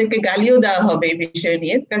আমাদেরকে গালিও দেওয়া হবে এই বিষয়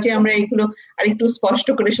নিয়ে, কাজে আমরা এগুলো আরেকটু স্পষ্ট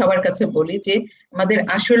করে সবার কাছে বলি যে আমাদের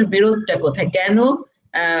আসল বিরোধটা কোথায়, কেন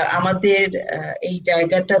আমাদের এই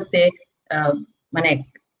জায়গাটাতে মানে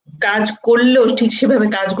কাজ করলেও ঠিক সেভাবে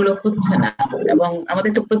কাজগুলো হচ্ছে না, এবং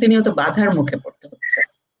আমাদেরকে প্রতিনিয়ত বাধার মুখে পড়তে হচ্ছে।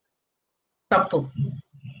 পাপ্পু।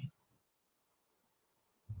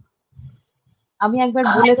 আমি একবার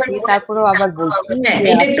বলেছি, তারপরেও আবার বলছি হ্যাঁ, যে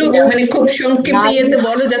এটা একটু মানে খুব সংক্ষিপ্ত ইয়েতে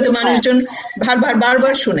বলো, যাতে হ্যাঁ, মানুষজন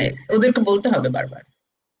বারবার শুনে, ওদেরকে বলতে হবে বারবার।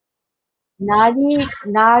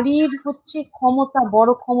 নারীর হচ্ছে ক্ষমতা,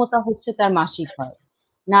 বড় ক্ষমতা হচ্ছে তার মাসিক হয়।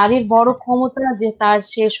 নারীর বড় ক্ষমতা যে তার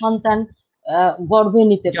সে সন্তান গর্ভে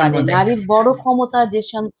নিতে জন্ম পারে। দেয়। নারীর বড় ক্ষমতা যে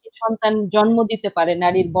সন্তান জন্ম দিতে পারে।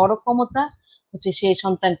 নারীর বড় ক্ষমতা হচ্ছে সেই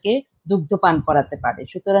সন্তানকে দুগ্ধপান করাতে পারে।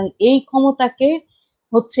 সুতরাং এই ক্ষমতাকে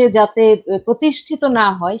হচ্ছে যাতে প্রতিষ্ঠিত না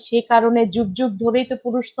হয়, সে কারণে যুগ যুগ ধরেই তো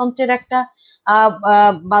পুরুষতন্ত্রের একটা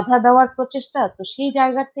বাধা দেওয়ার প্রচেষ্টা। তো সেই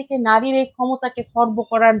জায়গা থেকে নারীর এই ক্ষমতাকে খর্ব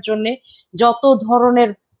করার জন্য যত ধরনের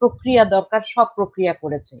প্রক্রিয়া দরকার সব প্রক্রিয়া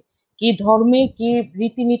করেছে। কি ধর্মে, কি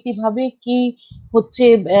রীতিনীতি ভাবে, কি হচ্ছে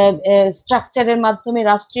স্ট্রাকচারের মাধ্যমে,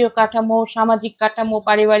 রাষ্ট্রীয় কাঠামো, সামাজিক কাঠামো,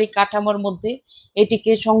 পারিবারিক কাঠামোর মধ্যে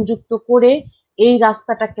এটিকে সংযুক্ত করে এই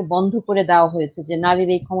রাস্তাটাকে বন্ধ করে দেওয়া হয়েছে যে নারীর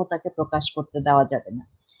এই ক্ষমতাকে প্রকাশ করতে দেওয়া যাবে না।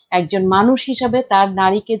 একজন মানুষ হিসাবে তার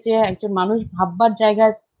নারীকে যে একজন মানুষ ভাববার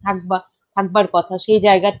জায়গায় থাকবার কথা, সেই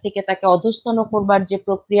জায়গার থেকে তাকে অধস্তন করবার যে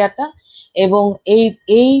প্রক্রিয়াটা, এবং এই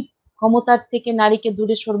এই ক্ষমতার থেকে নারীকে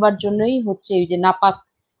দূরে সরবার জন্যই হচ্ছে এই যে নাপাক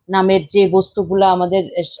নামের যে বস্তুগুলা আমাদের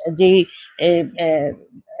যে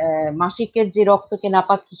মাসিকের যে রক্তকে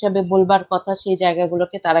নাপাক হিসাবে বলবার কথা, সেই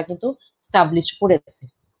জায়গাগুলোকে তারা কিন্তু স্টাবলিশ করেছে।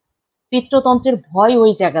 পিতৃতন্ত্রের ভয়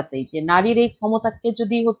ওই জায়গাতেই, যে নারীর এই ক্ষমতাকে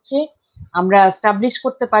যদি হচ্ছে আমরা স্টাবলিশ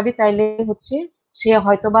করতে পারি, তাইলে হচ্ছে সে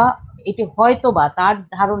হয়তোবা, এটি হয়তোবা তার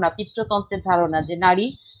ধারণা, পিতৃতন্ত্রের ধারণা যে নারী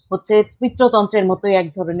হচ্ছে পিতৃতন্ত্রের মতোই এক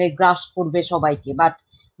ধরনের গ্রাস করবে সবাইকে। বাট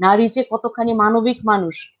নারী যে কতখানি মানবিক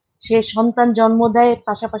মানুষ, সে সন্তান জন্ম দেয়,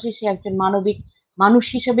 পাশাপাশি সে একজন মানবিক মানুষ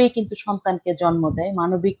হিসেবেই কিন্তু সন্তানকে জন্ম দেয়,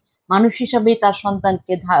 মানবিক মানুষ হিসাবেই তার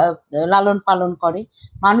সন্তানকে লালন পালন করে,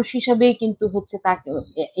 মানুষ হিসাবেই কিন্তু হচ্ছে তাকে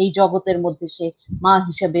এই জগতের মধ্যে সে মা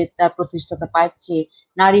হিসাবে তার প্রতিষ্ঠাতা পায়, সে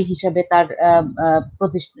নারী হিসাবে তার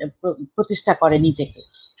প্রতিষ্ঠা করে নিজেকে।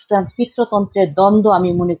 সুতরাং পিতৃতন্ত্রের দ্বন্দ্ব আমি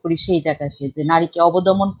মনে করি সেই জায়গাকে, যে নারীকে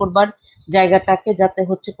অবদমন করবার জায়গাটাকে যাতে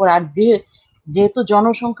হচ্ছে করে। আর যেহেতু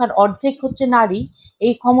জনসংখ্যার অর্ধেক হচ্ছে নারী,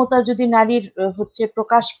 এই ক্ষমতা যদি নারীর হচ্ছে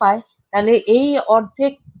প্রকাশ পায়, তাহলে এই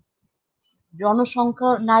অর্ধেক জনসংখ্যা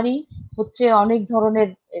নারী হচ্ছে অনেক ধরনের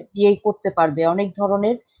ইয়ে করতে পারবে, অনেক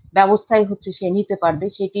ধরনের ব্যবস্থাই হচ্ছে সে নিতে পারবে।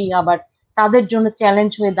 সেটি আবার তাদের জন্য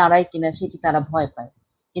চ্যালেঞ্জ হয়ে দাঁড়ায় কিনা সেটি তারা ভয় পায়।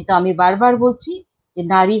 কিন্তু আমি বারবার বলছি যে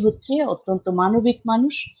নারী হচ্ছে অত্যন্ত মানবিক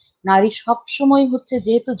মানুষ। নারী সবসময় হচ্ছে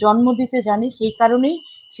যেহেতু জন্ম দিতে জানে, সেই কারণেই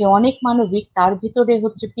সে অনেক মানবিক। তার ভিতরে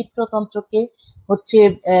হচ্ছে পিতৃতন্ত্রকে হচ্ছে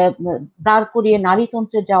দাঁড় করিয়ে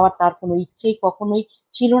নারীতন্ত্রে যাওয়ার তার কোনো ইচ্ছেই কখনোই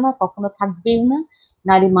ছিল না, কখনো থাকবেও না।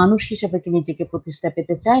 নারী মানুষ হিসেবে নিজেকে প্রতিষ্ঠা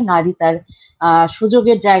পেতে চায়, নারী তার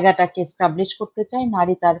সুযোগের জায়গাটাকে এস্টাবলিশ করতে চায়,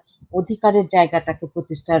 নারী তার অধিকারের জায়গাটাকে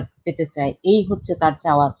প্রতিষ্ঠা পেতে চায়। এই হচ্ছে তার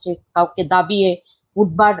চাওয়া। সে কাউকে দাবিয়ে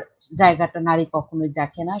উঠবার জায়গাটা নারী কখনোই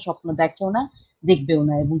দেখে না, স্বপ্ন দেখেও না, দেখবেও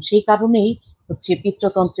না। এবং সেই কারণেই হচ্ছে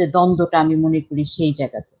পিতৃতন্ত্রের দ্বন্দ্বটা আমি মনে করি সেই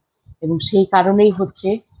জায়গাতে। এবং সেই কারণেই হচ্ছে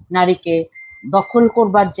নারীকে দখল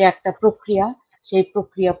করবার যে একটা প্রক্রিয়া, সেই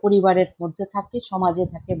প্রক্রিয়া পরিবারের মধ্যে থাকে, সমাজে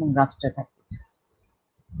থাকে এবং রাষ্ট্রে থাকে।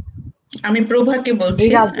 আমি প্রভাকে বলছি।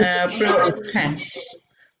 হ্যাঁ,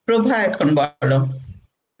 প্রভা এখন বলো।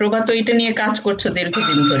 প্রভা তো এটা নিয়ে কাজ করছো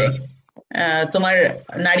দীর্ঘদিন ধরে। তোমার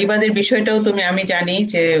নারীবাদের বিষয়টাও আমি জানি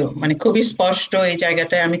যে মানে খুবই স্পষ্ট এই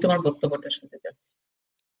জায়গাটায়। আমি তোমার বক্তব্যটা শুনতে চাচ্ছি।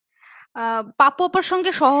 পাপ্পু আপার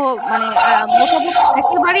সঙ্গে মানে মতামত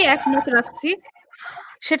একেবারেই একমত রাখছি।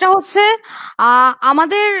 সেটা হচ্ছে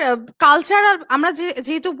আমাদের কালচারাল, আমরা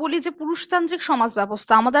যেহেতু বলি যে পুরুষতান্ত্রিক সমাজ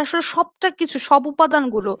ব্যবস্থা, আমাদের আসলে সবটা কিছু, সব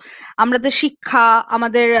উপাদানগুলো, আমাদের শিক্ষা,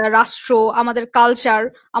 আমাদের রাষ্ট্র, আমাদের কালচার,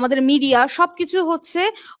 আমাদের মিডিয়া, সবকিছু হচ্ছে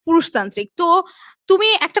পুরুষতান্ত্রিক। তো তুমি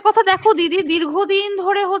একটা কথা দেখো দিদি, দীর্ঘদিন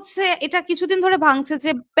ধরে হচ্ছে এটা কিছুদিন ধরে ভাঙছে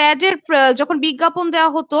যে প্যাডের যখন বিজ্ঞাপন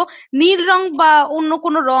দেওয়া হতো, নীল রং বা অন্য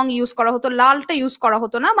কোনো রং ইউজ করা হতো, লালটা ইউজ করা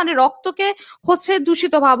হতো না। মানে রক্তকে হচ্ছে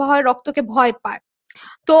দূষিত ভাবা হয়, রক্তকে ভয় পায়।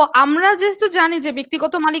 তো আমরা যেহেতু জানি যে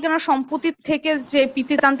ব্যক্তিগত মালিকানা সম্পত্তির থেকে যে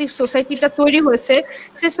পিতৃতান্ত্রিক সোসাইটিটা তৈরি হয়েছে,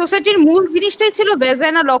 সে সোসাইটির মূল জিনিসটাই ছিল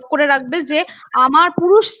ভেজাইনা লক করে রাখবে, যে আমার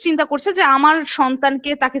পুরুষ চিন্তা করছে যে আমার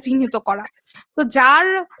সন্তানকে তাকে চিহ্নিত করা। তো যার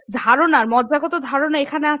ধারণার মজ্জাগত ধারণা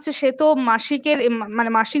এখানে আছে, সে তো মাসিকের মানে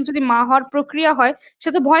মাসিক যদি মা হওয়ার প্রক্রিয়া হয়, সে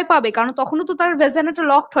তো ভয় পাবে, কারণ তখনও তো তার ভেজাইনাটা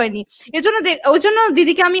লকড হয়নি। ওই জন্য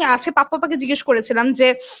দিদিকে আমি পাপ্পাকে জিজ্ঞেস করেছিলাম যে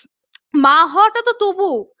মা হওয়াটা তো তবু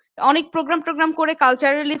অনেক প্রোগ্রাম করে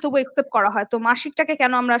কালচারালি তবু একসেপ্ট করা হয়, তো মাসিকটাকে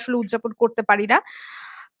কেন আমরা আসলে উদযাপন করতে পারি না?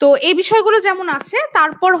 তো এই বিষয়গুলো যেমন আছে,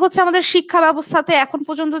 তারপর হচ্ছে আমাদের শিক্ষা ব্যবস্থাতে এখন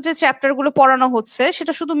পর্যন্ত যে চ্যাপ্টার গুলো পড়ানো হচ্ছে,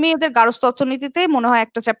 সেটা শুধু মেয়েদের গার্হস্থ্য অর্থনীতিতে মনে হয়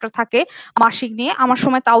একটা চ্যাপ্টার থাকে মাসিক নিয়ে। আমার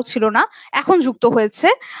সময় তাও ছিল না, এখন যুক্ত হয়েছে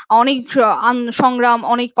অনেক সংগ্রাম,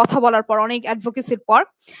 অনেক কথা বলার পর, অনেক অ্যাডভোকেসির পর।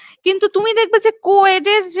 কিন্তু তুমি দেখবে যে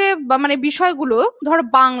কোএডের যে মানে বিষয়গুলো, ধরো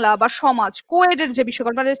বাংলা বা সমাজ, কোএডের যে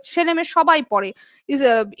বিষয়গুলো মানে ছেলে মেয়ে সবাই পড়ে,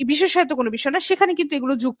 বিশেষায়িত কোনো বিষয় না, সেখানে কিন্তু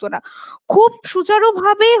এগুলো যুক্ত না। খুব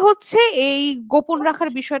সুচারুভাবে হচ্ছে এই গোপন রাখার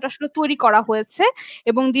বিষয়টা আসলে তৈরি করা হয়েছে।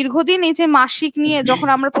 এবং দীর্ঘদিন এই যে মাসিক নিয়ে যখন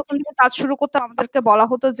আমরা প্রথম দিকে কাজ শুরু করতাম, আমাদেরকে বলা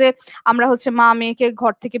হতো যে আমরা হচ্ছে মা মেয়েকে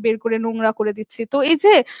ঘর থেকে বের করে নোংরা করে দিচ্ছি। তো এই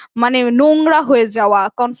যে মানে নোংরা হয়ে যাওয়া,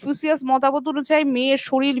 কনফিউসিয়াস মতামত অনুযায়ী মেয়ের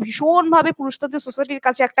শরীর ভীষণ ভাবে পুরুষতান্ত্রিক সোসাইটির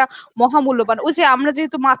কাছে একটা মহামূল্যবান। ওই যে আমরা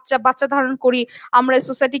যেহেতু বাচ্চা ধারণ করি, আমরা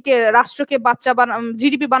সোসাইটিকে, রাষ্ট্রকে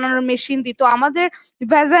জিডিপি বানানোর মেশিন দিই, তো আমাদের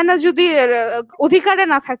ভ্যাজাইনা যদি অধিকারে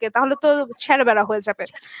না থাকে তাহলে তো ছেড়ে বেড়া হয়ে যাবে।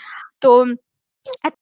 তো